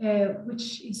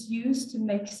 which is used to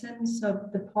make sense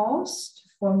of the past, to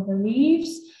form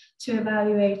beliefs, to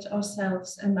evaluate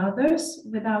ourselves and others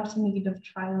without need of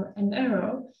trial and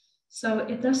error. So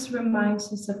it thus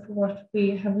reminds us of what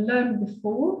we have learned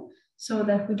before, so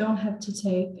that we don't have to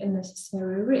take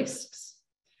unnecessary risks.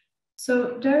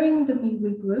 So during the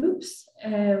MeWe groups,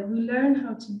 we learn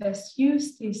how to best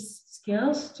use these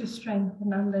skills to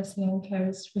strengthen others' young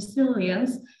carers'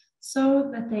 resilience, so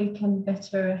that they can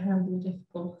better handle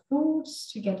difficult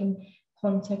thoughts, to get in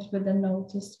contact with and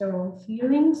notice their own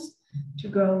feelings, to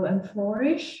grow and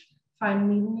flourish, find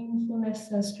meaningfulness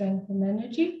and strength and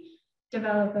energy,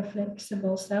 develop a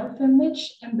flexible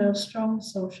self-image, and build strong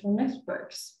social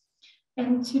networks.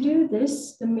 And to do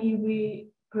this, the MeWe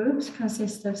groups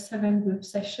consist of 7 group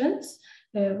sessions,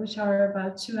 which are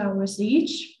about 2 hours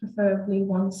each, preferably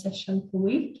 1 session per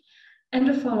week, and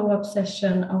a follow-up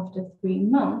session after 3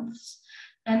 months.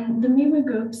 And the MIWI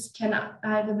groups can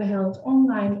either be held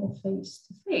online or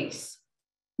face-to-face.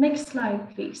 Next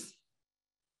slide, please.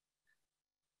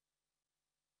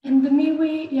 In the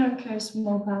MIWI Young Carers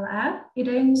mobile app, it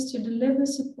aims to deliver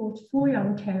support for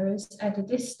young carers at a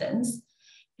distance.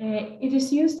 It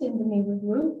is used in the MIWI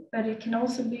group, but it can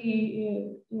also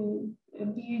be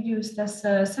used as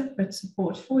a separate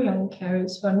support for young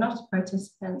carers who are not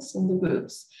participants in the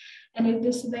groups. And it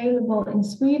is available in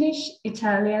Swedish,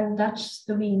 Italian, Dutch,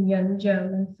 Slovenian,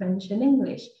 German, French, and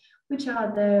English, which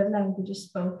are the languages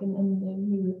spoken in the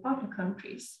MIWI partner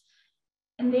countries.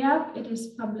 In the app, it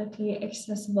is publicly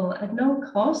accessible at no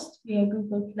cost via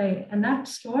Google Play and App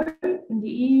Store in the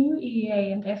EU,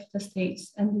 EEA, and EFTA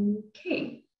states and the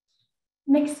UK.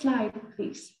 Next slide,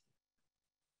 please.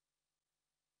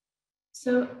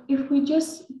 So if we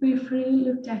just briefly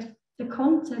look at the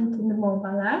content in the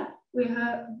mobile app, we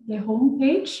have the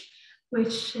homepage,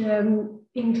 which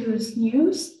includes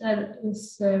news that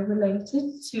is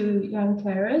related to young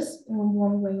carers in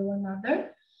one way or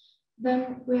another.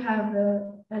 Then we have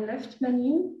a left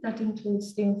menu that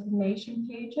includes the information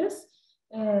pages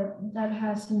that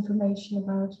has information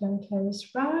about young carers'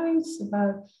 rights,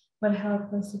 about what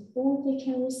help and support they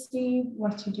can receive,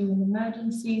 what to do in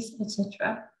emergencies,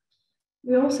 etc.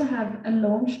 We also have a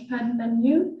launchpad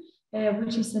menu,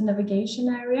 which is a navigation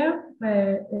area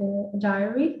where a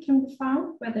diary can be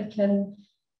found, where they can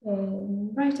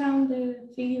write down their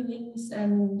feelings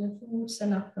and the thoughts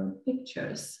and upload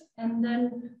pictures. And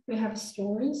then we have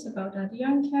stories about other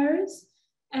young carers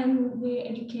and the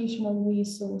educational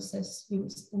resources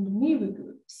used in the MIWI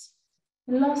groups.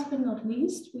 And last but not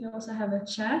least, we also have a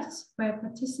chat where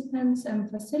participants and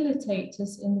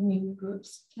facilitators in the MIWI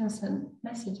groups can send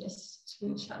messages to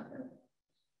each other.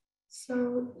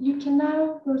 So you can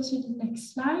now go to the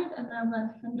next slide and I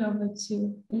will hand over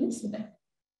to Elizabeth.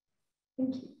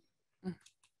 Thank you.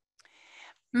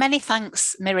 Many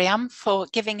thanks, Miriam, for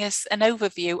giving us an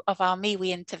overview of our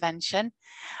MIWI intervention.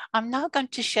 I'm now going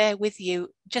to share with you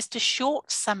just a short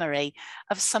summary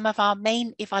of some of our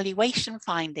main evaluation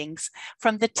findings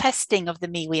from the testing of the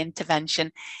MIWI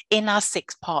intervention in our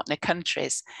 6 partner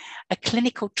countries. A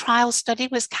clinical trial study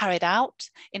was carried out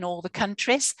in all the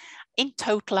countries. In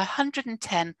total,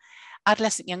 110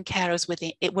 adolescent young carers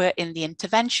were in the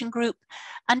intervention group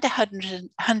and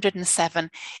 107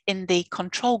 in the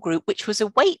control group, which was a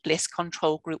waitlist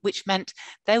control group, which meant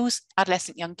those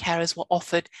adolescent young carers were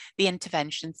offered the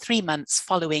intervention 3 months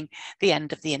following the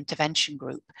end of the intervention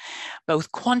group.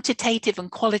 Both quantitative and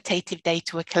qualitative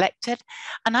data were collected,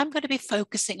 and I'm going to be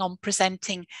focusing on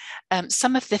presenting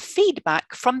some of the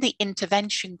feedback from the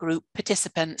intervention group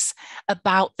participants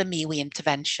about the MIWI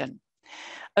intervention.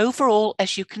 Overall,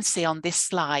 as you can see on this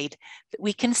slide,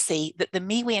 we can see that the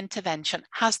MIWI intervention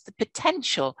has the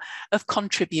potential of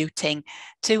contributing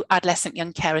to adolescent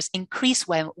young carers' increased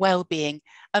well-being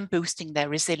and boosting their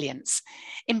resilience.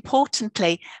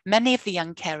 Importantly, many of the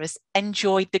young carers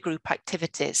enjoyed the group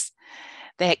activities.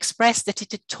 They expressed that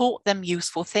it had taught them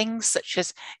useful things such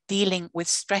as dealing with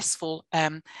stressful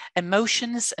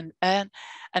emotions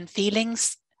and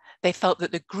feelings. They felt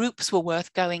that the groups were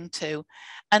worth going to,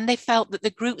 and they felt that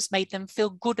the groups made them feel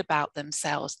good about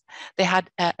themselves. They had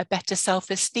a better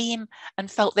self-esteem and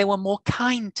felt they were more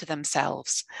kind to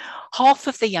themselves. Half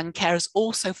of the young carers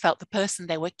also felt the person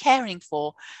they were caring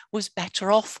for was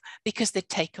better off because they'd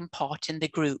taken part in the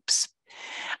groups.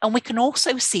 And we can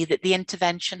also see that the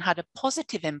intervention had a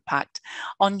positive impact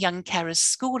on young carers'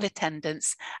 school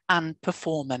attendance and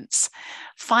performance.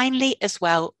 Finally, as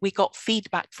well, we got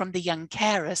feedback from the young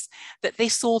carers that they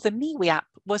saw the MIWI app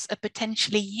was a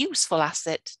potentially useful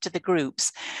asset to the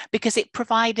groups because it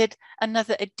provided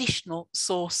another additional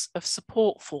source of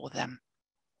support for them.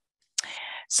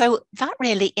 So that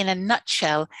really, in a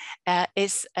nutshell,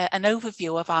 is an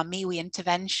overview of our MIWI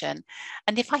intervention.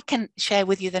 And if I can share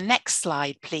with you the next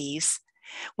slide, please.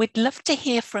 We'd love to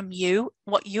hear from you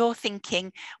what you're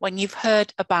thinking when you've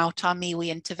heard about our MIWI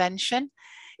intervention.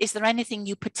 Is there anything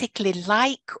you particularly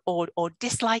like or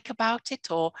dislike about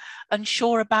it or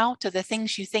unsure about? Are there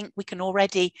things you think we can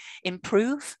already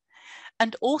improve?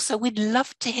 And also, we'd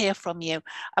love to hear from you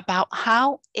about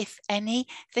how, if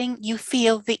anything, you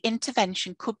feel the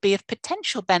intervention could be of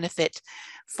potential benefit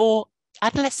for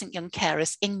adolescent young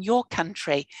carers in your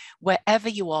country, wherever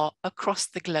you are across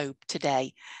the globe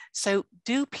today. So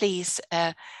do please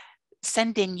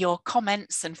send in your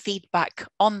comments and feedback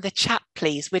on the chat,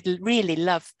 please. We'd really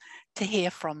love to hear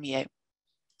from you.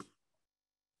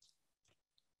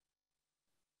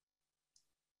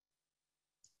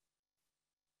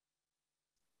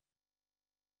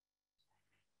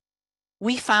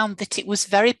 we found that it was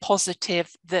very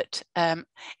positive that,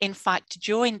 in fact,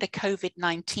 during the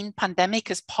COVID-19 pandemic,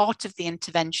 as part of the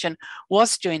intervention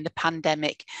was during the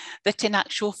pandemic, that in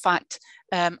actual fact,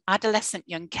 adolescent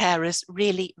young carers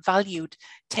really valued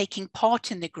taking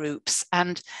part in the groups,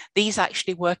 and these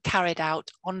actually were carried out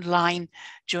online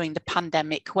during the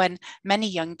pandemic when many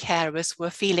young carers were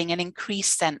feeling an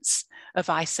increased sense of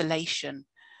isolation.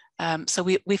 So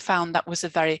we found that was a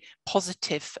very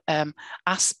positive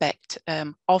aspect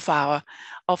of our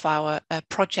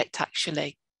project,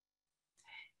 actually.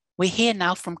 We hear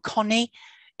now from Connie.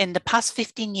 In the past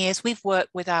 15 years, we've worked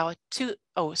with our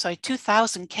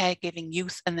 2,000 caregiving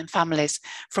youth and then families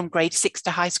from grade 6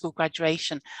 to high school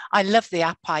graduation. I love the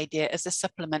app idea as a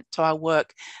supplement to our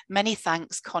work. Many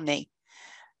thanks, Connie.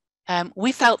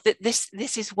 We felt that this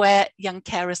is where young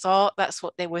carers are. That's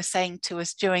what they were saying to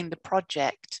us during the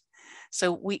project.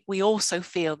 So we also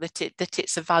feel that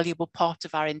it's a valuable part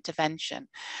of our intervention.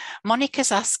 Monica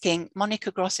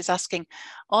Gross is asking,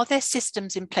 are there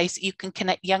systems in place that you can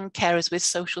connect young carers with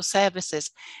social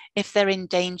services if they're in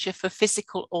danger for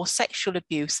physical or sexual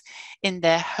abuse in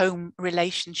their home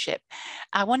relationship?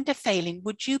 I wonder, Phelan,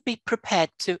 would you be prepared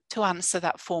to answer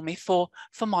that for me for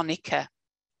Monica?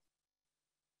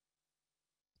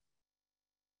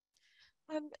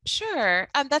 Sure.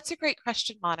 That's a great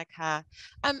question, Monica.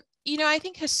 You know, I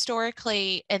think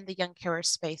historically in the young carer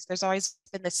space, there's always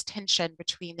been this tension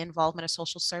between the involvement of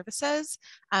social services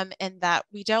and that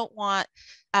we don't want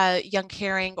young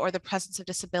caring or the presence of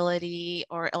disability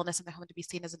or illness in the home to be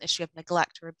seen as an issue of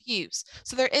neglect or abuse.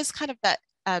 So there is kind of that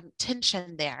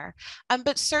tension there.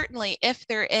 But certainly if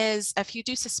you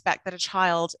do suspect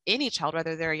that any child,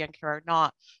 whether they're a young carer or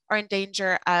not, are in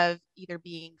danger of either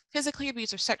being physically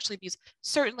abused or sexually abused,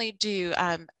 certainly do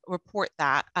report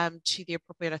that to the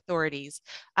appropriate authorities.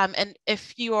 And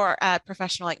if you are a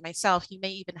professional like myself, you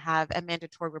may even have a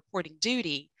mandatory reporting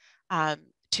duty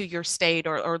to your state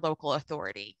or local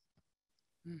authority.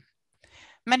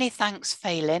 Many thanks,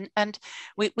 Phelan, and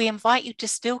we invite you to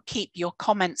still keep your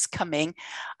comments coming.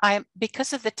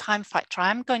 Because of the time factor,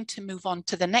 I'm going to move on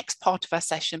to the next part of our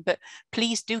session, but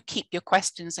please do keep your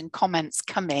questions and comments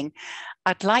coming.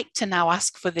 I'd like to now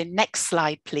ask for the next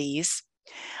slide, please.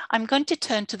 I'm going to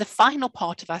turn to the final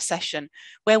part of our session,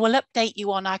 where we'll update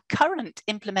you on our current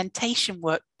implementation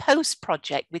work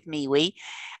post-project with MeWe,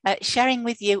 sharing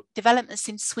with you developments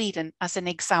in Sweden as an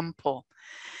example.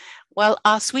 Well,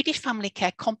 our Swedish Family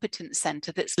Care Competence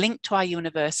Centre that's linked to our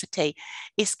university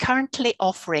is currently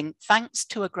offering, thanks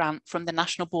to a grant from the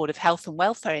National Board of Health and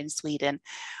Welfare in Sweden,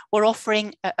 we're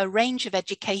offering a range of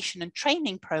education and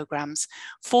training programmes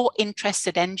for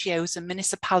interested NGOs and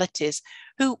municipalities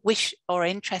who wish or are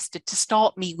interested to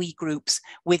start MeWe groups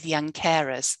with young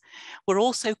carers. We're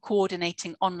also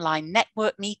coordinating online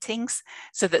network meetings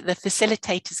so that the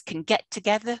facilitators can get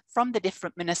together from the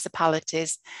different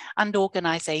municipalities and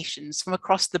organisations from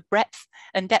across the breadth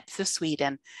and depth of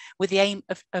Sweden with the aim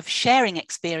of sharing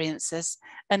experiences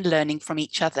and learning from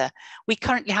each other. We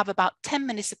currently have about 10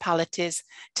 municipalities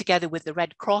together with the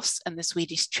Red Cross and the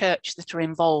Swedish Church that are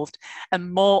involved,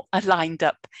 and more are lined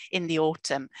up in the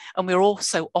autumn. And we're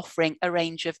also offering a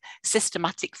range of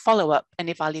systematic follow-up and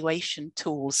evaluation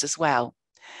tools as well.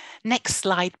 Next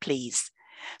slide, please.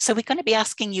 So we're going to be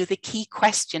asking you the key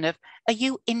question of, are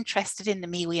you interested in the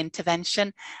MeWe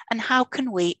intervention, and how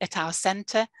can we at our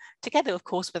centre, together of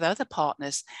course with other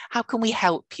partners, how can we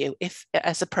help you if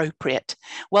as appropriate?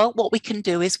 Well, what we can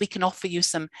do is we can offer you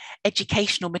some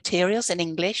educational materials in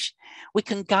English. We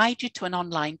can guide you to an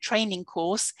online training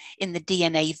course in the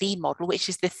DNAV model, which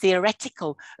is the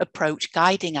theoretical approach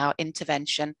guiding our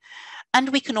intervention. And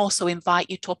we can also invite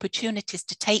you to opportunities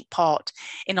to take part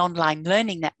in online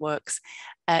learning networks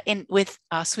with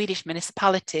our Swedish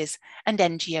municipalities and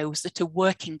NGOs that are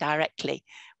working directly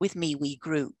with MeWe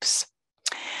groups.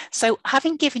 So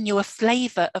having given you a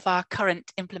flavour of our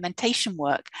current implementation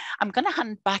work, I'm going to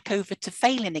hand back over to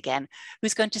Phelan again,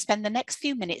 who's going to spend the next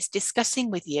few minutes discussing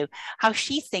with you how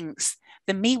she thinks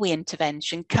the MeWe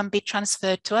intervention can be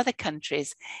transferred to other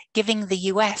countries, giving the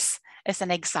US as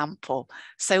an example.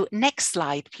 So next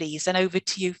slide, please, and over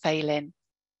to you, Phelan.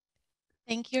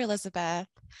 Thank you, Elizabeth.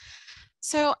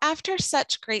 So after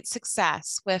such great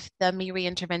success with the MeWe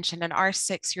intervention in our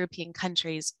 6 European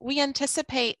countries, we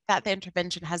anticipate that the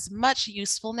intervention has much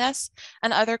usefulness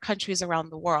in other countries around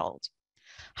the world.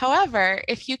 However,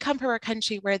 if you come from a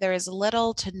country where there is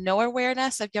little to no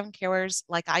awareness of young carers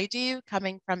like I do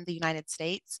coming from the United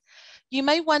States, you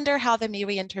may wonder how the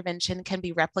MeWe intervention can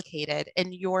be replicated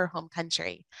in your home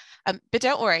country. But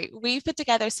don't worry, we've put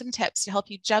together some tips to help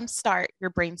you jumpstart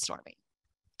your brainstorming.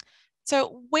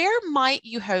 So where might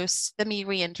you host the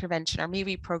MWE intervention or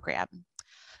MWE program?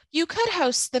 You could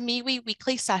host the MWE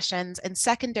weekly sessions in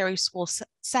secondary school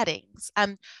settings.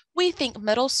 We think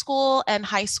middle school and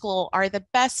high school are the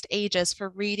best ages for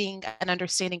reading and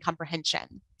understanding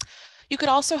comprehension. You could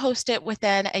also host it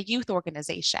within a youth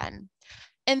organization.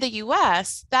 In the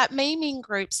US, that may mean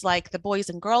groups like the Boys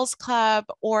and Girls Club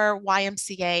or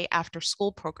YMCA after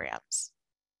school programs.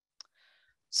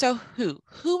 So who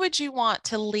would you want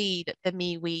to lead the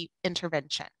MWE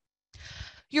intervention?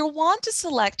 You'll want to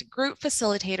select group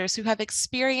facilitators who have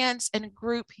experience in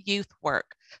group youth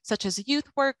work, such as youth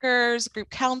workers, group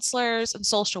counselors, and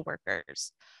social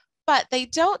workers. But they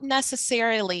don't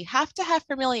necessarily have to have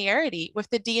familiarity with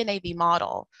the DNAB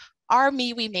model. Our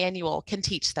MWE manual can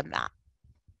teach them that.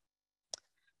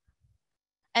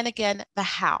 And again, the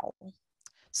how.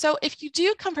 So if you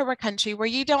do come from a country where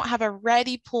you don't have a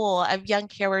ready pool of young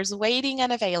carers waiting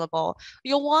and available,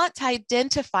 you'll want to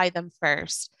identify them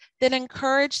first, then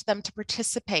encourage them to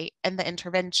participate in the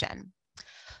intervention.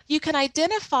 You can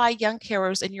identify young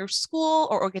carers in your school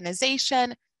or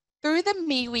organization through the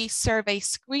MWE survey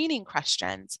screening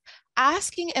questions,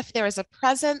 asking if there is a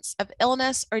presence of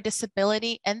illness or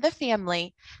disability in the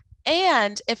family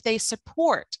and if they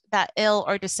support that ill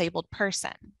or disabled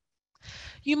person.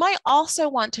 You might also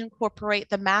want to incorporate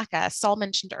the MACA Saul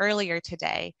mentioned earlier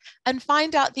today and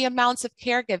find out the amounts of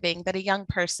caregiving that a young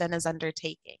person is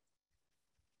undertaking.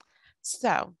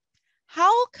 So,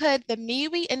 how could the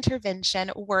MWE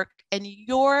intervention work in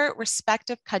your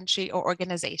respective country or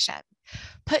organization?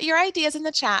 Put your ideas in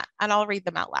the chat and I'll read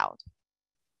them out loud.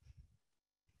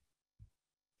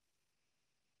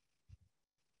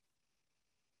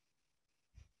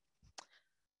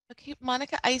 Okay,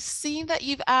 Monica, I see that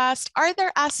you've asked, are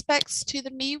there aspects to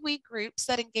the MWE groups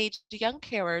that engage young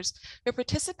carers who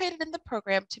participated in the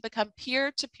program to become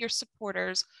peer-to-peer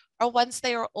supporters, or once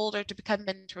they are older to become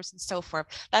mentors and so forth?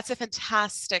 That's a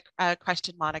fantastic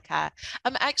question, Monica.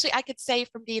 Actually, I could say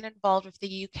from being involved with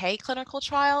the UK clinical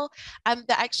trial, that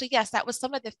actually, yes, that was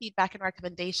some of the feedback and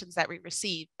recommendations that we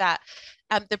received, that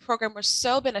the program was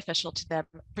so beneficial to them,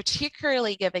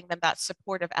 particularly giving them that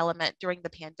supportive element during the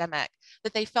pandemic,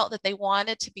 that they felt that they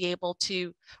wanted to be able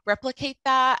to replicate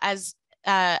that as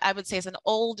I would say as an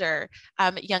older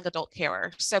young adult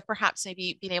carer. So perhaps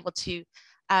maybe being able to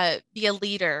be a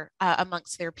leader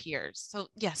amongst their peers. So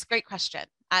yes, great question.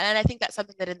 And I think that's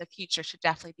something that in the future should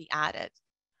definitely be added.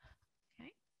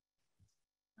 Okay.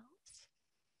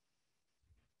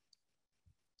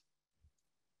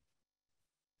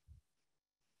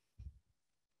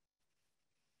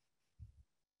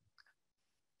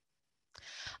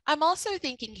 I'm also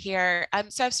thinking here,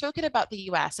 so I've spoken about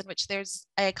the US, in which there's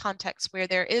a context where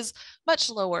there is much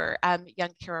lower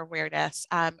young care awareness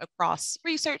across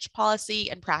research, policy,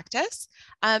 and practice.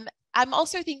 I'm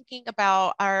also thinking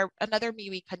about another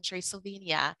MWE country,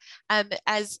 Slovenia.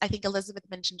 As I think Elizabeth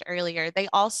mentioned earlier, they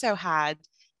also had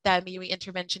the MWE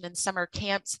intervention in summer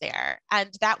camps there.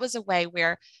 And that was a way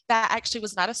where that actually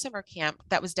was not a summer camp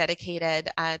that was dedicated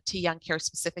to young care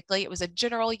specifically. It was a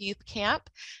general youth camp.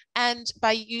 And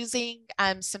by using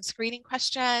some screening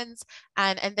questions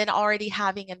and then already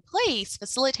having in place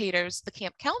facilitators, the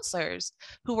camp counselors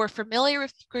who were familiar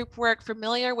with group work,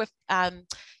 familiar with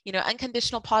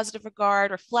unconditional positive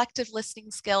regard, reflective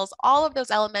listening skills, all of those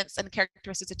elements and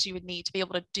characteristics that you would need to be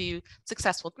able to do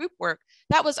successful group work,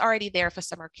 that was already there for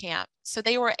summer camp. So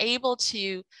they were able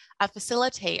to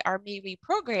facilitate our MWE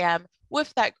program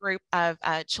with that group of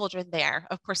children there,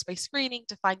 of course, by screening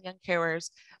to find young carers,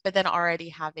 but then already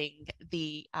having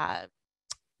the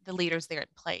leaders there in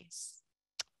place.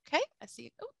 Okay, I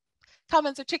see. Oh,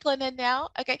 comments are trickling in now.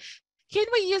 Okay, can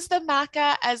we use the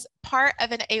MACA as part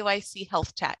of an AYC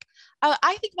health check?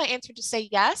 I think my answer to say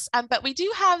yes, but we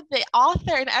do have the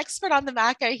author and expert on the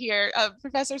MACA here,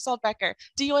 Professor Saul Becker.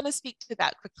 Do you want to speak to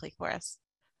that quickly for us?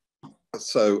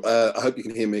 So I hope you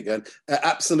can hear me again.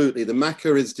 Absolutely. The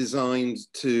MACA is designed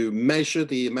to measure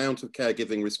the amount of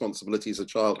caregiving responsibilities a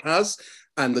child has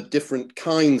and the different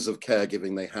kinds of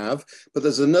caregiving they have. But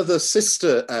there's another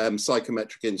sister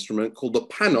psychometric instrument called the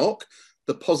PANOC,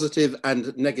 the positive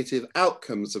and negative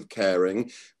outcomes of caring,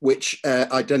 which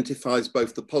identifies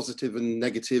both the positive and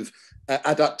negative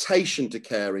adaptation to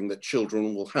caring that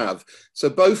children will have. So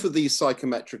both of these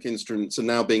psychometric instruments are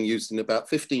now being used in about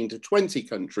 15 to 20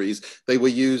 countries. They were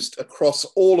used across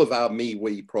all of our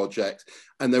MWE project,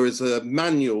 and there is a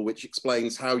manual which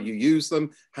explains how you use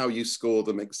them, how you score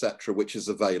them, etc., which is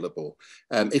available.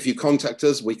 If you contact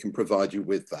us, we can provide you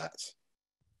with that.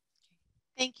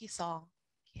 Thank you, Saul.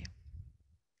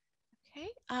 Okay,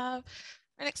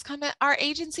 Our next comment, our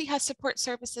agency has support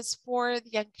services for the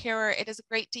young carer. It is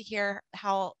great to hear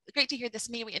this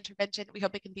MeWe intervention. We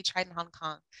hope it can be tried in Hong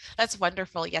Kong. That's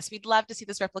wonderful. Yes, we'd love to see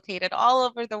this replicated all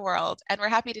over the world. And we're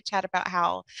happy to chat about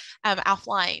how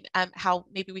offline, how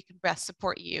maybe we can best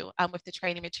support you with the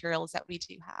training materials that we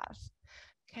do have.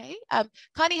 Okay,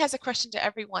 Connie has a question to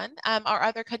everyone. Are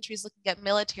other countries looking at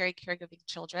military caregiving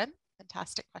children?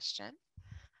 Fantastic question.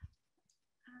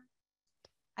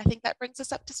 I think that brings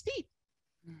us up to speed.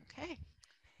 Okay.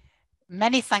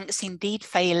 Many thanks indeed,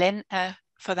 Phelan,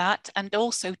 for that, and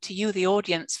also to you, the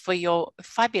audience, for your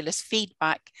fabulous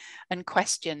feedback and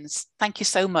questions. Thank you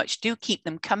so much. Do keep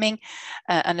them coming.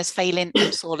 And as Phelan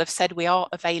and Saul have said, we are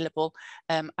available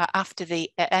after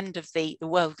the end of the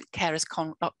World Carers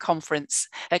Conference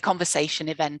conversation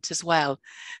event as well.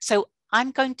 So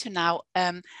I'm going to now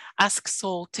ask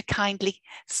Saul to kindly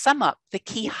sum up the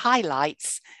key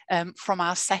highlights from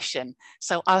our session.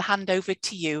 So I'll hand over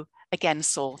to you again,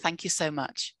 Saul. Thank you so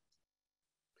much.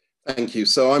 Thank you.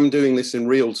 So I'm doing this in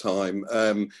real time,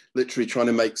 literally trying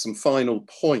to make some final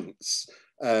points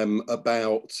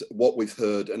about what we've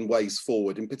heard and ways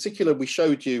forward. In particular, we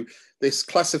showed you this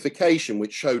classification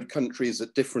which showed countries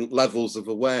at different levels of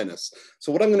awareness.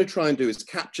 So what I'm going to try and do is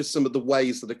capture some of the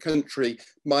ways that a country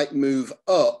might move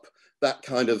up that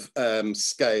kind of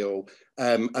scale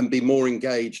and be more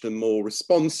engaged and more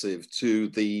responsive to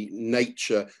the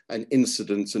nature and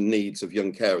incidents and needs of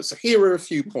young carers. So here are a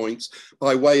few points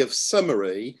by way of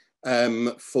summary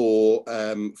for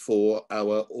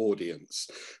our audience.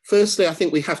 Firstly, I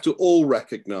think we have to all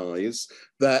recognise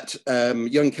that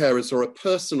young carers are a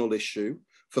personal issue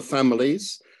for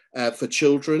families, for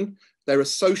children. They're a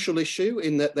social issue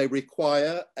in that they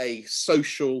require a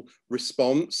social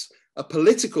response, a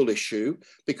political issue,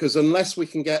 because unless we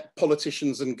can get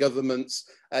politicians and governments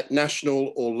at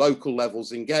national or local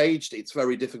levels engaged, it's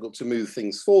very difficult to move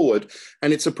things forward.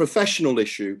 And it's a professional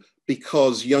issue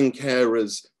because young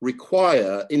carers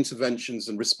require interventions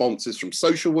and responses from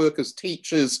social workers,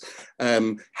 teachers,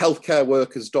 healthcare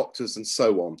workers, doctors, and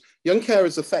so on. Young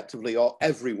carers effectively are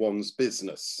everyone's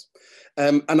business.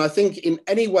 And I think in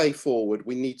any way forward,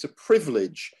 we need to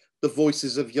privilege the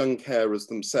voices of young carers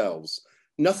themselves.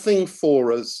 Nothing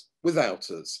for us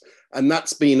without us. And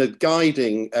that's been a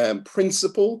guiding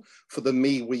principle for the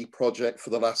MeWe project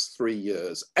for the last 3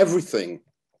 years. Everything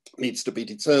needs to be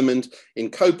determined in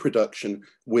co-production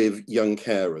with young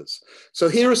carers. So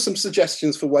here are some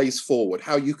suggestions for ways forward,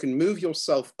 how you can move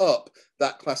yourself up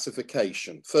that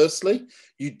classification. Firstly,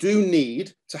 you do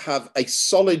need to have a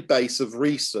solid base of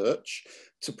research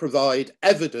to provide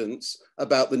evidence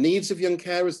about the needs of young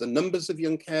carers, the numbers of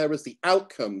young carers, the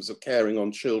outcomes of caring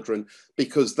on children,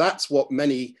 because that's what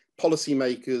many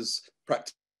policymakers,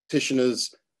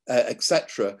 practitioners,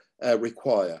 etc.,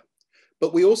 require.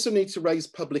 But we also need to raise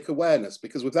public awareness,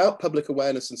 because without public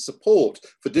awareness and support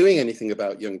for doing anything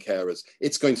about young carers,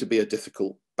 it's going to be a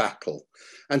difficult battle.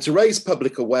 And to raise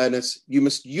public awareness, you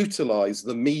must utilise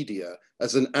the media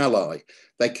as an ally.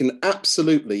 They can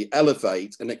absolutely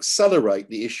elevate and accelerate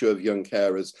the issue of young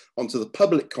carers onto the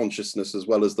public consciousness as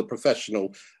well as the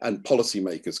professional and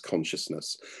policymakers'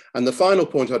 consciousness. And the final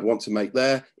point I'd want to make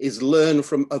there is learn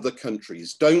from other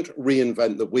countries. Don't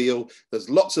reinvent the wheel. There's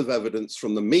lots of evidence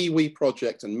from the MeWe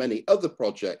project and many other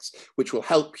projects which will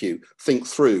help you think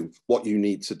through what you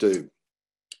need to do.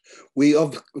 We,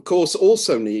 of course,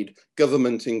 also need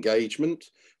government engagement.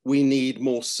 We need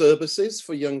more services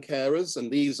for young carers, and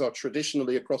these are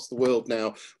traditionally across the world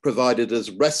now provided as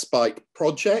respite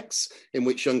projects in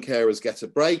which young carers get a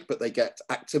break, but they get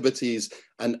activities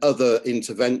and other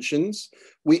interventions.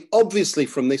 We obviously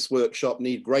from this workshop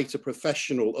need greater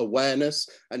professional awareness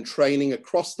and training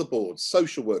across the board,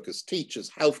 social workers, teachers,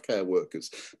 healthcare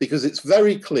workers, because it's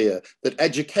very clear that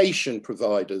education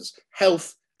providers,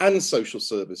 health and social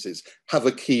services have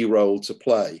a key role to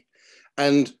play.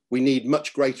 And we need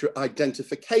much greater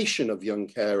identification of young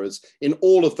carers in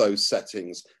all of those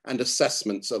settings and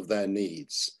assessments of their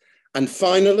needs. And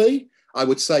finally, I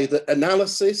would say that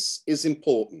analysis is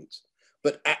important,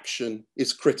 but action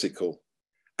is critical.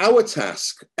 Our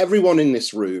task, everyone in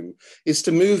this room, is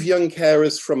to move young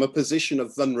carers from a position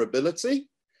of vulnerability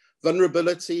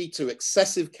to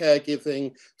excessive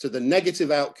caregiving, to the negative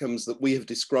outcomes that we have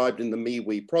described in the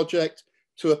MeWe project,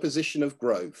 to a position of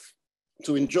growth,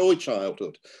 to enjoy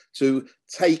childhood, to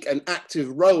take an active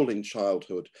role in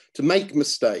childhood, to make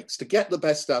mistakes, to get the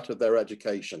best out of their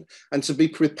education, and to be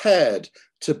prepared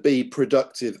to be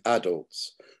productive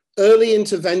adults. Early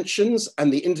interventions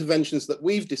and the interventions that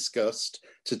we've discussed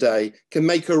today can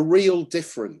make a real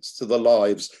difference to the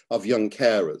lives of young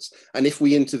carers. And if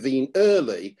we intervene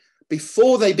early,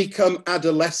 before they become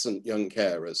adolescent young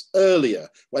carers, earlier,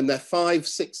 when they're 5,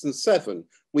 6, and 7,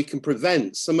 we can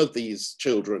prevent some of these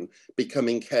children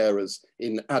becoming carers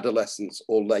in adolescence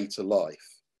or later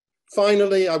life.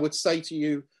 Finally, I would say to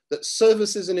you that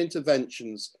services and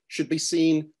interventions should be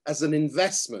seen as an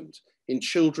investment in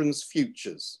children's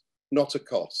futures, not a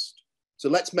cost. So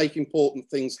let's make important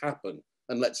things happen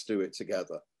and let's do it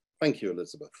together. Thank you,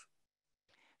 Elizabeth.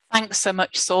 Thanks so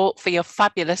much, Saul, for your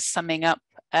fabulous summing up.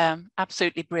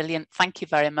 Absolutely brilliant. Thank you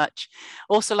very much.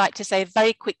 Also like to say a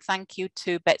very quick thank you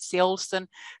to Betsy Olson,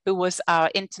 who was our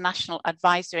International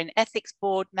Advisor and Ethics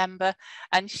Board member,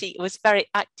 and she was very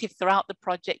active throughout the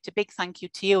project. A big thank you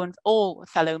to you and all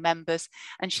fellow members,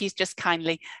 and she's just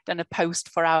kindly done a post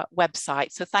for our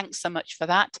website. So thanks so much for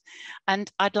that. And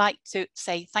I'd like to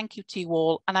say thank you to you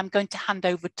all, and I'm going to hand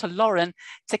over to Lauren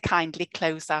to kindly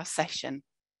close our session.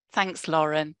 Thanks,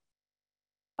 Lauren.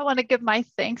 I want to give my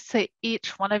thanks to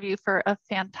each one of you for a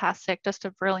fantastic, just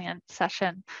a brilliant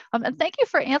session. And thank you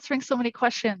for answering so many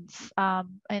questions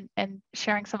and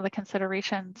sharing some of the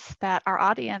considerations that our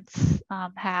audience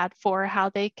had for how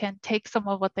they can take some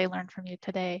of what they learned from you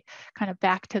today kind of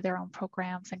back to their own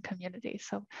programs and communities.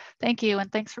 So thank you,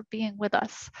 and thanks for being with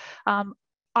us.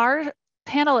 Our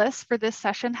panelists for this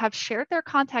session have shared their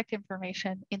contact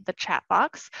information in the chat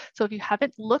box. So if you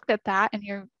haven't looked at that and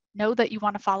you know that you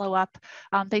want to follow up,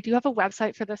 they do have a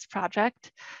website for this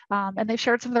project, and they've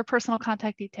shared some of their personal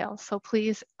contact details. So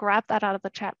please grab that out of the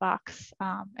chat box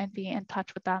and be in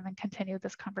touch with them and continue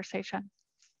this conversation.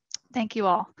 Thank you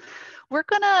all. We're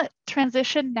going to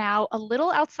transition now a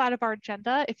little outside of our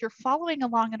agenda. If you're following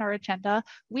along in our agenda,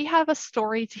 we have a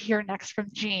story to hear next from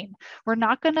Jean. We're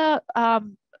not going to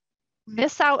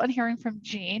miss out on hearing from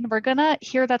Jean. We're gonna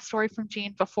hear that story from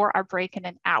Jean before our break in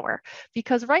an hour,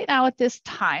 because right now at this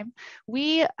time,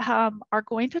 we are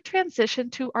going to transition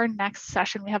to our next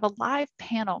session. We have a live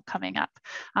panel coming up.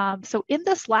 So in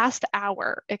this last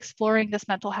hour, exploring this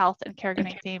mental health and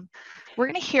caregiving theme, we're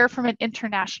gonna hear from an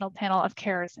international panel of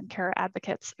carers and carer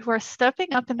advocates who are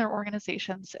stepping up in their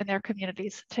organizations and their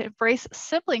communities to embrace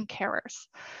sibling carers.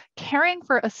 Caring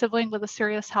for a sibling with a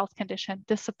serious health condition,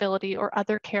 disability, or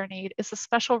other care need is a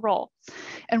special role,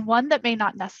 and one that may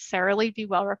not necessarily be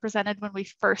well represented when we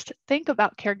first think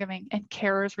about caregiving and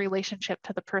carers' relationship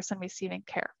to the person receiving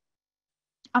care.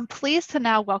 I'm pleased to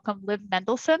now welcome Liv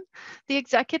Mendelsohn, the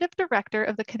Executive Director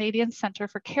of the Canadian Centre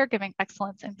for Caregiving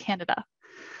Excellence in Canada.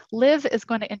 Liv is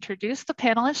going to introduce the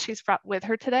panelists she's brought with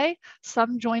her today,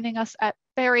 some joining us at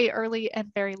very early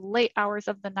and very late hours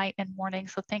of the night and morning.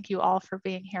 So thank you all for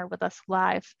being here with us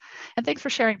live. And thanks for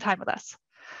sharing time with us.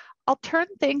 I'll turn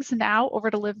things now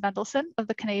over to Liv Mendelsohn of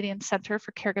the Canadian Centre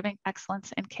for Caregiving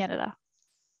Excellence in Canada.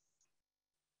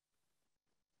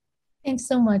 Thanks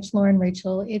so much, Lauren,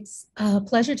 Rachel. It's a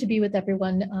pleasure to be with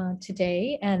everyone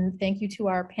today, and thank you to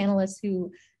our panelists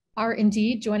who are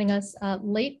indeed joining us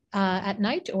late at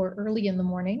night or early in the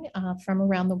morning from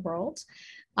around the world.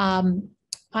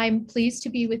 I'm pleased to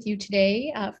be with you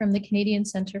today from the Canadian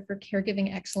Centre for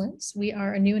Caregiving Excellence. We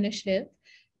are a new initiative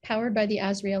powered by the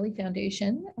Azrieli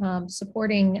Foundation,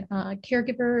 supporting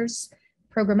caregivers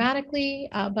programmatically,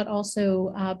 but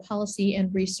also policy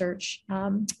and research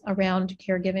around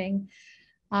caregiving.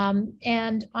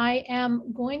 And I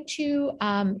am going to,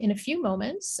 in a few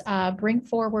moments, bring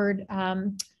forward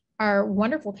our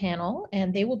wonderful panel,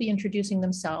 and they will be introducing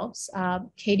themselves.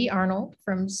 Katie Arnold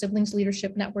from Siblings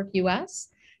Leadership Network US,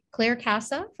 Claire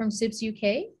Casa from SIBS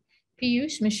UK,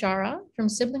 Piyush Mishra from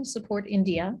Siblings Support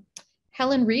India,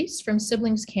 Helen Rees from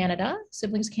Siblings Canada.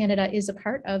 Siblings Canada is a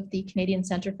part of the Canadian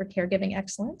Centre for Caregiving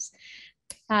Excellence.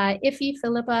 Ife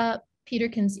Philippa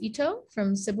Peterkins-Ito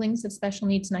from Siblings of Special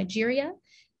Needs Nigeria,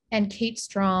 and Kate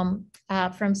Strom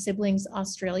from Siblings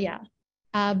Australia.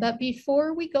 But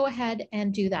before we go ahead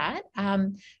and do that,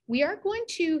 we are going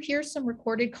to hear some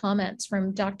recorded comments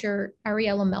from Dr.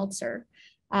 Ariella Meltzer,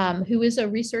 who is a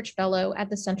research fellow at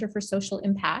the Centre for Social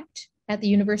Impact at the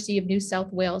University of New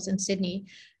South Wales in Sydney,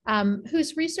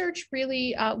 whose research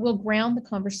really will ground the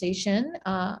conversation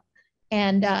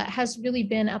and has really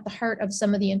been at the heart of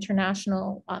some of the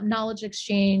international knowledge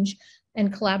exchange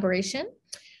and collaboration.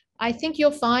 I think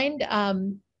you'll find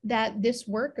that this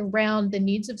work around the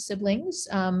needs of siblings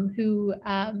who,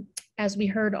 as we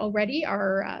heard already,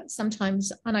 are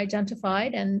sometimes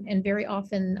unidentified and very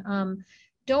often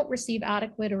don't receive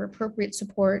adequate or appropriate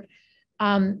support,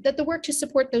 that the work to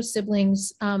support those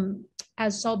siblings,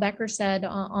 as Saul Becker said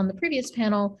on the previous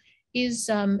panel, is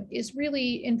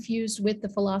really infused with the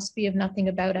philosophy of nothing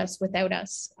about us without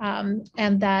us,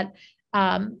 and that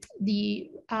The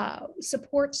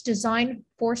supports designed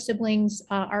for siblings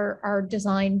are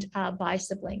designed by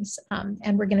siblings,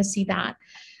 and we're going to see that.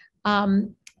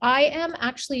 I am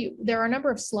actually, there are a number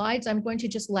of slides. I'm going to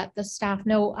just let the staff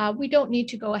know. We don't need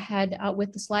to go ahead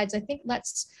with the slides. I think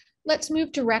let's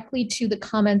move directly to the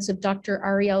comments of Dr.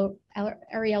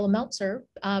 Ariella Meltzer,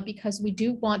 because we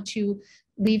do want to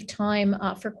leave time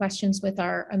for questions with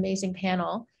our amazing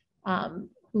panel,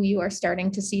 who you are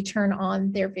starting to see turn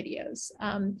on their videos.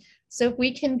 So if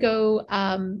we can go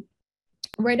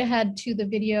right ahead to the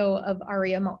video of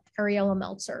Ariella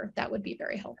Meltzer, that would be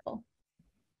very helpful.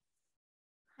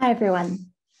 Hi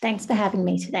everyone, thanks for having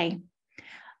me today.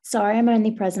 Sorry I'm only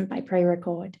present by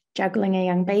pre-record. Juggling a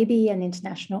young baby and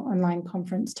international online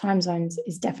conference time zones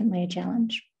is definitely a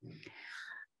challenge.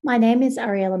 My name is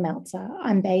Ariella Meltzer.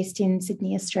 I'm based in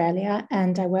Sydney, Australia,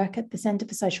 and I work at the Centre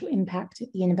for Social Impact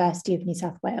at the University of New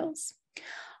South Wales.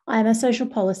 I'm a social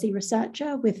policy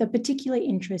researcher with a particular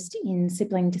interest in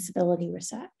sibling disability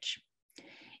research.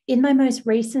 In my most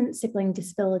recent sibling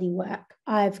disability work,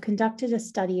 I've conducted a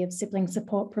study of sibling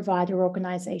support provider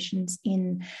organisations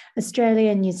in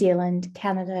Australia, New Zealand,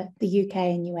 Canada, the UK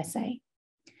and USA.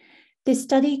 This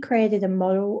study created a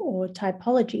model or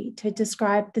typology to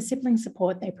describe the sibling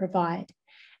support they provide,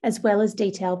 as well as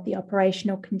detailed the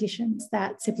operational conditions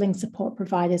that sibling support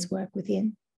providers work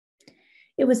within.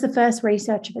 It was the first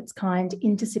research of its kind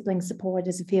into sibling support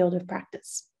as a field of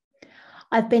practice.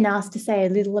 I've been asked to say a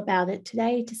little about it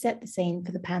today to set the scene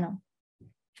for the panel.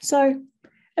 So,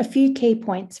 a few key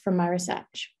points from my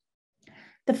research.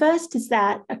 The first is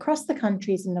that across the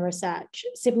countries in the research,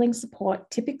 sibling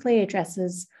support typically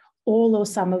addresses all or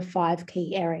some of 5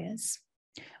 key areas.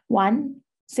 1,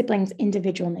 siblings'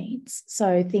 individual needs,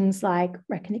 so things like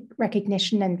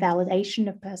recognition and validation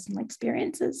of personal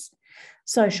experiences,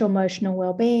 social emotional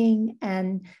well-being,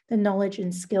 and the knowledge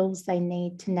and skills they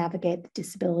need to navigate the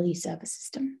disability service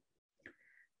system.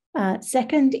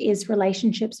 Second is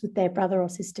relationships with their brother or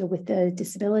sister with a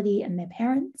disability and their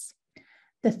parents.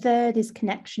 The third is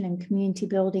connection and community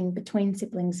building between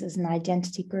siblings as an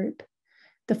identity group.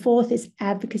 The fourth is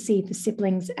advocacy for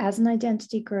siblings as an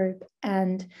identity group.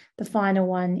 And the final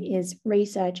one is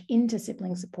research into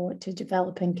sibling support to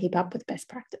develop and keep up with best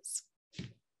practice.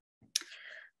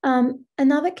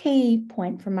 Another key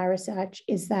point from my research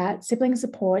is that sibling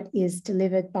support is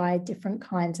delivered by different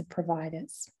kinds of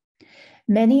providers.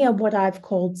 Many are what I've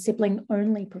called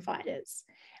sibling-only providers,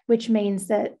 which means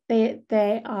that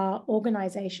they are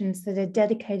organisations that are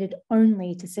dedicated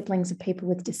only to siblings of people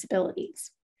with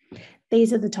disabilities.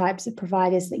 These are the types of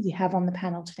providers that you have on the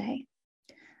panel today.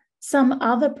 Some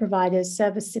other providers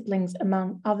service siblings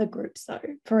among other groups, though,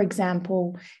 for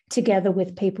example, together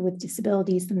with people with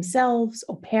disabilities themselves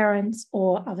or parents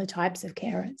or other types of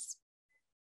carers.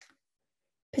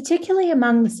 Particularly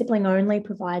among the sibling-only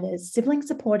providers, sibling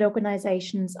support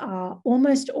organisations are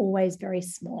almost always very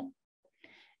small.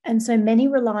 And so many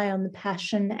rely on the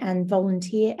passion and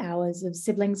volunteer hours of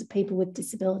siblings of people with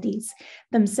disabilities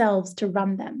themselves to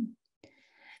run them.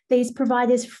 These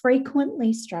providers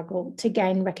frequently struggle to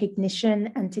gain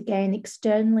recognition and to gain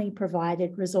externally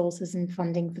provided resources and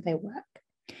funding for their work.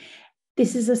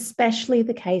 This is especially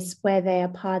the case where they are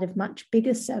part of much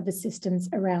bigger service systems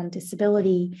around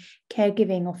disability,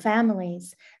 caregiving, or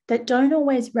families that don't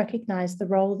always recognise the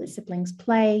role that siblings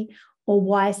play or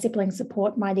why sibling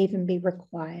support might even be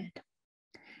required.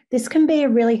 This can be a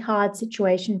really hard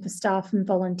situation for staff and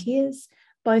volunteers,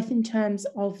 both in terms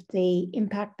of the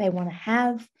impact they want to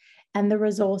have and the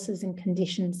resources and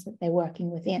conditions that they're working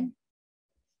within.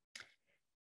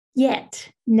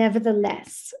 Yet,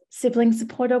 nevertheless, sibling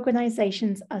support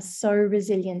organisations are so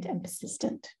resilient and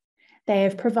persistent. They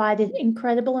have provided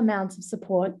incredible amounts of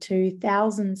support to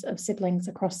thousands of siblings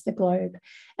across the globe,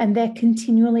 and they're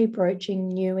continually broaching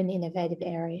new and innovative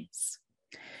areas.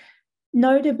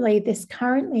 Notably, this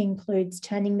currently includes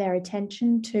turning their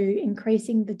attention to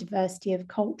increasing the diversity of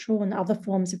cultural and other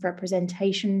forms of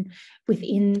representation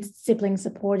within sibling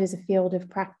support as a field of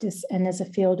practice and as a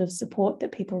field of support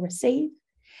that people receive.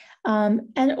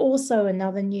 And also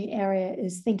another new area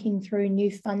is thinking through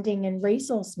new funding and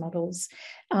resource models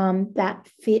that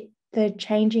fit the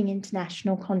changing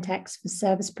international context for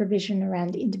service provision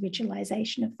around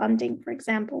individualisation of funding, for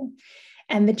example,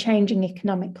 and the changing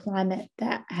economic climate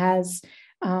that has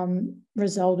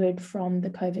resulted from the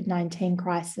COVID-19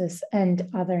 crisis and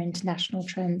other international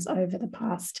trends over the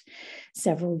past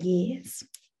several years.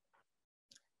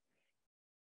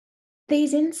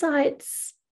 These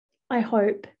insights, I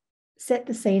hope, set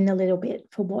the scene a little bit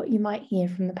for what you might hear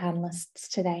from the panelists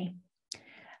today.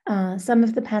 Some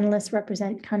of the panelists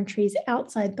represent countries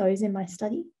outside those in my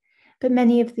study. but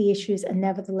many of the issues are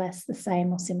nevertheless the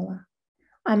same or similar.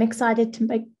 I'm excited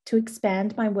to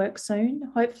expand my work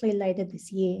soon, hopefully later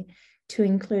this year, to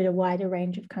include a wider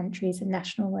range of countries and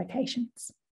national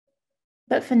locations.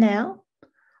 But for now,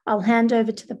 I'll hand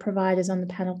over to the providers on the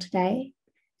panel today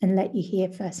and let you hear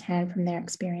firsthand from their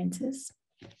experiences.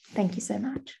 Thank you so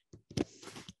much.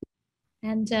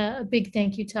 And a big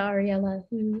thank you to Ariella,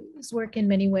 whose work in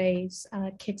many ways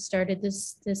kickstarted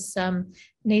this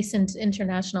nascent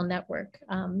international network.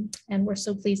 And we're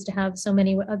so pleased to have so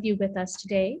many of you with us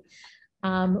today.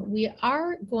 We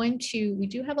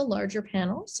do have a larger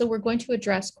panel, so we're going to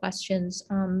address questions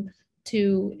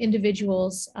to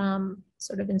individuals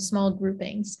sort of in small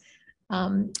groupings.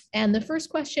 And the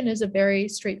first question is a very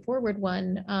straightforward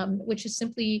one, which is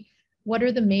simply, what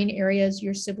are the main areas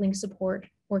your sibling support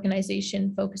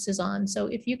organization focuses on? So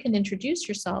if you can introduce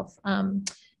yourself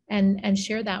and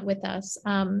share that with us.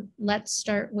 Let's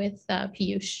start with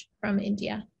Piyush from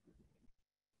India.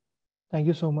 Thank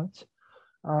you so much.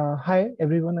 Hi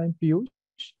everyone, I'm Piyush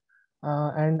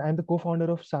and I'm the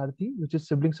co-founder of Sarthi, which is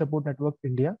Sibling Support Network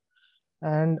India.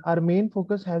 And our main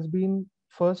focus has been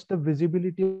first the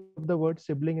visibility of the word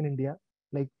sibling in India.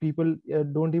 Like people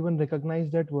don't even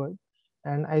recognize that word.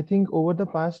 And I think over the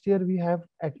past year, we have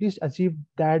at least achieved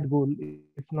that goal,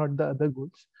 if not the other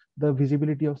goals, the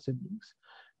visibility of siblings.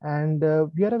 And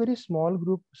we are a very small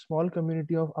group, small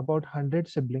community of about 100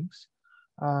 siblings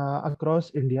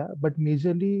across India, but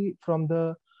majorly from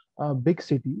the big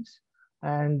cities.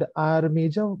 And our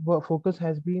major focus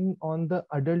has been on the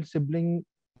adult sibling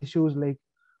issues like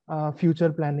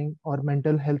future planning or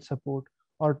mental health support,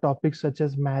 or topics such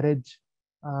as marriage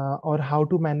or how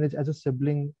to manage as a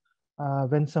sibling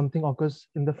when something occurs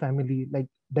in the family, like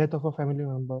death of a family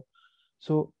member.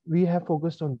 So we have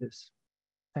focused on this.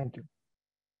 Thank you.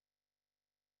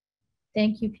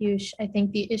 Thank you, Piyush. I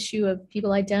think the issue of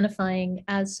people identifying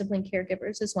as sibling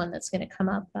caregivers is one that's going to come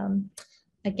up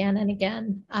again and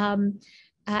again.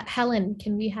 Helen,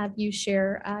 can we have you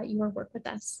share your work with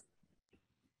us?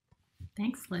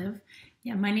 Thanks, Liv.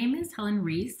 Yeah, my name is Helen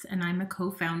Reese, and I'm a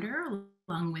co-founder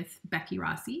along with Becky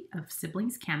Rossi of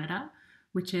Siblings Canada,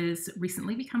 which has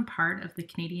recently become part of the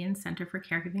Canadian Centre for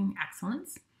Caregiving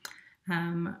Excellence.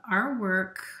 Our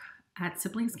work at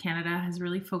Siblings Canada has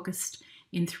really focused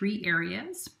in 3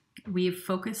 areas. We've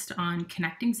focused on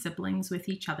connecting siblings with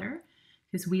each other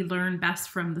because we learn best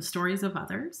from the stories of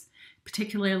others,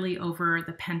 particularly over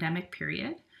the pandemic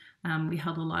period. We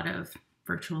held a lot of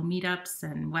virtual meetups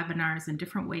and webinars and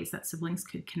different ways that siblings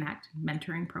could connect,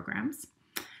 mentoring programs.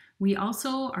 We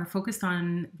also are focused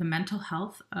on the mental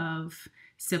health of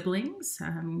siblings,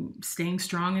 staying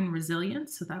strong and resilient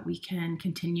so that we can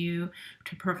continue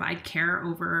to provide care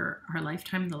over our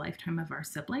lifetime, the lifetime of our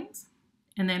siblings.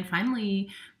 And then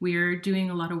finally, we're doing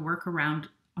a lot of work around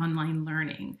online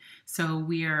learning. So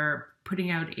we are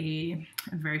putting out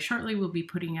very shortly, we'll be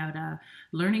putting out a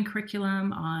learning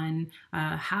curriculum on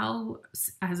how,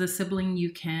 as a sibling, you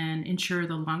can ensure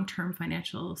the long-term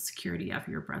financial security of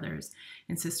your brothers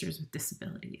and sisters with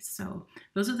disabilities. So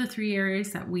those are the 3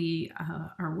 areas that we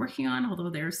are working on,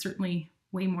 although there's certainly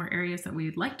way more areas that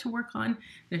we'd like to work on.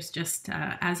 There's just,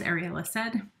 as Ariella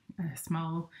said,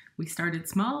 we started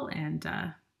small and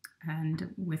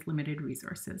with limited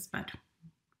resources, but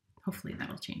hopefully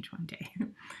that'll change one day.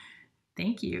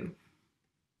 Thank you.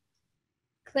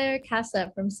 Claire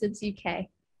Casa from SIBS UK.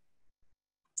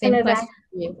 Same Hello question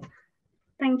for you.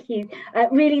 Thank you.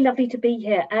 Really lovely to be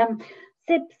here.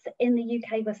 SIBS in the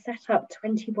UK was set up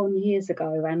 21 years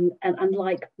ago, and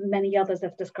like many others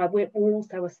have described, we're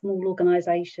also a small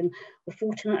organisation. We're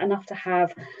fortunate enough to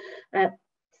have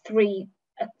 3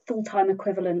 full-time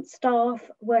equivalent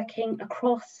staff working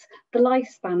across the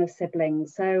lifespan of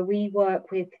siblings. So we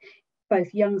work with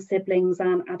both young siblings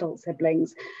and adult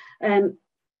siblings.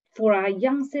 For our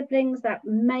young siblings, that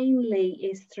mainly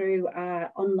is through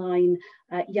our online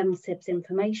Young Sibs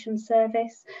information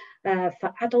service.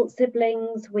 For adult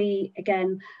siblings, we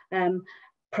again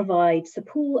provide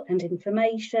support and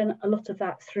information, a lot of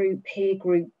that through peer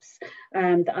groups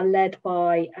that are led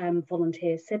by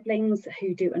volunteer siblings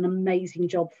who do an amazing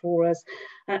job for us.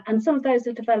 And some of those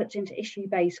have developed into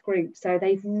issue-based groups. So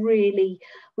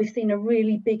we've seen a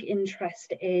really big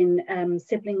interest in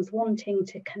siblings wanting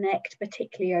to connect,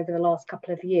 particularly over the last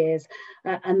couple of years.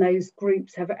 And those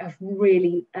groups have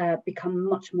really become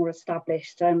much more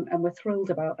established, and we're thrilled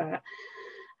about that.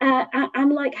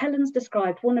 And like Helen's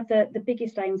described, one of the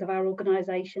biggest aims of our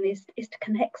organisation is to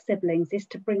connect siblings, is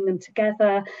to bring them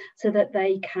together so that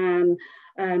they can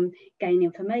gain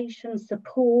information,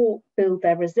 support, build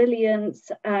their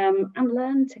resilience, and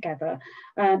learn together.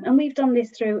 And we've done this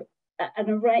through an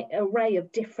array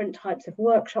of different types of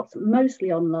workshops,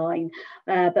 mostly online,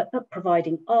 but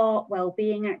providing art,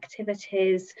 wellbeing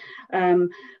activities,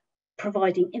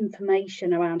 providing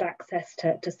information around access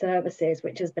to services,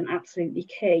 which has been absolutely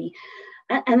key.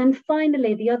 And then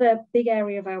finally, the other big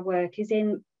area of our work is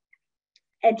in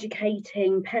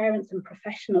educating parents and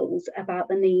professionals about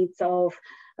the needs of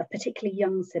particularly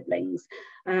young siblings.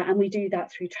 And we do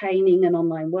that through training and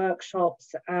online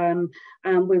workshops. And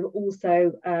we've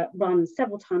also run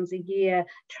several times a year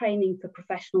training for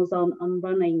professionals on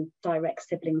running direct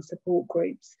sibling support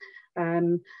groups.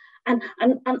 And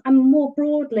more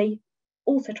broadly,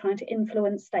 also trying to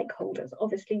influence stakeholders,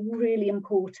 obviously really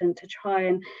important to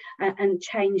try and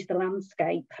change the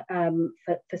landscape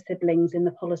for siblings in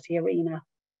the policy arena.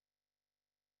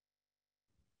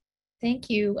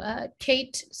 Thank you.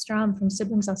 Kate Strom from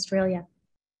Siblings Australia.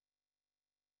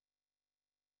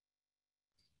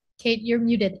 Kate, you're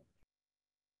muted.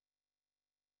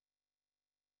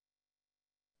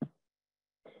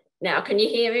 Now, can you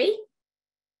hear me?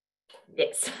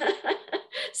 Yes.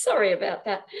 Sorry about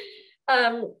that.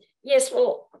 Yes,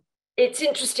 well, it's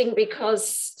interesting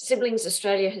because Siblings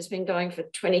Australia has been going for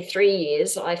 23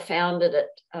 years. I founded it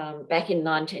back in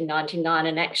 1999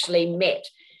 and actually met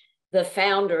the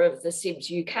founder of the SIBS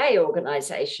UK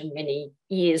organisation many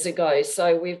years ago.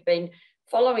 So we've been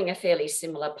following a fairly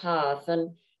similar path,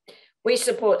 and we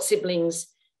support siblings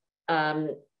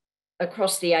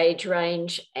across the age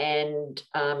range. And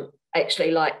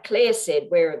actually, like Claire said,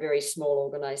 we're a very small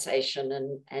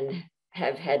organisation and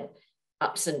have had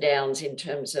ups and downs in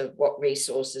terms of what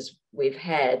resources we've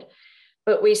had.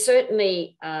 But we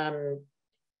certainly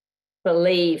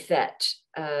believe that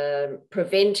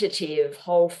preventative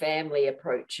whole family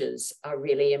approaches are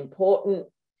really important.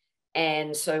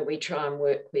 And so we try and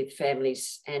work with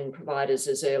families and providers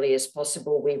as early as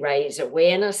possible. We raise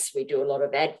awareness. We do a lot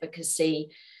of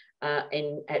advocacy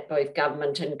at both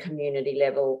government and community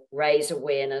level, raise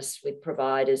awareness with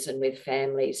providers and with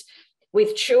families.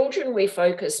 With children, we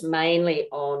focus mainly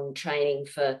on training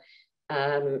for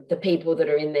the people that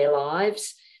are in their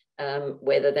lives,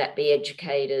 whether that be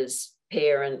educators,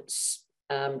 parents,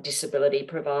 disability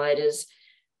providers.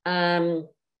 And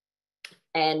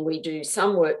we do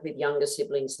some work with younger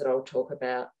siblings that I'll talk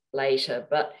about later.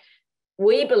 But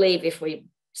we believe if we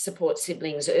support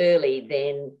siblings early,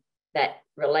 then that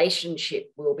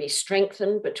relationship will be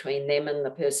strengthened between them and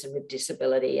the person with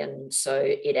disability. And so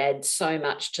it adds so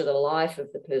much to the life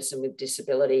of the person with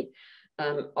disability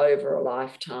over a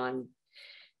lifetime.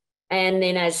 And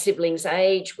then as siblings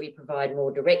age, we provide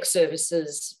more direct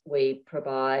services. We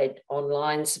provide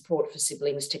online support for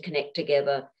siblings to connect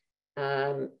together.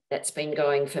 That's been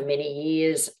going for many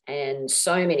years, and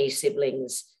so many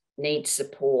siblings need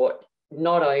support,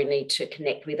 not only to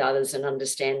connect with others and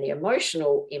understand the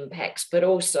emotional impacts, but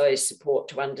also support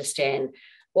to understand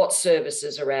what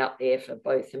services are out there for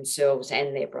both themselves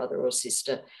and their brother or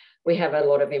sister. We have a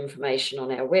lot of information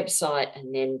on our website,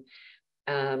 and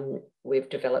then we've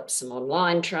developed some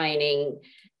online training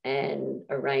and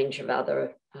a range of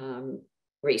other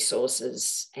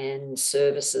resources and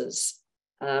services.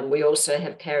 We also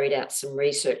have carried out some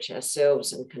research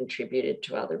ourselves and contributed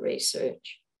to other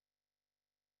research.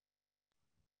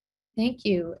 Thank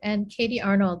you. And Katie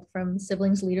Arnold from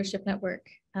Siblings Leadership Network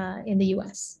in the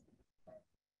US.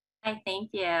 Hi,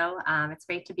 thank you. It's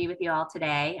great to be with you all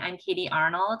today. I'm Katie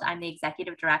Arnold. I'm the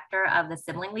Executive Director of the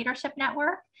Sibling Leadership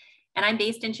Network, and I'm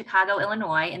based in Chicago,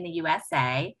 Illinois in the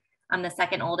USA. I'm the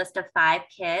second oldest of 5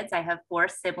 kids. I have 4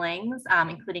 siblings,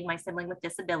 including my sibling with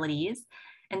disabilities.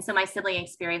 And so my sibling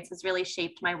experience has really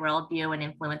shaped my worldview and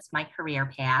influenced my career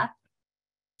path.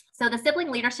 So the Sibling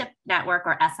Leadership Network,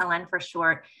 or SLN for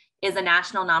short, is a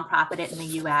national nonprofit in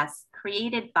the US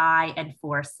created by and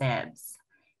for SIBs.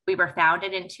 We were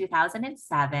founded in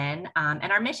 2007,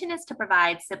 and our mission is to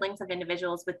provide siblings of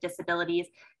individuals with disabilities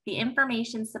the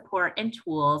information, support, and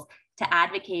tools to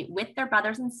advocate with their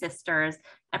brothers and sisters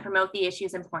and promote the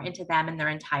issues important to them and their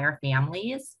entire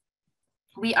families.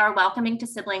 We are welcoming to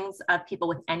siblings of people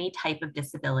with any type of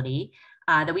disability,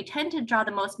 that we tend to draw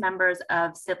the most members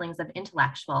of siblings of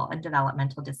intellectual and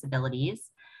developmental disabilities.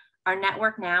 Our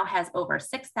network now has over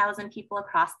 6,000 people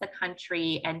across the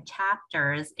country and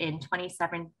chapters in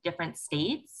 27 different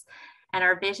states. And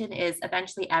our vision is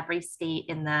eventually every state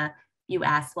in the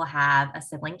US will have a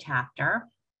sibling chapter,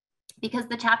 because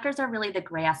the chapters are really the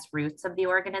grassroots of the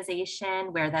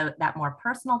organization, where that more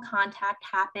personal contact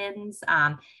happens.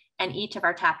 And each of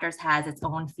our chapters has its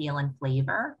own feel and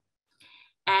flavor.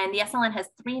 And the SLN has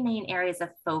 3 main areas of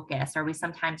focus, or we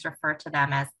sometimes refer to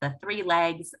them as the 3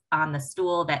 legs on the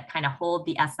stool that kind of hold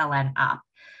the SLN up.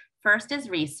 First is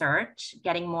research,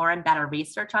 getting more and better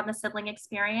research on the sibling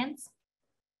experience.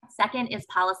 Second is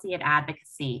policy and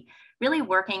advocacy, really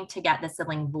working to get the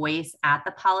sibling voice at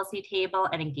the policy table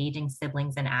and engaging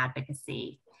siblings in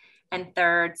advocacy. And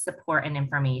third, support and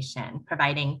information,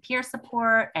 providing peer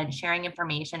support and sharing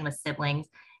information with siblings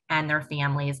and their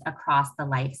families across the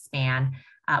lifespan.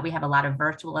 We have a lot of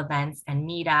virtual events and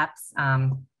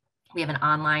meetups. We have an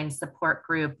online support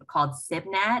group called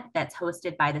SibNet that's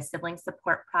hosted by the Sibling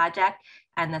Support Project,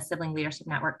 and the Sibling Leadership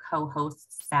Network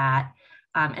co-hosts that.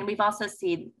 And we've also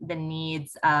seen the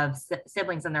needs of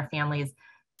siblings and their families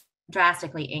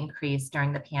drastically increase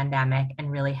during the pandemic,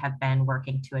 and really have been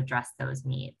working to address those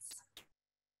needs.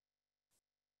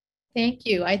 Thank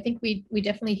you. I think we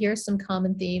definitely hear some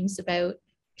common themes about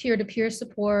peer-to-peer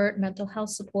support, mental health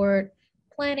support,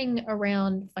 planning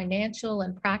around financial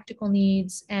and practical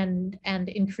needs, and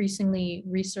increasingly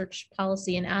research,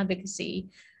 policy, and advocacy.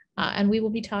 And we will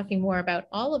be talking more about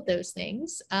all of those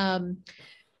things.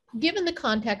 Given the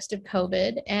context of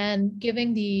COVID and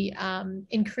given the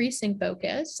increasing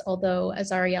focus, although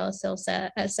as Ariella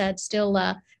said,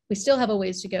 we still have a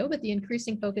ways to go, but the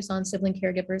increasing focus on sibling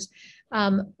caregivers,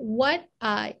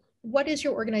 what is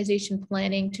your organization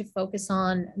planning to focus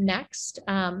on next?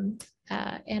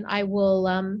 And I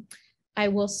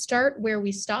will start where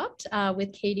we stopped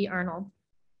with Katie Arnold.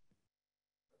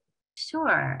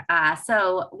 Sure.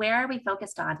 So where are we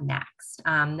focused on next?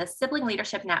 The Sibling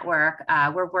Leadership Network,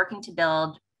 we're working to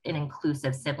build an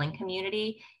inclusive sibling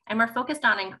community, and we're focused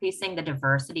on increasing the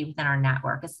diversity within our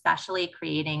network, especially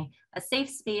creating a safe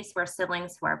space where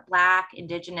siblings who are Black,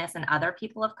 Indigenous, and other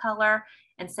people of color,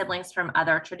 and siblings from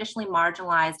other traditionally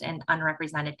marginalized and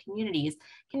unrepresented communities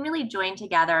can really join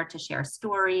together to share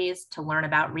stories, to learn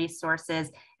about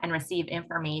resources, and receive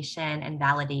information and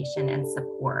validation and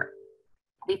support.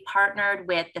 We've partnered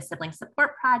with the Sibling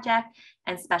Support Project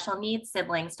and special needs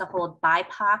siblings to hold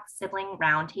BIPOC sibling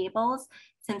roundtables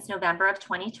since November of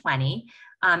 2020.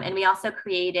 And we also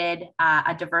created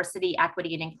a diversity,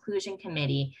 equity, and inclusion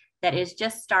committee that is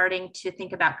just starting to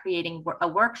think about creating a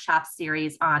workshop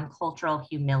series on cultural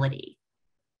humility.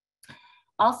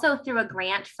 Also, through a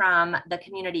grant from the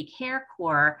Community Care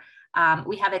Corps,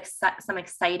 we have some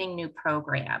exciting new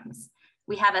programs.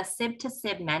 We have a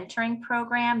SIB-to-SIB mentoring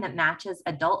program that matches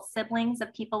adult siblings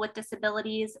of people with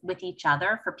disabilities with each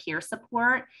other for peer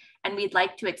support. And we'd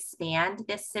like to expand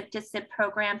this SIB-to-SIB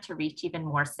program to reach even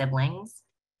more siblings.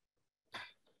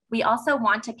 We also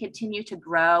want to continue to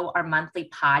grow our monthly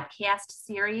podcast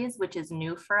series, which is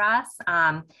new for us.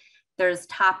 There's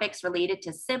topics related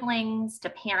to siblings, to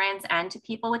parents, and to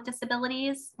people with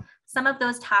disabilities. Some of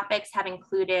those topics have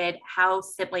included how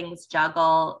siblings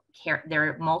juggle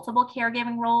their multiple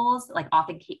caregiving roles, like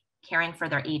often caring for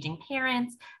their aging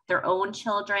parents, their own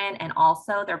children, and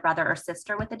also their brother or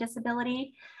sister with a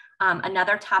disability.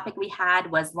 Another topic we had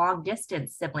was long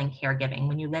distance sibling caregiving.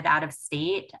 When you live out of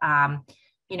state,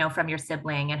 from your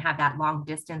sibling and have that long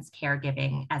distance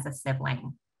caregiving as a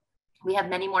sibling. We have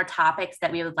many more topics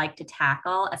that we would like to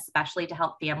tackle, especially to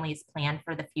help families plan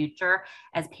for the future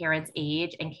as parents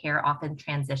age and care often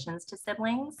transitions to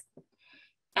siblings.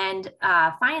 And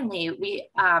finally, we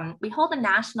hold a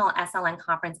national SLN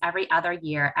conference every other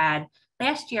year. And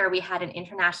last year we had an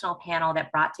international panel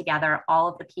that brought together all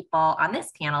of the people on this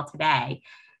panel today.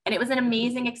 And it was an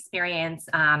amazing experience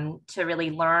to really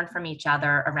learn from each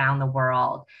other around the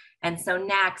world. And so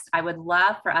next, I would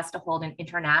love for us to hold an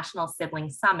international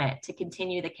sibling summit to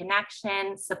continue the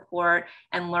connection, support,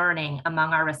 and learning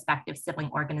among our respective sibling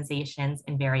organizations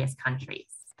in various countries.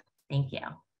 Thank you.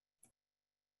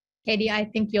 Katie, I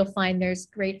think you'll find there's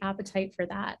great appetite for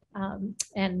that.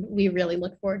 And we really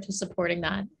look forward to supporting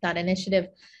that initiative.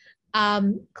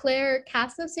 Claire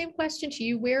Casa, same question to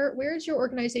you. Where is your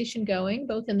organization going,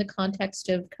 both in the context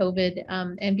of COVID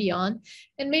and beyond?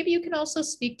 And maybe you can also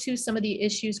speak to some of the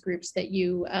issues groups that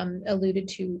you alluded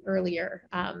to earlier.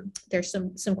 There's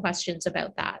some questions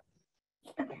about that.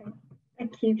 Okay,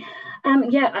 thank you.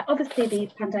 Yeah, obviously the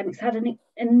pandemic's had an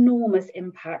enormous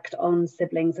impact on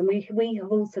siblings, and we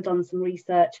have also done some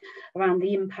research around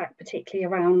the impact, particularly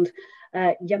around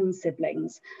young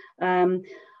siblings.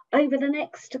 Over the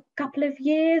next couple of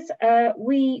years,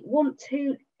 we want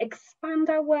to expand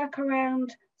our work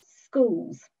around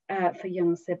schools for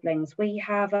young siblings. We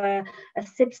have a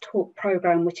SIBS Talk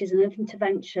programme, which is an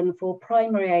intervention for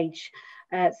primary age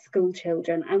school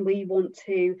children, and we want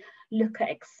to look at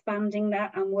expanding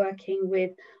that and working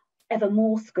with ever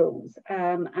more schools,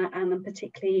 and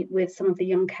particularly with some of the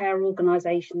young care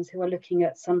organisations who are looking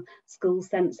at some school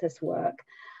census work.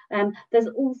 There's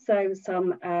also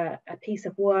a piece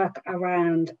of work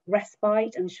around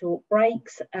respite and short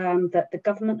breaks that the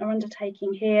government are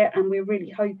undertaking here, and we're really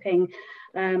hoping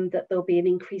that there'll be an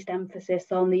increased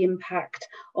emphasis on the impact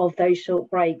of those short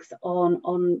breaks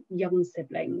on young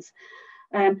siblings.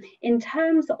 In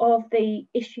terms of the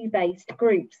issue-based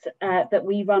groups that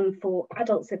we run for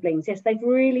adult siblings, yes, they've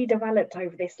really developed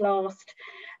over this last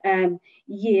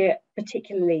year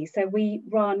particularly. So we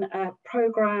run a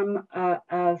programme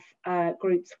of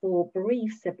groups for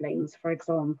bereaved siblings, for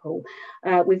example.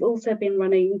 We've also been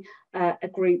running a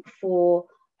group for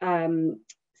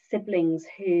siblings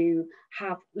who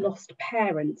have lost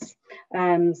parents.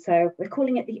 So we're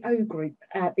calling it the O group,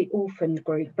 the orphaned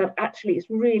group, but actually it's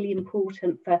really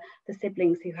important for the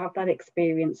siblings who have that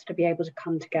experience to be able to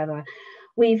come together.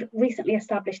 We've recently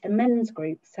established a men's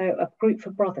group, so a group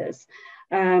for brothers.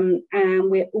 And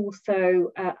we're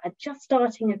also just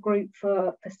starting a group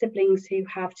for siblings who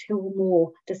have 2 or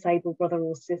more disabled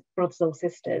brothers or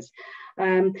sisters.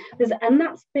 And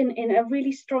that's been in a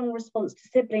really strong response to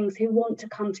siblings who want to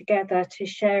come together to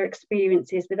share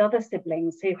experiences with other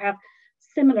siblings who have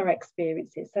similar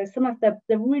experiences. So some of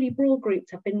the really broad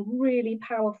groups have been really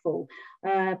powerful,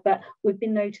 but we've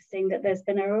been noticing that there's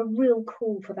been a real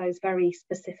call for those very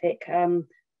specific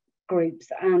groups,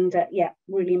 and yeah,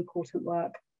 really important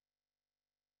work.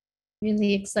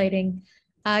 Really exciting.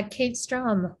 Kate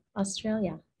Strom,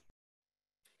 Australia.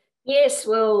 Yes,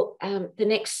 well, the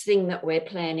next thing that we're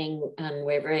planning and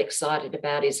we're very excited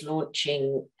about is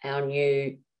launching our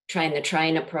new Train the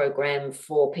Trainer program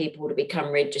for people to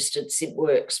become registered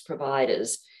SibWorks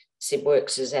providers.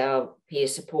 SibWorks is our peer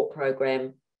support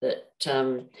program that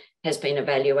has been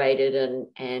evaluated,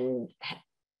 and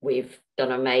we've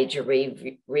done a major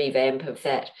revamp of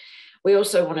that. We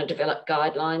also want to develop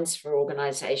guidelines for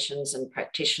organisations and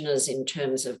practitioners in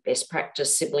terms of best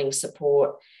practice sibling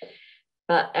support.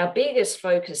 But our biggest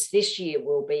focus this year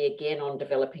will be again on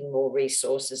developing more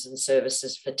resources and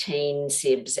services for teen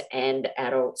SIBs and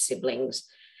adult siblings.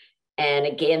 And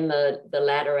again, the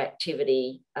latter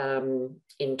activity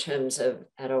in terms of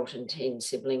adult and teen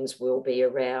siblings will be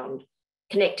around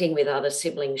connecting with other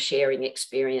siblings, sharing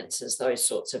experiences, those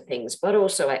sorts of things, but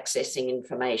also accessing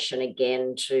information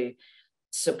again to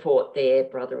support their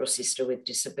brother or sister with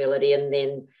disability. And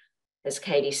then, as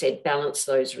Katie said, balance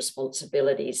those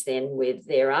responsibilities then with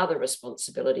their other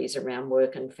responsibilities around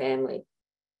work and family.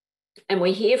 And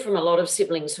we hear from a lot of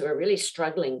siblings who are really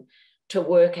struggling to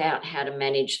work out how to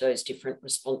manage those different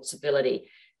responsibilities.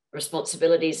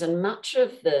 And much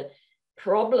of the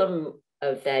problem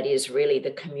of that is really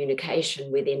the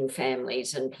communication within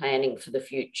families and planning for the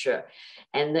future.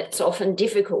 And that's often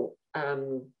difficult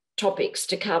topics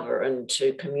to cover and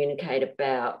to communicate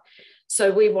about.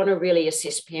 So we want to really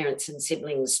assist parents and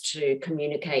siblings to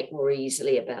communicate more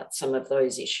easily about some of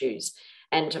those issues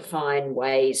and to find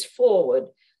ways forward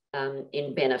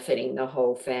in benefiting the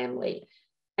whole family.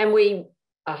 And we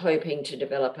are hoping to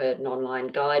develop an online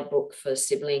guidebook for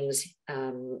siblings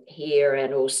here,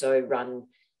 and also run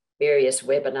various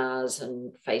webinars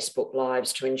and Facebook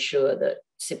Lives to ensure that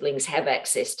siblings have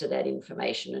access to that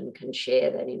information and can share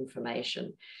that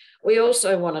information. We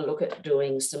also want to look at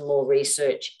doing some more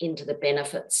research into the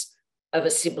benefits of a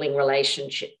sibling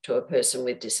relationship to a person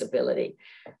with disability,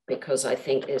 because I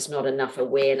think there's not enough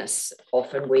awareness.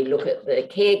 Often we look at the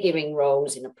caregiving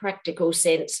roles in a practical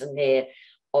sense, and they're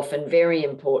often very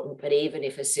important, but even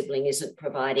if a sibling isn't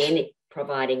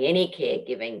providing any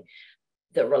caregiving,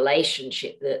 the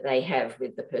relationship that they have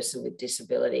with the person with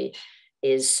disability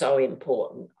is so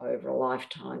important over a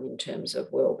lifetime in terms of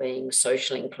well-being,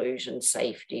 social inclusion,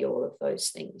 safety, all of those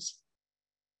things.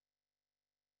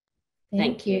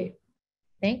 Thank you.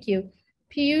 Thank you.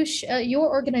 Piyush, your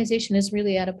organization is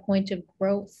really at a point of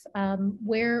growth.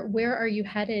 Where are you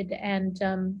headed?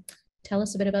 And tell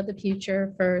us a bit about the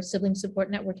future for Sibling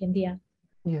Support Network India.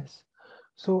 Yes.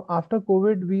 So after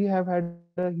COVID, we have had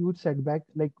a huge setback.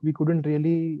 Like we couldn't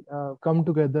really come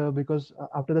together because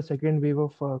after the second wave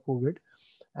of COVID.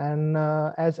 And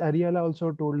as Ariella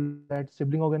also told, that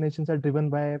sibling organizations are driven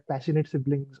by passionate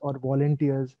siblings or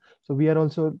volunteers. So we are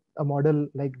also a model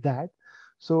like that.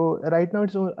 So right now,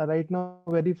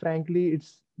 very frankly,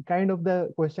 it's kind of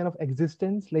the question of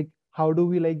existence. Like, how do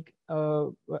we make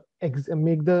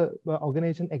the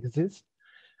organization exist?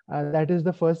 That is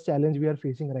the first challenge we are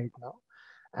facing right now.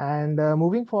 And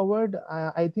moving forward,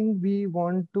 I think we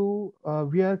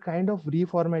are kind of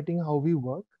reformatting how we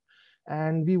work,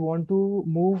 and we want to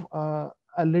move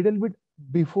a little bit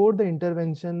before the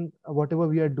intervention, whatever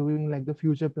we are doing, like the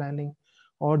future planning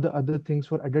or the other things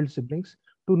for adult siblings,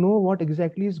 to know what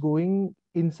exactly is going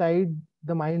inside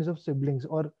the minds of siblings,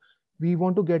 or we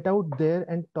want to get out there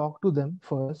and talk to them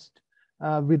first,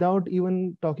 without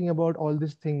even talking about all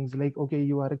these things like, okay,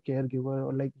 you are a caregiver,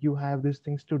 or like you have these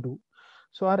things to do.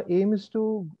 So our aim is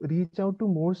to reach out to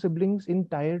more siblings in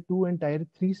tier 2 and tier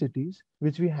 3 cities,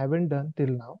 which we haven't done till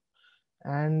now,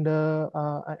 and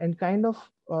kind of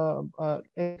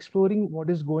exploring what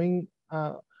is going,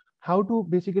 how to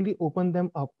basically open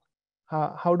them up.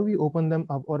 How do we open them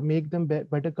up or make them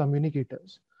better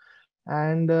communicators?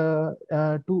 And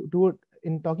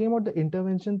in talking about the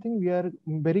intervention thing, we are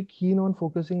very keen on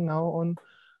focusing now on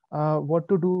what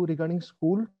to do regarding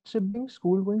school siblings,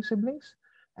 school going siblings.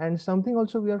 And something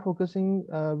also we are focusing,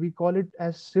 we call it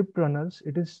as SIP runners.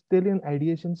 It is still in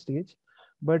ideation stage,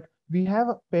 but we have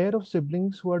a pair of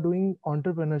siblings who are doing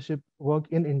entrepreneurship work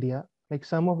in India. Like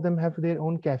some of them have their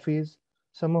own cafes,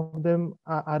 some of them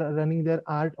are running their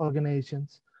art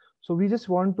organizations. So we just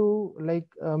want to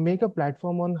make a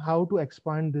platform on how to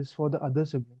expand this for the other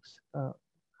siblings.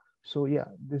 So yeah,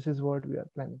 this is what we are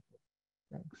planning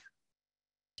for. Thanks.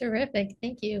 Terrific,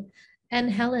 thank you. And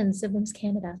Helen, Siblings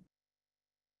Canada.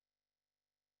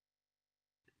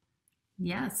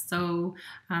 Yes, so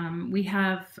we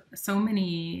have so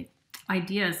many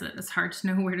ideas that it's hard to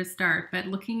know where to start, but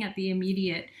looking at the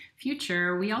immediate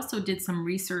future, we also did some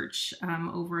research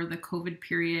over the COVID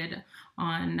period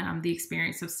on the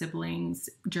experience of siblings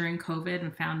during COVID,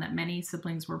 and found that many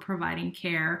siblings were providing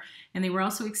care, and they were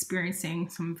also experiencing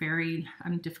some very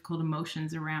difficult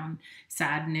emotions around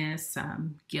sadness,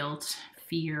 guilt,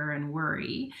 fear, and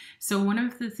worry. So one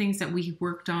of the things that we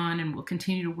worked on and will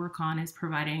continue to work on is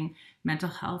providing mental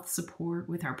health support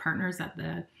with our partners at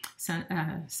the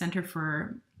Center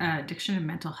for Addiction and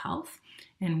Mental Health.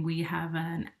 And we have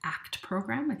an ACT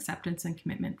program, Acceptance and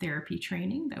Commitment Therapy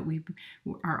Training, that we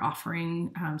are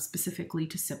offering specifically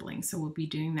to siblings. So we'll be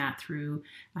doing that through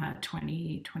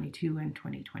 2022 and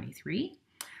 2023.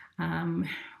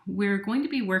 We're going to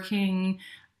be working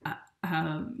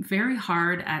very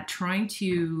hard at trying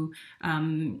to,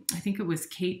 I think it was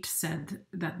Kate said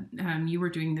that you were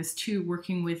doing this too,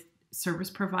 working with service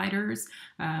providers,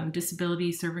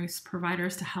 disability service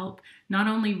providers, to help not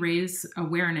only raise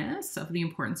awareness of the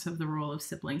importance of the role of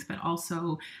siblings, but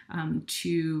also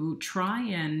to try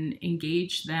and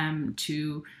engage them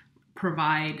to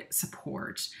provide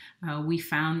support. We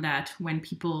found that when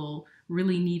people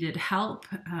really needed help,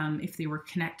 if they were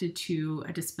connected to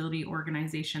a disability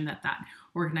organization, that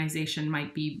organization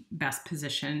might be best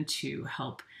positioned to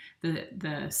help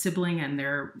the sibling and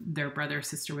their brother or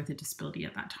sister with a disability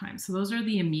at that time. So those are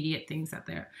the immediate things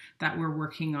that we're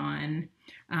working on.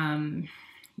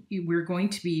 We're going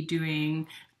to be doing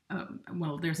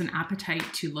well, there's an appetite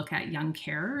to look at young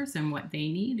carers and what they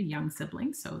need, young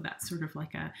siblings. So that's sort of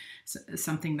like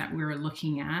something that we're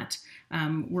looking at.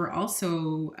 We're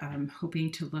also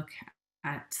hoping to look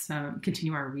at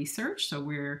continue our research. So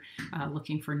we're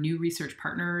looking for new research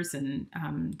partners and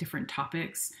different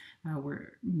topics.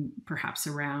 We're perhaps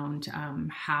around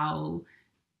how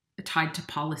tied to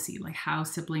policy, like how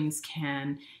siblings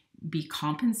can be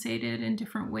compensated in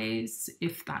different ways,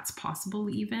 if that's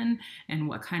possible even, and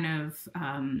what kind of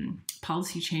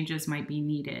policy changes might be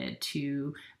needed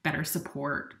to better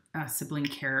support sibling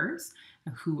carers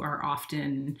who are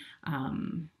often,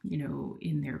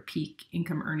 in their peak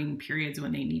income earning periods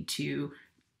when they need to,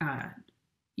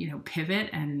 pivot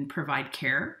and provide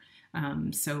care.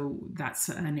 So that's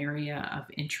an area of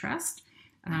interest.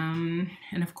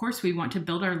 And of course, we want to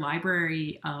build our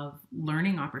library of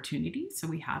learning opportunities. So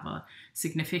we have a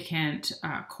significant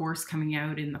course coming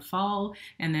out in the fall,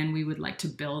 and then we would like to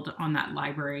build on that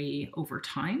library over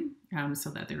time, so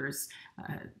that there's,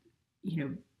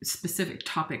 specific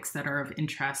topics that are of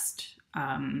interest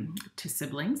to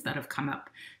siblings that have come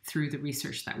up through the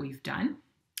research that we've done.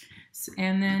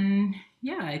 And then,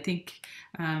 I think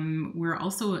we're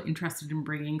also interested in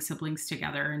bringing siblings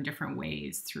together in different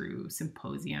ways through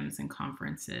symposiums and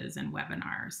conferences and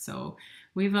webinars. So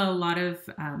we have a lot of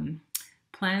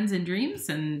plans and dreams,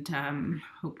 and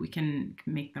hope we can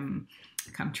make them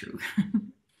come true.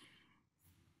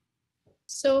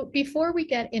 So before we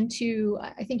get into,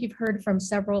 I think you've heard from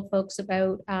several folks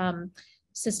about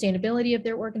sustainability of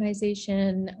their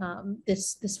organization,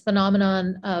 this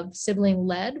phenomenon of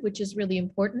sibling-led, which is really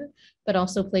important, but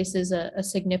also places a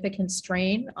significant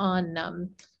strain on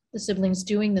the siblings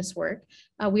doing this work.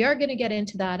 We are going to get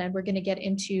into that, and we're going to get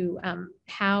into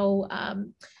how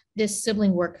this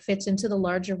sibling work fits into the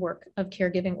larger work of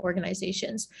caregiving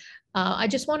organizations. I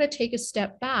just want to take a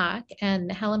step back,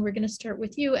 and Helen, we're going to start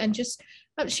with you, and just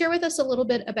share with us a little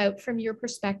bit about, from your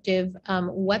perspective,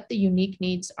 what the unique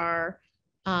needs are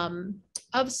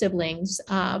of siblings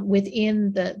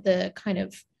within the kind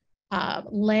of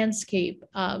landscape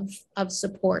of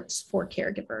supports for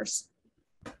caregivers?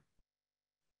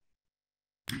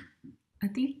 I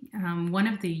think one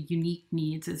of the unique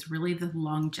needs is really the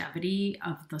longevity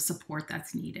of the support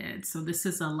that's needed. So this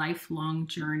is a lifelong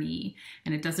journey,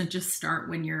 and it doesn't just start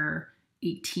when you're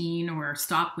 18 or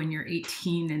stop when you're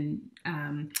 18.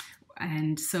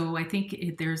 And so I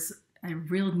think there's a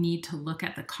real need to look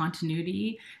at the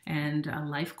continuity and a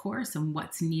life course and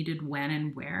what's needed when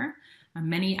and where.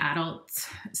 Many adult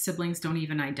siblings don't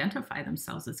even identify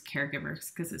themselves as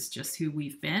caregivers because it's just who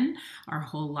we've been our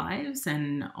whole lives.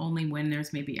 And only when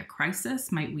there's maybe a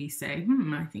crisis might we say,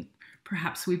 I think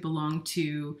perhaps we belong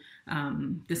to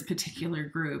this particular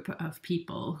group of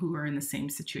people who are in the same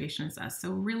situation as us.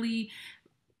 So really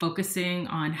focusing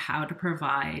on how to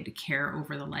provide care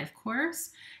over the life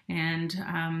course. And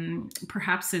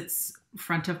perhaps it's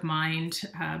front of mind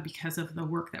because of the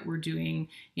work that we're doing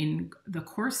in the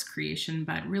course creation,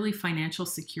 but really financial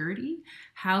security.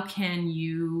 How can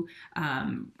you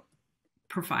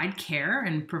provide care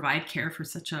for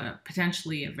such a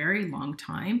potentially a very long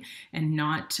time and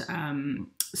not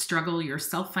struggle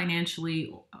yourself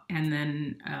financially? And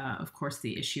then of course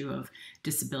the issue of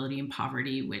disability and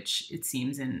poverty, which it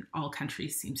seems in all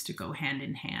countries seems to go hand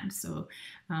in hand. So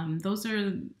those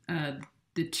are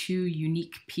the two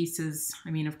unique pieces.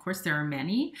 I mean, of course there are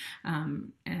many,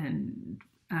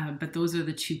 but those are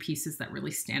the two pieces that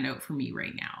really stand out for me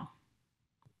right now.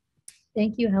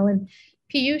 Thank you, Helen.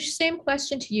 Piyush, same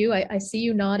question to you. I see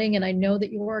you nodding, and I know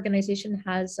that your organization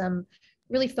has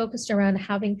really focused around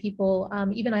having people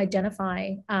even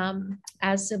identify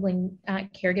as sibling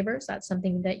caregivers. That's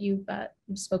something that you've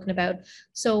spoken about.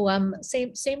 So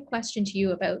same question to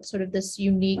you about sort of this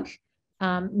unique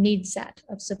need set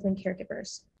of sibling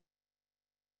caregivers.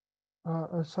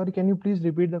 Sorry, can you please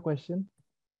repeat the question?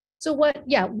 So what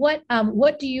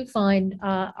do you find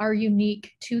are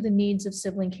unique to the needs of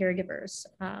sibling caregivers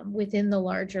within the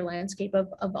larger landscape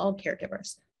of all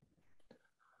caregivers?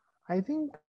 I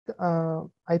think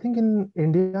in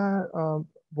India,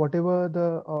 whatever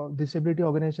the disability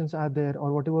organizations are there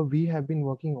or whatever we have been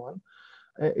working on,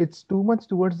 it's too much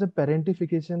towards the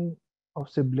parentification of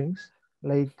siblings.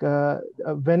 Like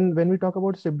when we talk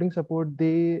about sibling support,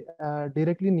 they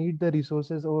directly need the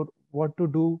resources or what to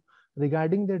do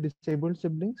regarding their disabled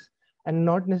siblings, and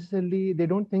not necessarily they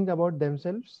don't think about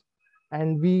themselves.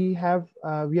 And we have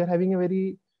to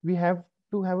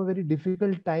have a very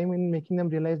difficult time in making them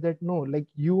realize that no, like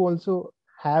you also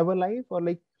have a life, or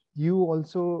like you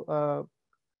also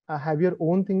have your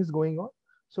own things going on.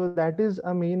 So that is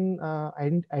a main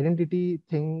identity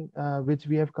thing which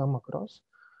we have come across.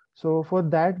 So for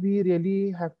that, we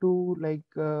really have to like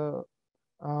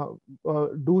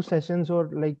do sessions or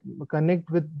like connect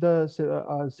with the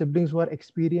siblings who are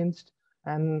experienced,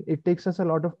 and it takes us a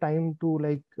lot of time to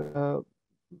like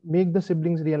make the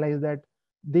siblings realize that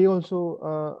they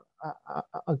also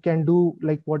can do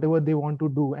like whatever they want to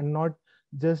do, and not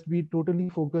just be totally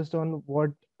focused on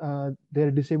what their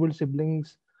disabled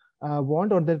siblings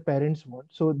want or their parents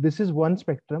want. So this is one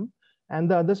spectrum. And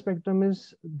the other spectrum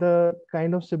is the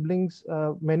kind of siblings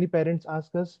many parents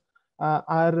ask us,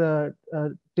 our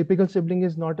typical sibling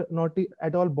is not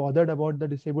at all bothered about the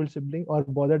disabled sibling or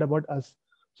bothered about us.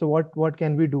 So what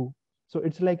can we do? So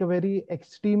it's like a very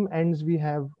extreme ends we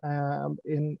have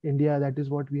in India. That is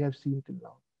what we have seen till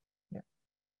now. Yeah.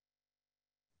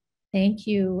 Thank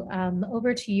you.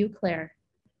 Over to you, Claire.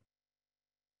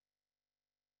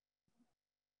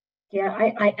 Yeah,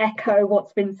 I echo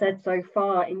what's been said so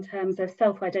far in terms of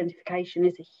self-identification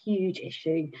is a huge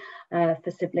issue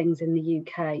for siblings in the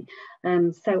UK.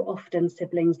 So often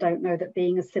siblings don't know that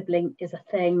being a sibling is a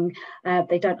thing.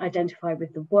 They don't identify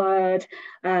with the word.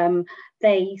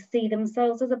 They see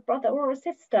themselves as a brother or a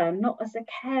sister, not as a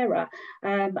carer.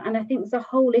 And I think there's a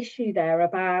whole issue there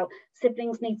about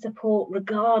siblings need support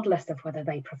regardless of whether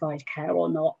they provide care or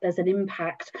not. There's an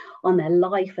impact on their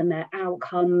life and their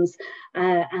outcomes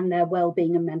and their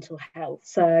well-being and mental health.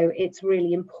 So it's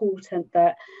really important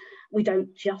that we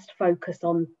don't just focus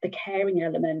on the caring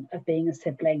element of being a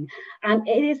sibling. And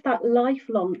it is that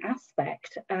lifelong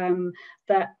aspect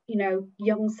that, you know,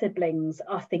 young siblings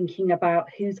are thinking about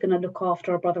who's going to look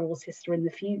after a brother or sister in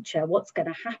the future, what's going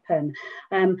to happen.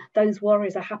 Those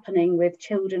worries are happening with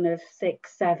children of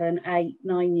 6, 7, 8,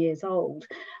 9 years old.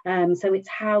 So it's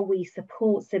how we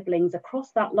support siblings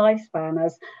across that lifespan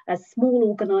as small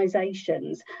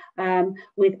organisations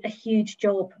with a huge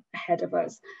job ahead of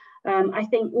us. I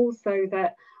think also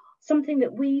that something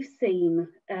that we've seen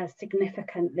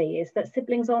significantly is that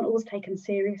siblings aren't always taken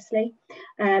seriously.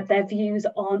 Their views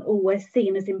aren't always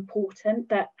seen as important,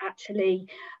 that actually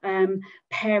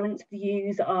parents'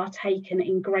 views are taken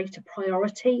in greater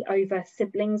priority over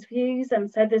siblings' views. And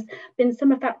so there's been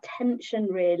some of that tension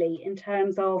really in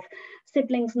terms of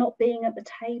siblings not being at the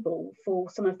table for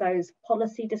some of those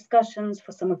policy discussions,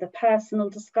 for some of the personal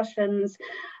discussions.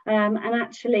 And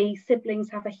actually siblings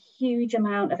have a huge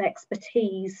amount of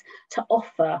expertise to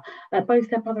offer both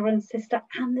their brother and sister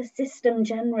and the system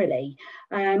generally,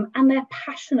 and they're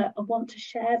passionate and want to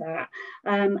share that,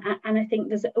 and I think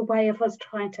there's a way of us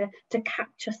trying to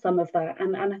capture some of that,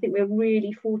 and I think we're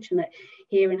really fortunate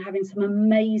here in having some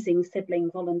amazing sibling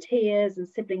volunteers and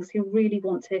siblings who really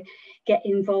want to get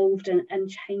involved and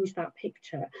change that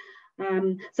picture.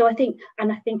 So I think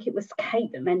it was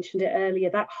Kate that mentioned it earlier,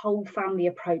 that whole family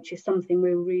approach is something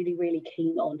we're really, really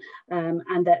keen on,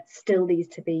 and that still needs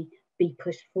to be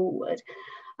pushed forward.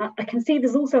 I can see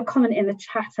there's also a comment in the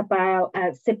chat about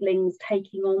siblings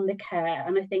taking on the care,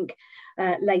 and I think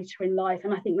later in life,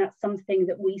 and I think that's something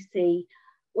that we see.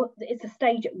 Well, it's a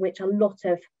stage at which a lot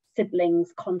of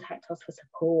siblings contact us for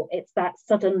support. It's that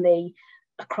suddenly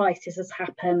a crisis has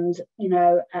happened, you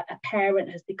know, a parent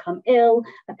has become ill,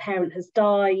 a parent has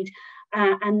died,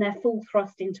 and they're full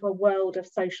thrust into a world of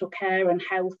social care and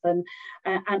health and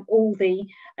all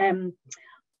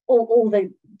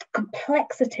the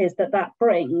complexities that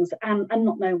brings, and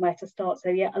not knowing where to start. So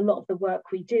yeah, a lot of the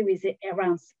work we do is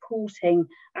around supporting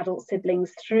adult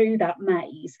siblings through that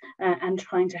maze, and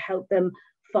trying to help them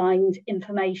find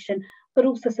information, but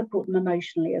also support them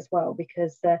emotionally as well,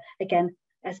 because again,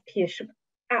 as Piyush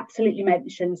absolutely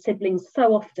mentioned, siblings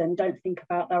so often don't think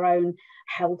about their own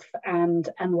health and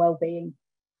well-being.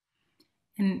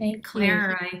 And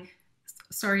Claire,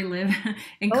 sorry, Liv.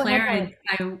 And Claire,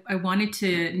 I wanted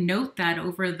to note that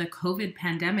over the COVID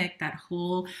pandemic, that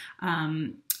whole,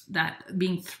 that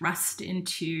being thrust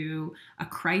into a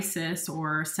crisis,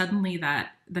 or suddenly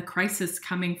that the crisis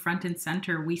coming front and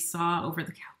center, we saw over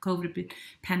the COVID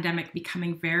pandemic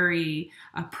becoming very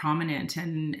prominent,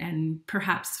 and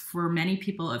perhaps for many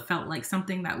people it felt like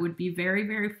something that would be very,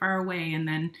 very far away, and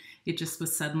then it just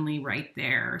was suddenly right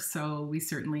there. So we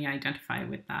certainly identify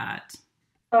with that.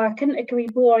 I couldn't agree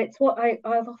more. It's what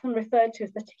I've often referred to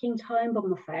as the ticking time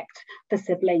bomb effect for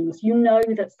siblings. You know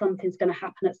that something's going to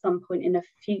happen at some point in the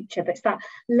future. But it's that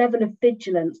level of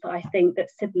vigilance that I think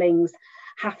that siblings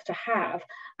have to have.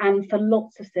 And for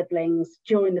lots of siblings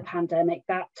during the pandemic,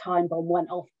 that time bomb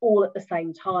went off all at the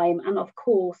same time. And of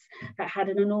course, that had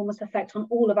an enormous effect on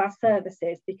all of our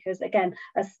services, because again,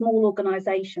 as small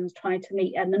organisations trying to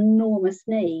meet an enormous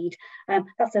need,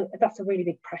 that's a really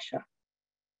big pressure.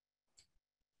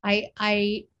 I'm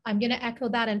going to echo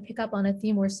that and pick up on a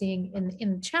theme we're seeing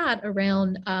in the chat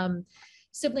around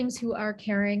siblings who are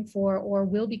caring for or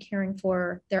will be caring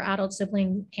for their adult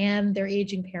sibling and their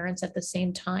aging parents at the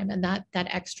same time, and that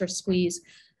extra squeeze.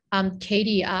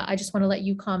 Katie, I just want to let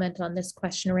you comment on this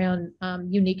question around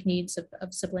unique needs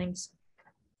of siblings.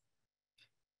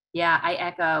 Yeah, I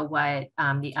echo what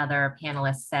the other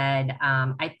panelists said.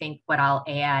 I think what I'll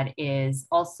add is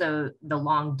also the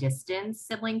long distance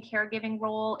sibling caregiving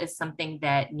role is something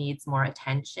that needs more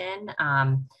attention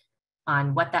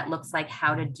on what that looks like,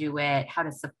 how to do it, how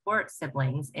to support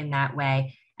siblings in that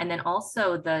way. And then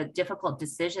also the difficult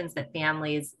decisions that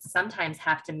families sometimes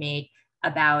have to make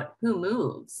about who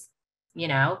moves, you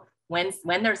know, when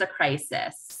there's a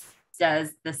crisis.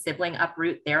 Does the sibling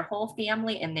uproot their whole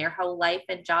family and their whole life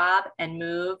and job and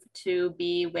move to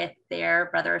be with their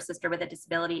brother or sister with a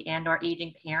disability and or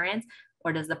aging parents?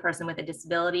 Or does the person with a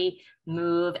disability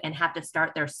move and have to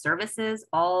start their services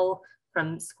all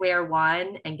from square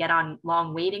one and get on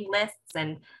long waiting lists?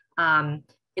 And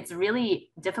it's really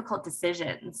difficult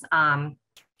decisions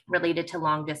related to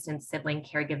long distance sibling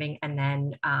caregiving, and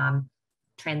then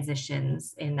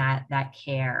transitions in that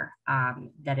care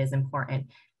that is important.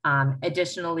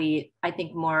 Additionally, I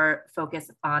think more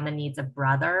focus on the needs of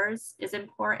brothers is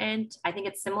important. I think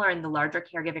it's similar in the larger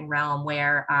caregiving realm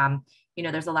where, you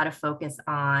know, there's a lot of focus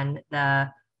on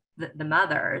the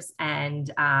mothers,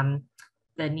 and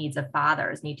the needs of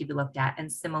fathers need to be looked at.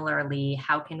 And similarly,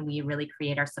 how can we really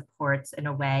create our supports in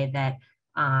a way that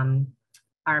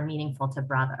are meaningful to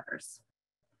brothers?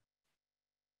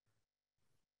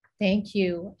 Thank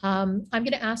you. I'm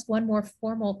going to ask one more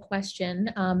formal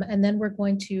question, and then we're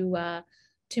going to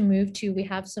move to, we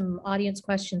have some audience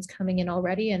questions coming in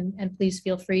already, and please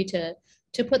feel free to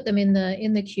put them in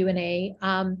the Q&A.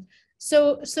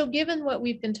 So given what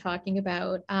we've been talking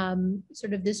about,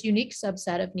 sort of this unique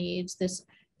subset of needs, this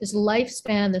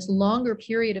lifespan, this longer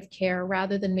period of care,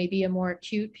 rather than maybe a more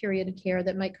acute period of care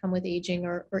that might come with aging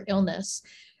or illness.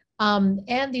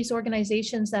 And these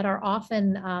organizations that are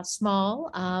often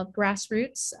small,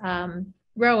 grassroots,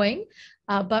 growing,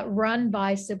 but run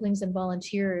by siblings and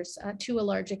volunteers to a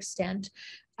large extent.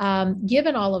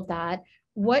 Given all of that,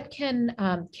 what can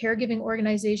caregiving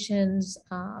organizations,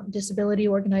 disability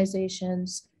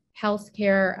organizations,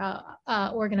 healthcare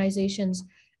organizations,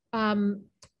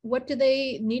 what do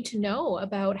they need to know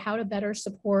about how to better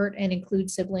support and include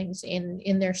siblings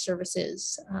in their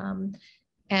services?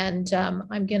 And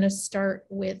I'm going to start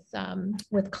with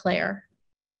Claire.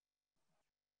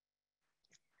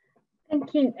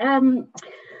 Thank you.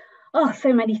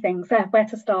 So many things. Where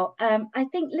to start? I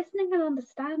think listening and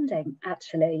understanding,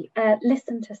 actually.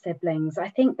 Listen to siblings. I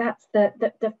think that's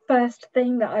the first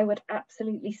thing that I would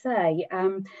absolutely say.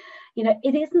 You know,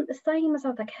 it isn't the same as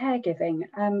other caregiving.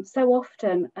 So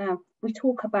often we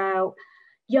talk about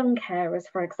young carers,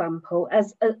 for example,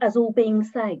 as all being the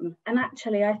same. And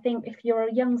actually, I think if you're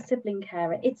a young sibling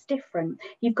carer, it's different.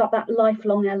 You've got that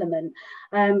lifelong element.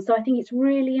 So I think it's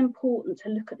really important to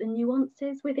look at the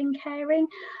nuances within caring.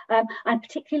 And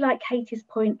particularly like Katie's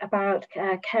point about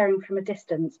caring from a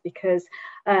distance, because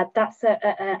that's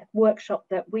a workshop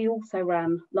that we also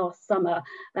ran last summer.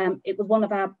 It was one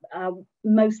of our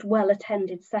most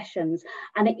well-attended sessions,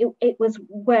 and it was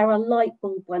where a light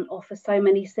bulb went off for so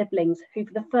many siblings who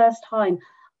for the first time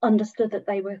understood that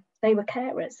they were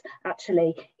carers.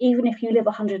 Actually, even if you live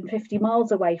 150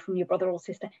 miles away from your brother or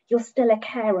sister, you're still a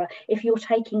carer. If you're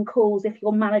taking calls, if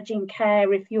you're managing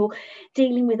care, if you're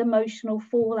dealing with emotional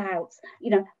fallouts, you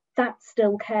know, that's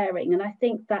still caring. And I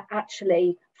think that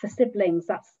actually for siblings,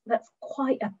 that's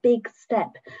quite a big step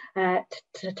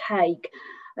to take.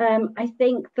 I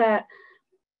think that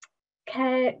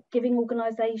caregiving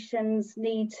organisations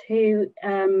need to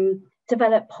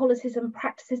develop policies and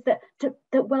practices that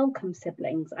welcome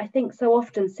siblings. I think so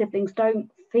often siblings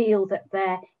don't feel that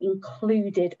they're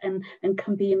included and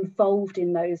can be involved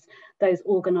in those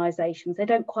organisations. They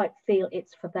don't quite feel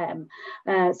it's for them.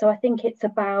 So I think it's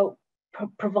about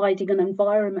providing an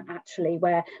environment actually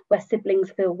where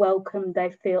siblings feel welcome, they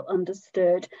feel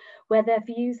understood, where their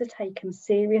views are taken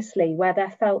seriously, where they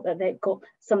felt that they've got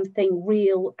something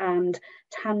real and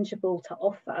tangible to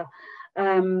offer.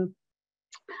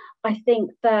 I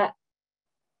think that,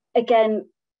 again,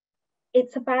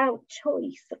 it's about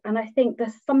choice. And I think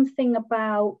there's something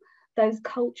about those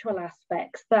cultural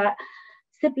aspects that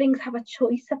siblings have a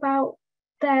choice about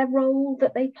their role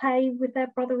that they play with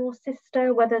their brother or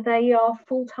sister, whether they are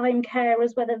full-time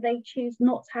carers, whether they choose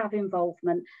not to have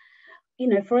involvement. You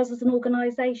know, for us as an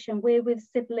organisation, we're with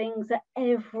siblings at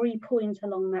every point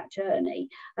along that journey.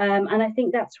 And I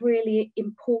think that's really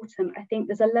important. I think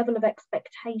there's a level of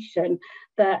expectation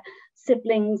that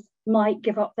siblings might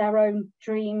give up their own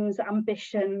dreams,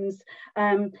 ambitions,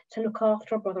 to look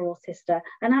after a brother or sister.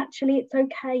 And actually, it's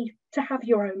okay to have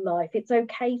your own life. It's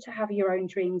okay to have your own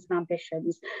dreams and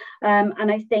ambitions.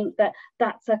 And I think that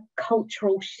that's a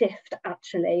cultural shift,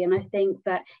 actually. And I think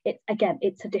that,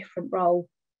 it's a different role.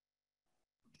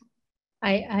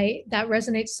 That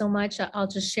resonates so much. I'll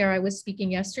just share, I was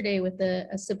speaking yesterday with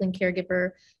a sibling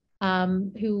caregiver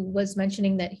who was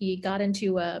mentioning that he got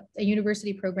into a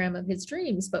university program of his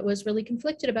dreams, but was really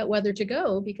conflicted about whether to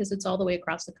go because it's all the way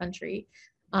across the country.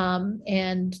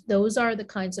 And those are the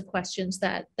kinds of questions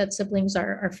that siblings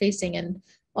are facing, and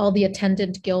all the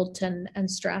attendant guilt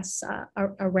and stress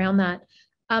around that.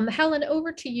 Helen,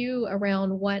 over to you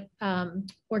around what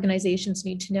organizations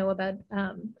need to know about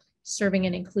serving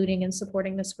and including and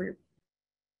supporting this group.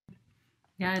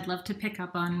 Yeah, I'd love to pick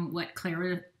up on what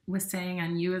Claire was saying,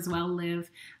 and you as well,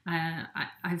 Liv.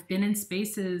 I've been in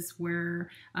spaces where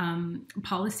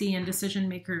policy and decision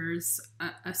makers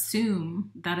assume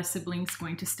that a sibling's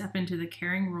going to step into the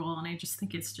caring role, and I just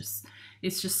think it's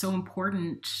just so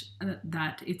important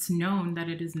that it's known that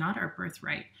it is not our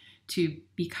birthright to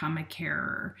become a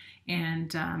carer.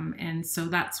 And so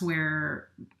that's where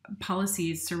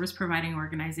policies, service providing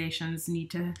organizations need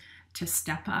to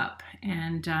step up.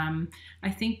 And I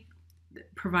think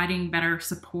providing better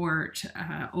support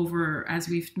over, as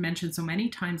we've mentioned so many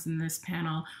times in this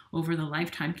panel, over the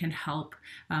lifetime can help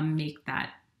make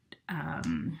that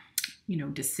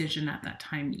decision at that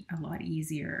time a lot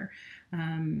easier.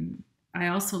 I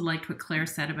also liked what Claire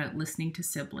said about listening to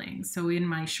siblings. So in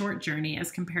my short journey, as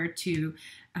compared to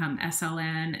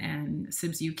SLN and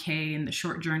SIBS UK and the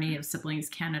short journey of Siblings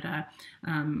Canada,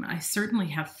 I certainly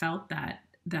have felt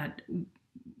that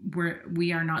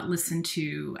we are not listened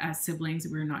to as siblings,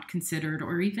 we're not considered,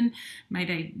 or even, might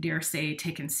I dare say,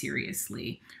 taken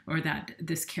seriously, or that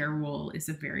this care role is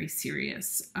a very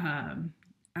serious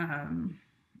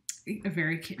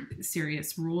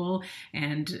rule,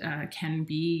 and can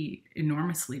be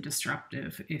enormously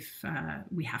disruptive if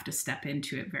we have to step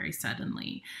into it very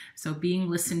suddenly. So being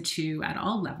listened to at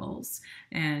all levels,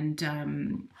 and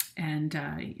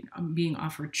being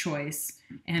offered choice,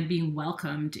 and being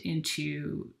welcomed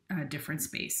into different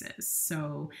spaces.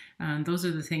 So those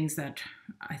are the things that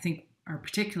I think are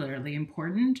particularly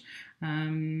important.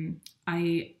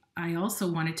 I also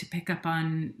wanted to pick up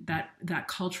on that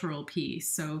cultural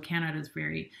piece. So Canada is a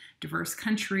very diverse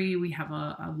country. We have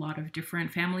a lot of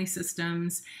different family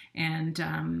systems, and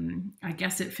I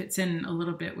guess it fits in a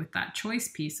little bit with that choice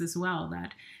piece as well,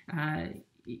 that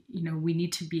we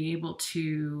need to be able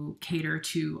to cater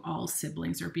to all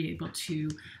siblings, or be able to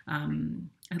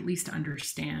at least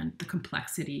understand the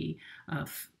complexity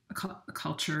of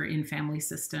culture in family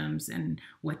systems and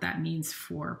what that means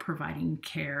for providing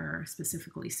care,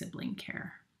 specifically sibling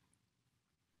care.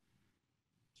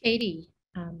 Katie,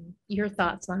 your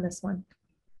thoughts on this one?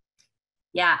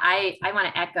 Yeah, I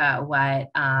want to echo what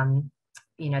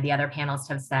the other panelists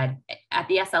have said. At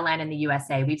the SLN in the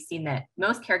USA, we've seen that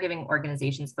most caregiving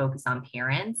organizations focus on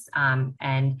parents,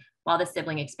 and while the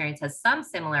sibling experience has some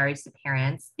similarities to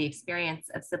parents, the experience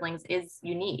of siblings is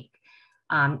unique.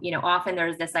 Often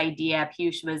there's this idea,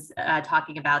 Piyush was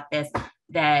talking about this,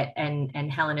 that,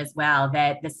 and Helen as well,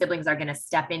 that the siblings are going to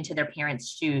step into their parents'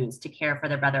 shoes to care for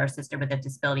their brother or sister with a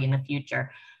disability in the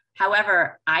future.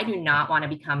 However, I do not want to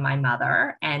become my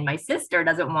mother, and my sister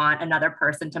doesn't want another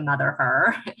person to mother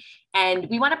her. And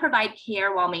we want to provide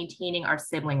care while maintaining our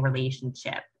sibling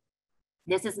relationship.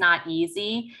 This is not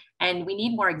easy, and we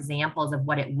need more examples of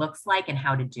what it looks like and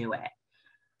how to do it.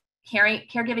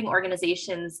 Caregiving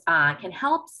organizations can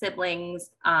help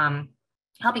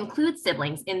include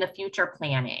siblings in the future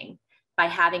planning by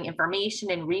having information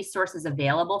and resources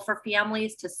available for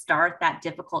families to start that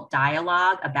difficult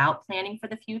dialogue about planning for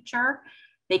the future.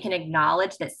 They can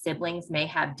acknowledge that siblings may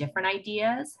have different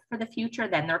ideas for the future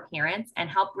than their parents,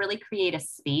 and help really create a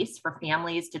space for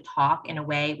families to talk in a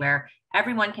way where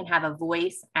everyone can have a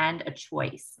voice and a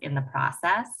choice in the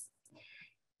process.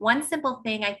 One simple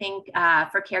thing I think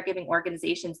for caregiving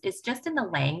organizations is just in the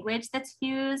language that's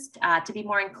used to be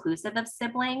more inclusive of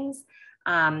siblings,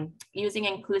 using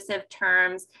inclusive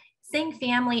terms, saying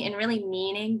family and really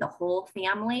meaning the whole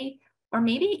family, or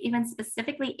maybe even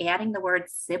specifically adding the word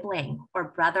sibling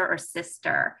or brother or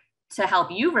sister to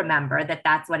help you remember that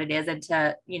that's what it is, and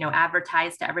to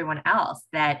advertise to everyone else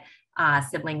that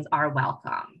siblings are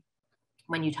welcome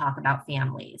when you talk about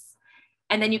families.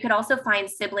 And then you could also find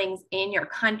siblings in your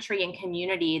country and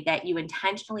community that you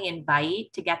intentionally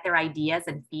invite to get their ideas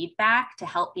and feedback to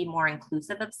help be more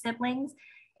inclusive of siblings.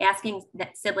 Asking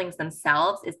that siblings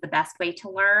themselves is the best way to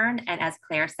learn. And as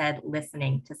Claire said,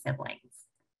 listening to siblings.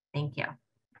 Thank you.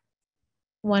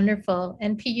 Wonderful.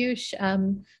 And Piyush,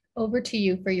 over to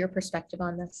you for your perspective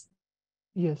on this.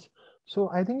 Yes. So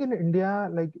I think in India,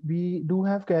 like, we do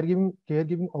have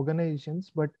caregiving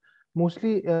organizations, but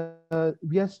mostly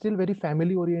we are still very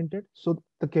family oriented. So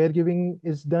the caregiving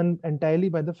is done entirely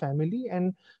by the family,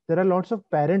 and there are lots of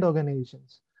parent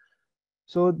organizations.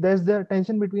 So there's the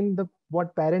tension between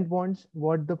what parent wants,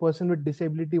 what the person with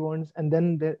disability wants, and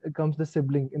then there comes the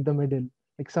sibling in the middle,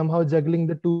 like somehow juggling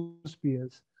the two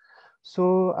spheres.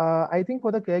 So I think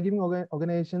for the caregiving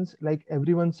organizations, like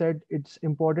everyone said, it's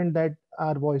important that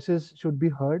our voices should be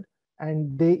heard,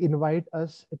 and they invite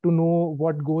us to know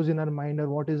what goes in our mind or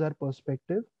what is our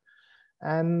perspective.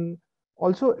 And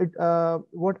also,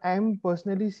 what I'm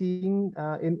personally seeing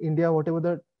in India, whatever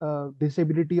the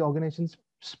disability organizations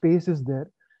space is there,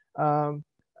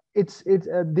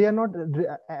 they are not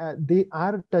they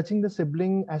are touching the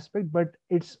sibling aspect, but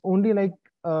it's only like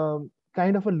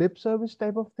kind of a lip service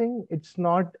type of thing. It's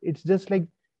just like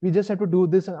we just have to do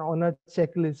this on a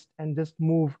checklist and just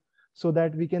move, so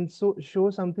that we can show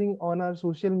something on our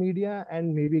social media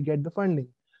and maybe get the funding.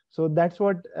 So that's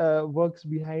what works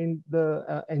behind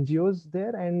the NGOs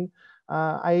there. And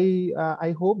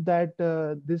I hope that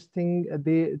this thing,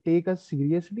 they take us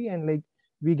seriously, and like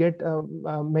we get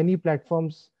many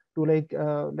platforms to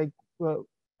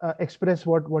express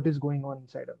what is going on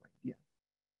inside our mind. Yeah.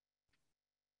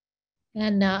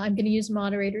 And I'm going to use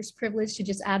moderator's privilege to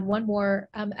just add one more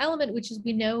element, which is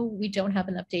we know we don't have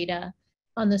enough data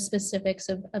on the specifics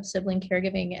of sibling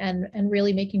caregiving, and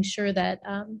really making sure that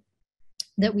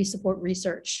that we support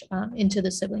research into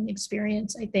the sibling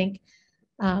experience, I think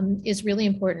is really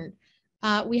important.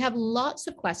 We have lots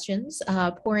of questions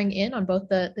pouring in on both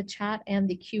the chat and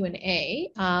the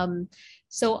Q&A.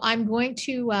 So I'm going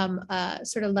to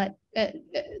sort of let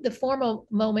the formal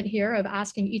moment here of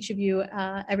asking each of you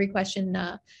every question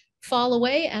fall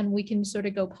away, and we can sort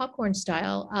of go popcorn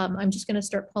style. I'm just going to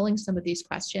start pulling some of these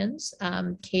questions.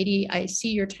 Katie, I see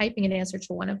you're typing an answer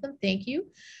to one of them. Thank you.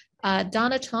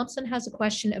 Donna Thompson has a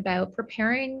question about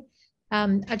preparing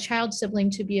a child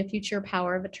sibling to be a future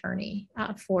power of attorney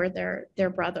for their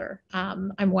brother.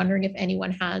 I'm wondering if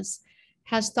anyone has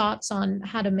thoughts on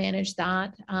how to manage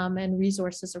that and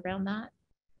resources around that.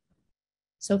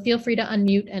 So feel free to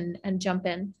unmute and jump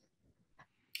in.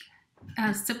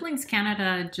 Siblings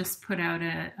Canada just put out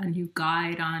a new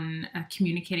guide on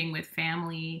communicating with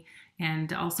family,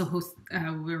 and also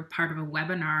we're part of a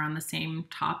webinar on the same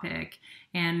topic.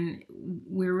 And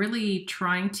we're really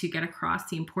trying to get across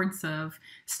the importance of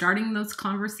starting those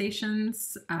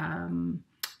conversations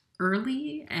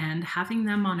early and having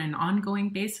them on an ongoing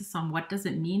basis on what does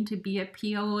it mean to be a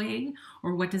POA,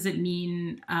 or what does it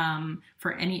mean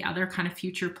for any other kind of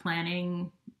future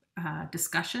planning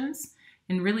discussions.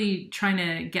 And really trying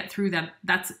to get through that.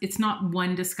 It's not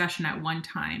one discussion at one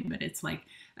time, but it's like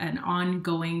an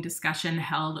ongoing discussion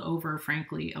held over,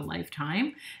 frankly, a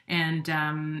lifetime, and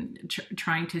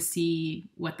trying to see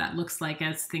what that looks like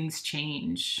as things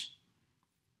change.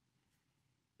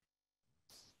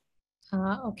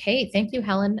 Okay, thank you,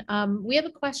 Helen. We have a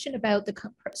question about the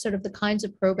sort of the kinds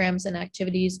of programs and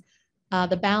activities,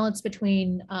 the balance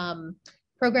between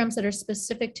programs that are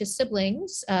specific to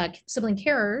siblings, sibling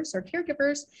carers or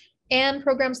caregivers, and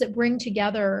programs that bring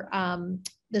together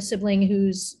the sibling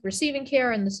who's receiving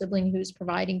care and the sibling who's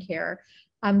providing care,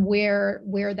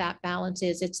 where that balance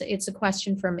is. It's a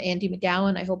question from Andy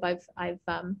McGowan. I hope I've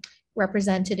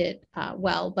represented it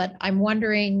well, but I'm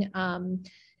wondering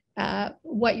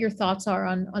what your thoughts are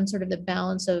on sort of the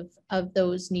balance of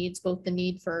those needs, both the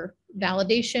need for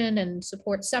validation and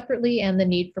support separately, and the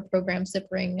need for programs that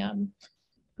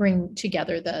bring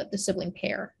together the sibling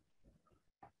pair.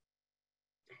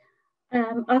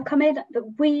 I'll come in.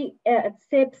 We at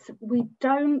SIBS, we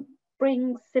don't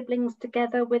bring siblings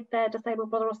together with their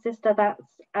disabled brother or sister.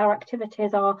 Our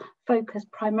activities are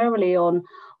focused primarily on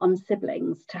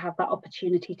siblings to have that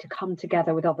opportunity to come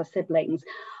together with other siblings.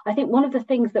 I think one of the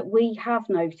things that we have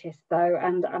noticed, though,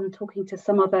 and I'm talking to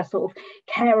some other sort of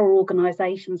carer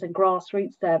organisations and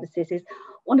grassroots services, is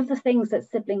one of the things that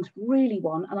siblings really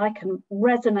want, and I can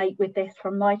resonate with this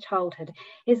from my childhood,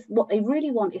 is what they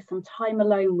really want is some time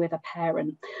alone with a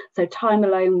parent. So time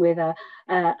alone with a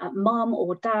mum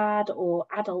or dad or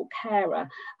adult carer,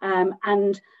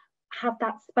 and have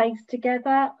that space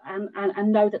together,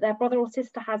 and know that their brother or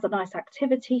sister has a nice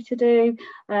activity to do.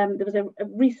 There was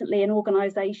recently an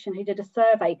organisation who did a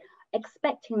survey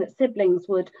expecting that siblings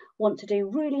would want to do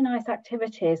really nice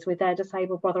activities with their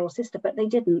disabled brother or sister, but they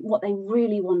didn't. What they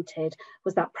really wanted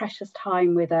was that precious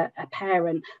time with a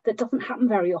parent that doesn't happen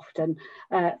very often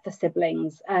for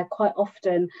siblings. Quite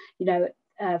often, you know,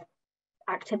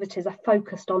 activities are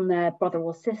focused on their brother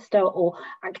or sister, or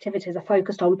activities are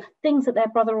focused on things that their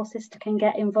brother or sister can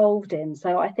get involved in.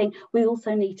 So I think we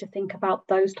also need to think about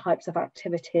those types of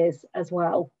activities as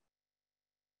well.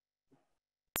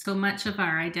 So much of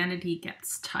our identity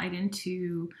gets tied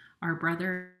into our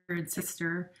brother and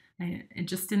sister. And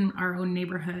just in our own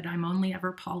neighborhood, I'm only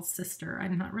ever Paul's sister.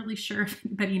 I'm not really sure if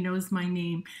anybody knows my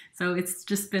name. So it's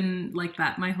just been like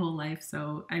that my whole life.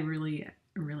 So I really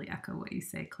echo what you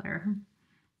say, Claire.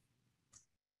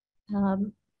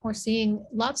 We're seeing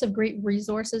lots of great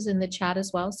resources in the chat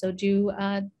as well. So do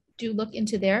look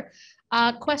into there.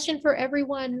 Question for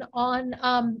everyone on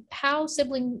how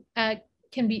siblings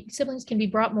can be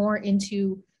brought more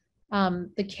into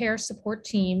the care support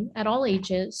team at all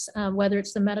ages, whether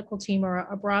it's the medical team or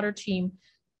a broader team.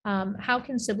 How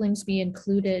can siblings be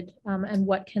included, and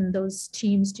what can those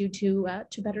teams do to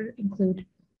better include?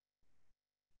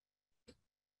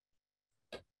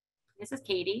 This is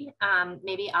Katie.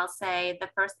 Maybe I'll say the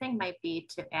first thing might be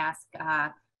to ask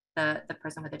the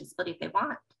person with a disability if they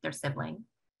want their sibling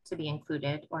to be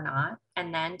included or not,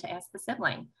 and then to ask the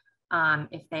sibling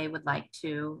if they would like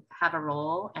to have a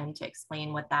role, and to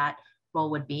explain what that role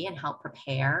would be and help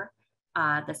prepare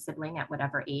the sibling at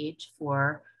whatever age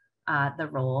for the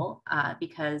role.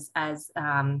 Because as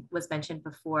was mentioned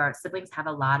before, siblings have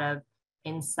a lot of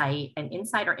insight and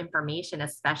insider information,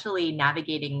 especially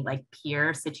navigating like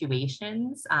peer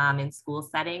situations in school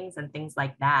settings and things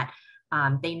like that.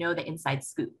 They know the inside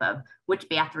scoop of which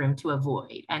bathroom to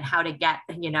avoid and how to get,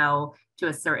 to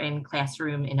a certain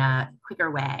classroom in a quicker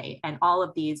way, and all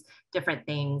of these different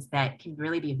things that can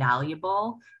really be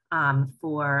valuable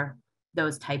for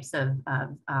those types of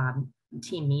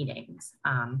team meetings.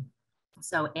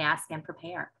 So ask and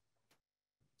prepare.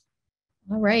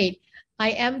 All right.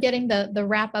 I am getting the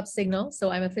wrap up signal, so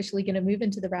I'm officially going to move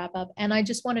into the wrap up. And I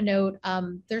just want to note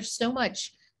there's so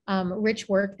much rich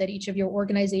work that each of your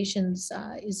organizations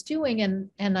is doing,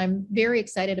 and I'm very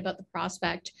excited about the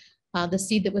prospect, the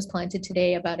seed that was planted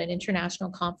today about an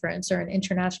international conference or an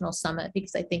international summit,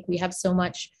 because I think we have so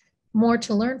much more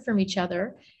to learn from each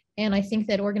other. And I think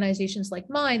that organizations like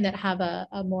mine that have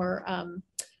a more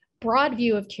broad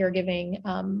view of caregiving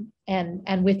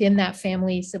and within that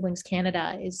family, Siblings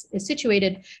Canada is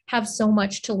situated, have so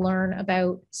much to learn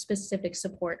about specific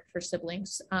support for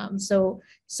siblings. So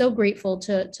grateful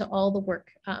to all the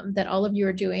work that all of you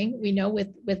are doing. We know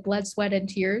with blood, sweat, and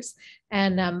tears,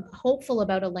 and hopeful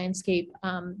about a landscape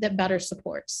that better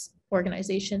supports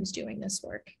organizations doing this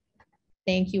work.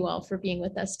 Thank you all for being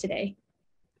with us today.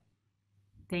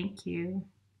 Thank you.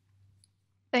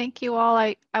 Thank you all.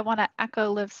 I want to echo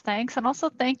Liv's thanks, and also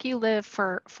thank you, Liv,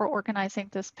 for organizing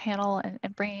this panel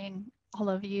and bringing all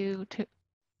of you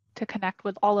to connect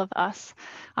with all of us.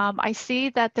 I see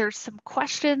that there's some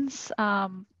questions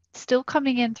still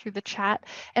coming in through the chat,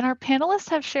 and our panelists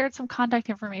have shared some contact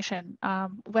information,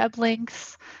 web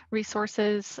links,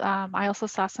 resources. I also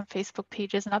saw some Facebook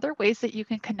pages and other ways that you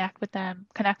can connect with them,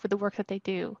 connect with the work that they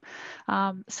do.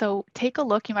 So take a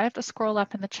look. You might have to scroll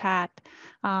up in the chat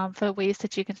for the ways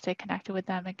that you can stay connected with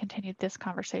them and continue this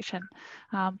conversation.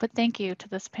 But thank you to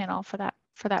this panel for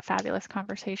that fabulous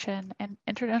conversation and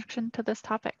introduction to this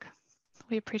topic.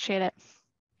 We appreciate it.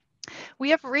 We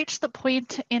have reached the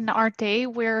point in our day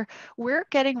where we're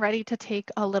getting ready to take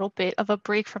a little bit of a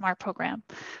break from our program.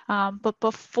 But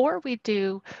before we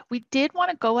do, we did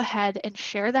want to go ahead and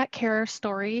share that carer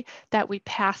story that we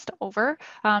passed over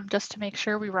just to make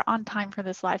sure we were on time for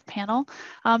this live panel.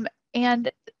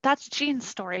 And that's Jean's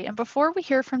story. And before we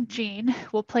hear from Jean,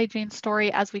 we'll play Jean's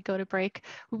story as we go to break.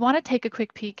 We want to take a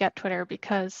quick peek at Twitter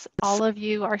because all of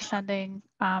you are sending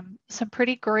some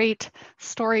pretty great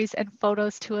stories and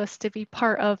photos to us to be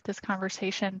part of this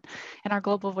conversation in our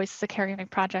Global Voices of Caregiving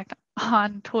project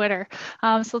on Twitter.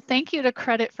 So thank you to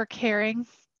Credit for Caring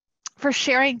for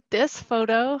sharing this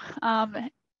photo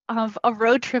of a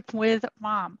road trip with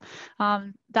mom.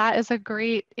 That is a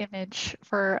great image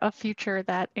for a future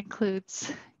that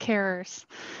includes carers,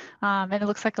 and it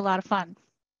looks like a lot of fun.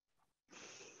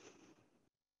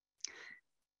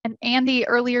 And Andy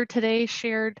earlier today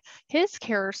shared his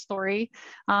carer story.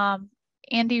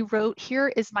 Andy wrote, "Here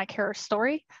is my carer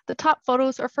story. The top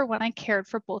photos are for when I cared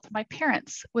for both of my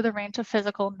parents with a range of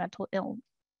physical and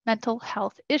mental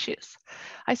health issues.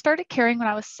 I started caring when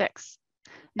I was 6.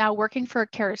 Now working for a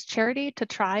carers charity to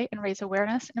try and raise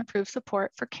awareness and improve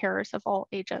support for carers of all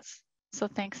ages." So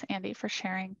thanks, Andy, for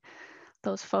sharing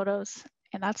those photos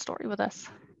and that story with us.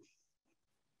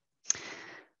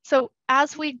 So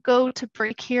as we go to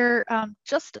break here,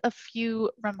 just a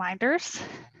few reminders.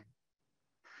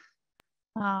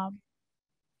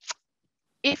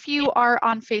 If you are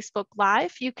on Facebook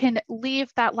Live, you can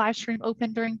leave that live stream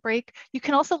open during break. You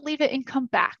can also leave it and come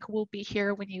back. We'll be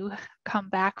here when you come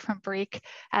back from break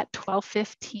at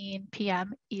 12:15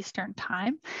 p.m. Eastern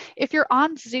Time. If you're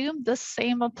on Zoom, the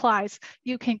same applies.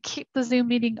 You can keep the Zoom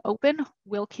meeting open.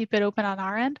 We'll keep it open on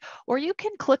our end, or you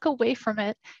can click away from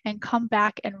it and come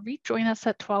back and rejoin us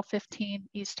at 12:15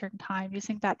 Eastern Time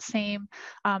using that same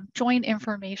join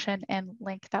information and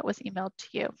link that was emailed to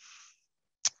you.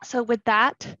 So with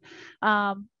that,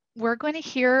 we're going to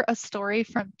hear a story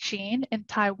from Jean in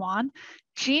Taiwan.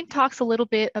 Jean talks a little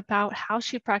bit about how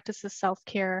she practices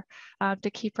self-care to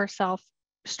keep herself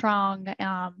strong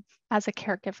as a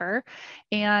caregiver.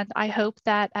 And I hope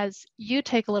that as you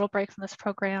take a little break from this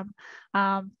program,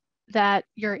 that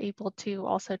you're able to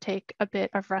also take a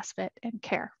bit of respite and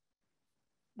care.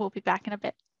 We'll be back in a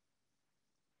bit.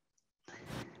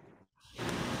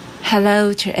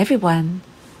 Hello to everyone,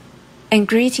 and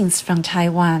greetings from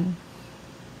Taiwan.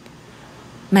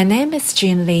 My name is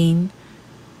Jean Lin.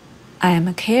 I am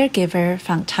a caregiver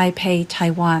from Taipei,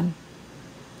 Taiwan.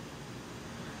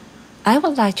 I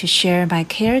would like to share my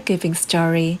caregiving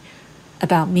story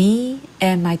about me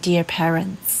and my dear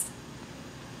parents.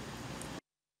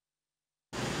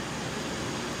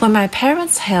 When my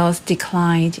parents' health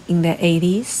declined in their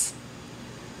 80s,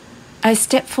 I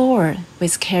stepped forward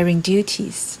with caring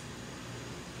duties.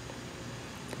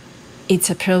 It's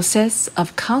a process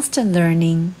of constant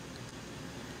learning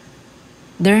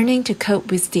to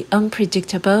cope with the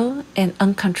unpredictable and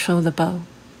uncontrollable.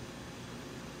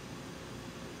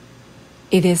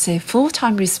 It is a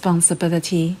full-time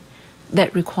responsibility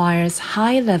that requires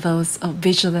high levels of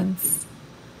vigilance.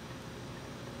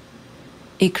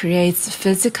 It creates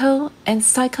physical and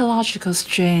psychological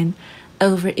strain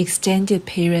over extended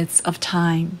periods of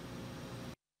time.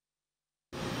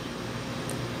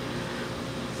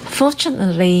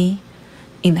 Fortunately,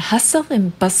 in the hustle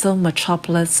and bustle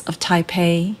metropolis of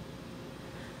Taipei,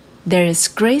 there is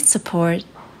great support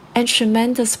and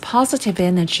tremendous positive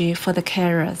energy for the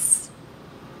carers.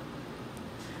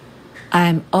 I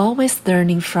am always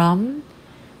learning from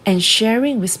and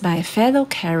sharing with my fellow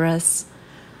carers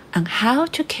on how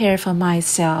to care for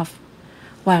myself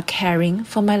while caring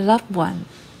for my loved one.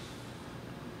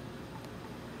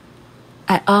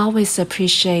 I always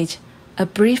appreciate a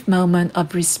brief moment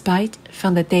of respite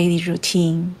from the daily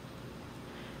routine.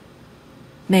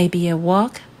 Maybe a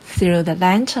walk through the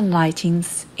lantern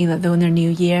lightings in the Lunar New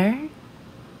Year,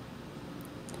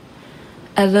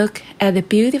 a look at the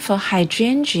beautiful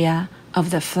hydrangea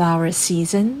of the flower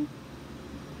season,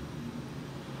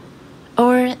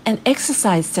 or an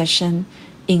exercise session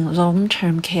in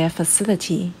long-term care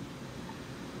facility.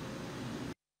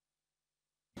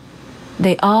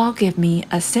 They all give me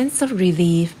a sense of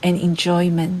relief and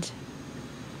enjoyment.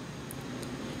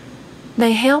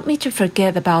 They help me to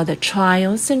forget about the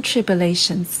trials and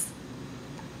tribulations,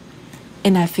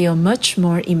 and I feel much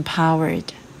more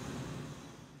empowered.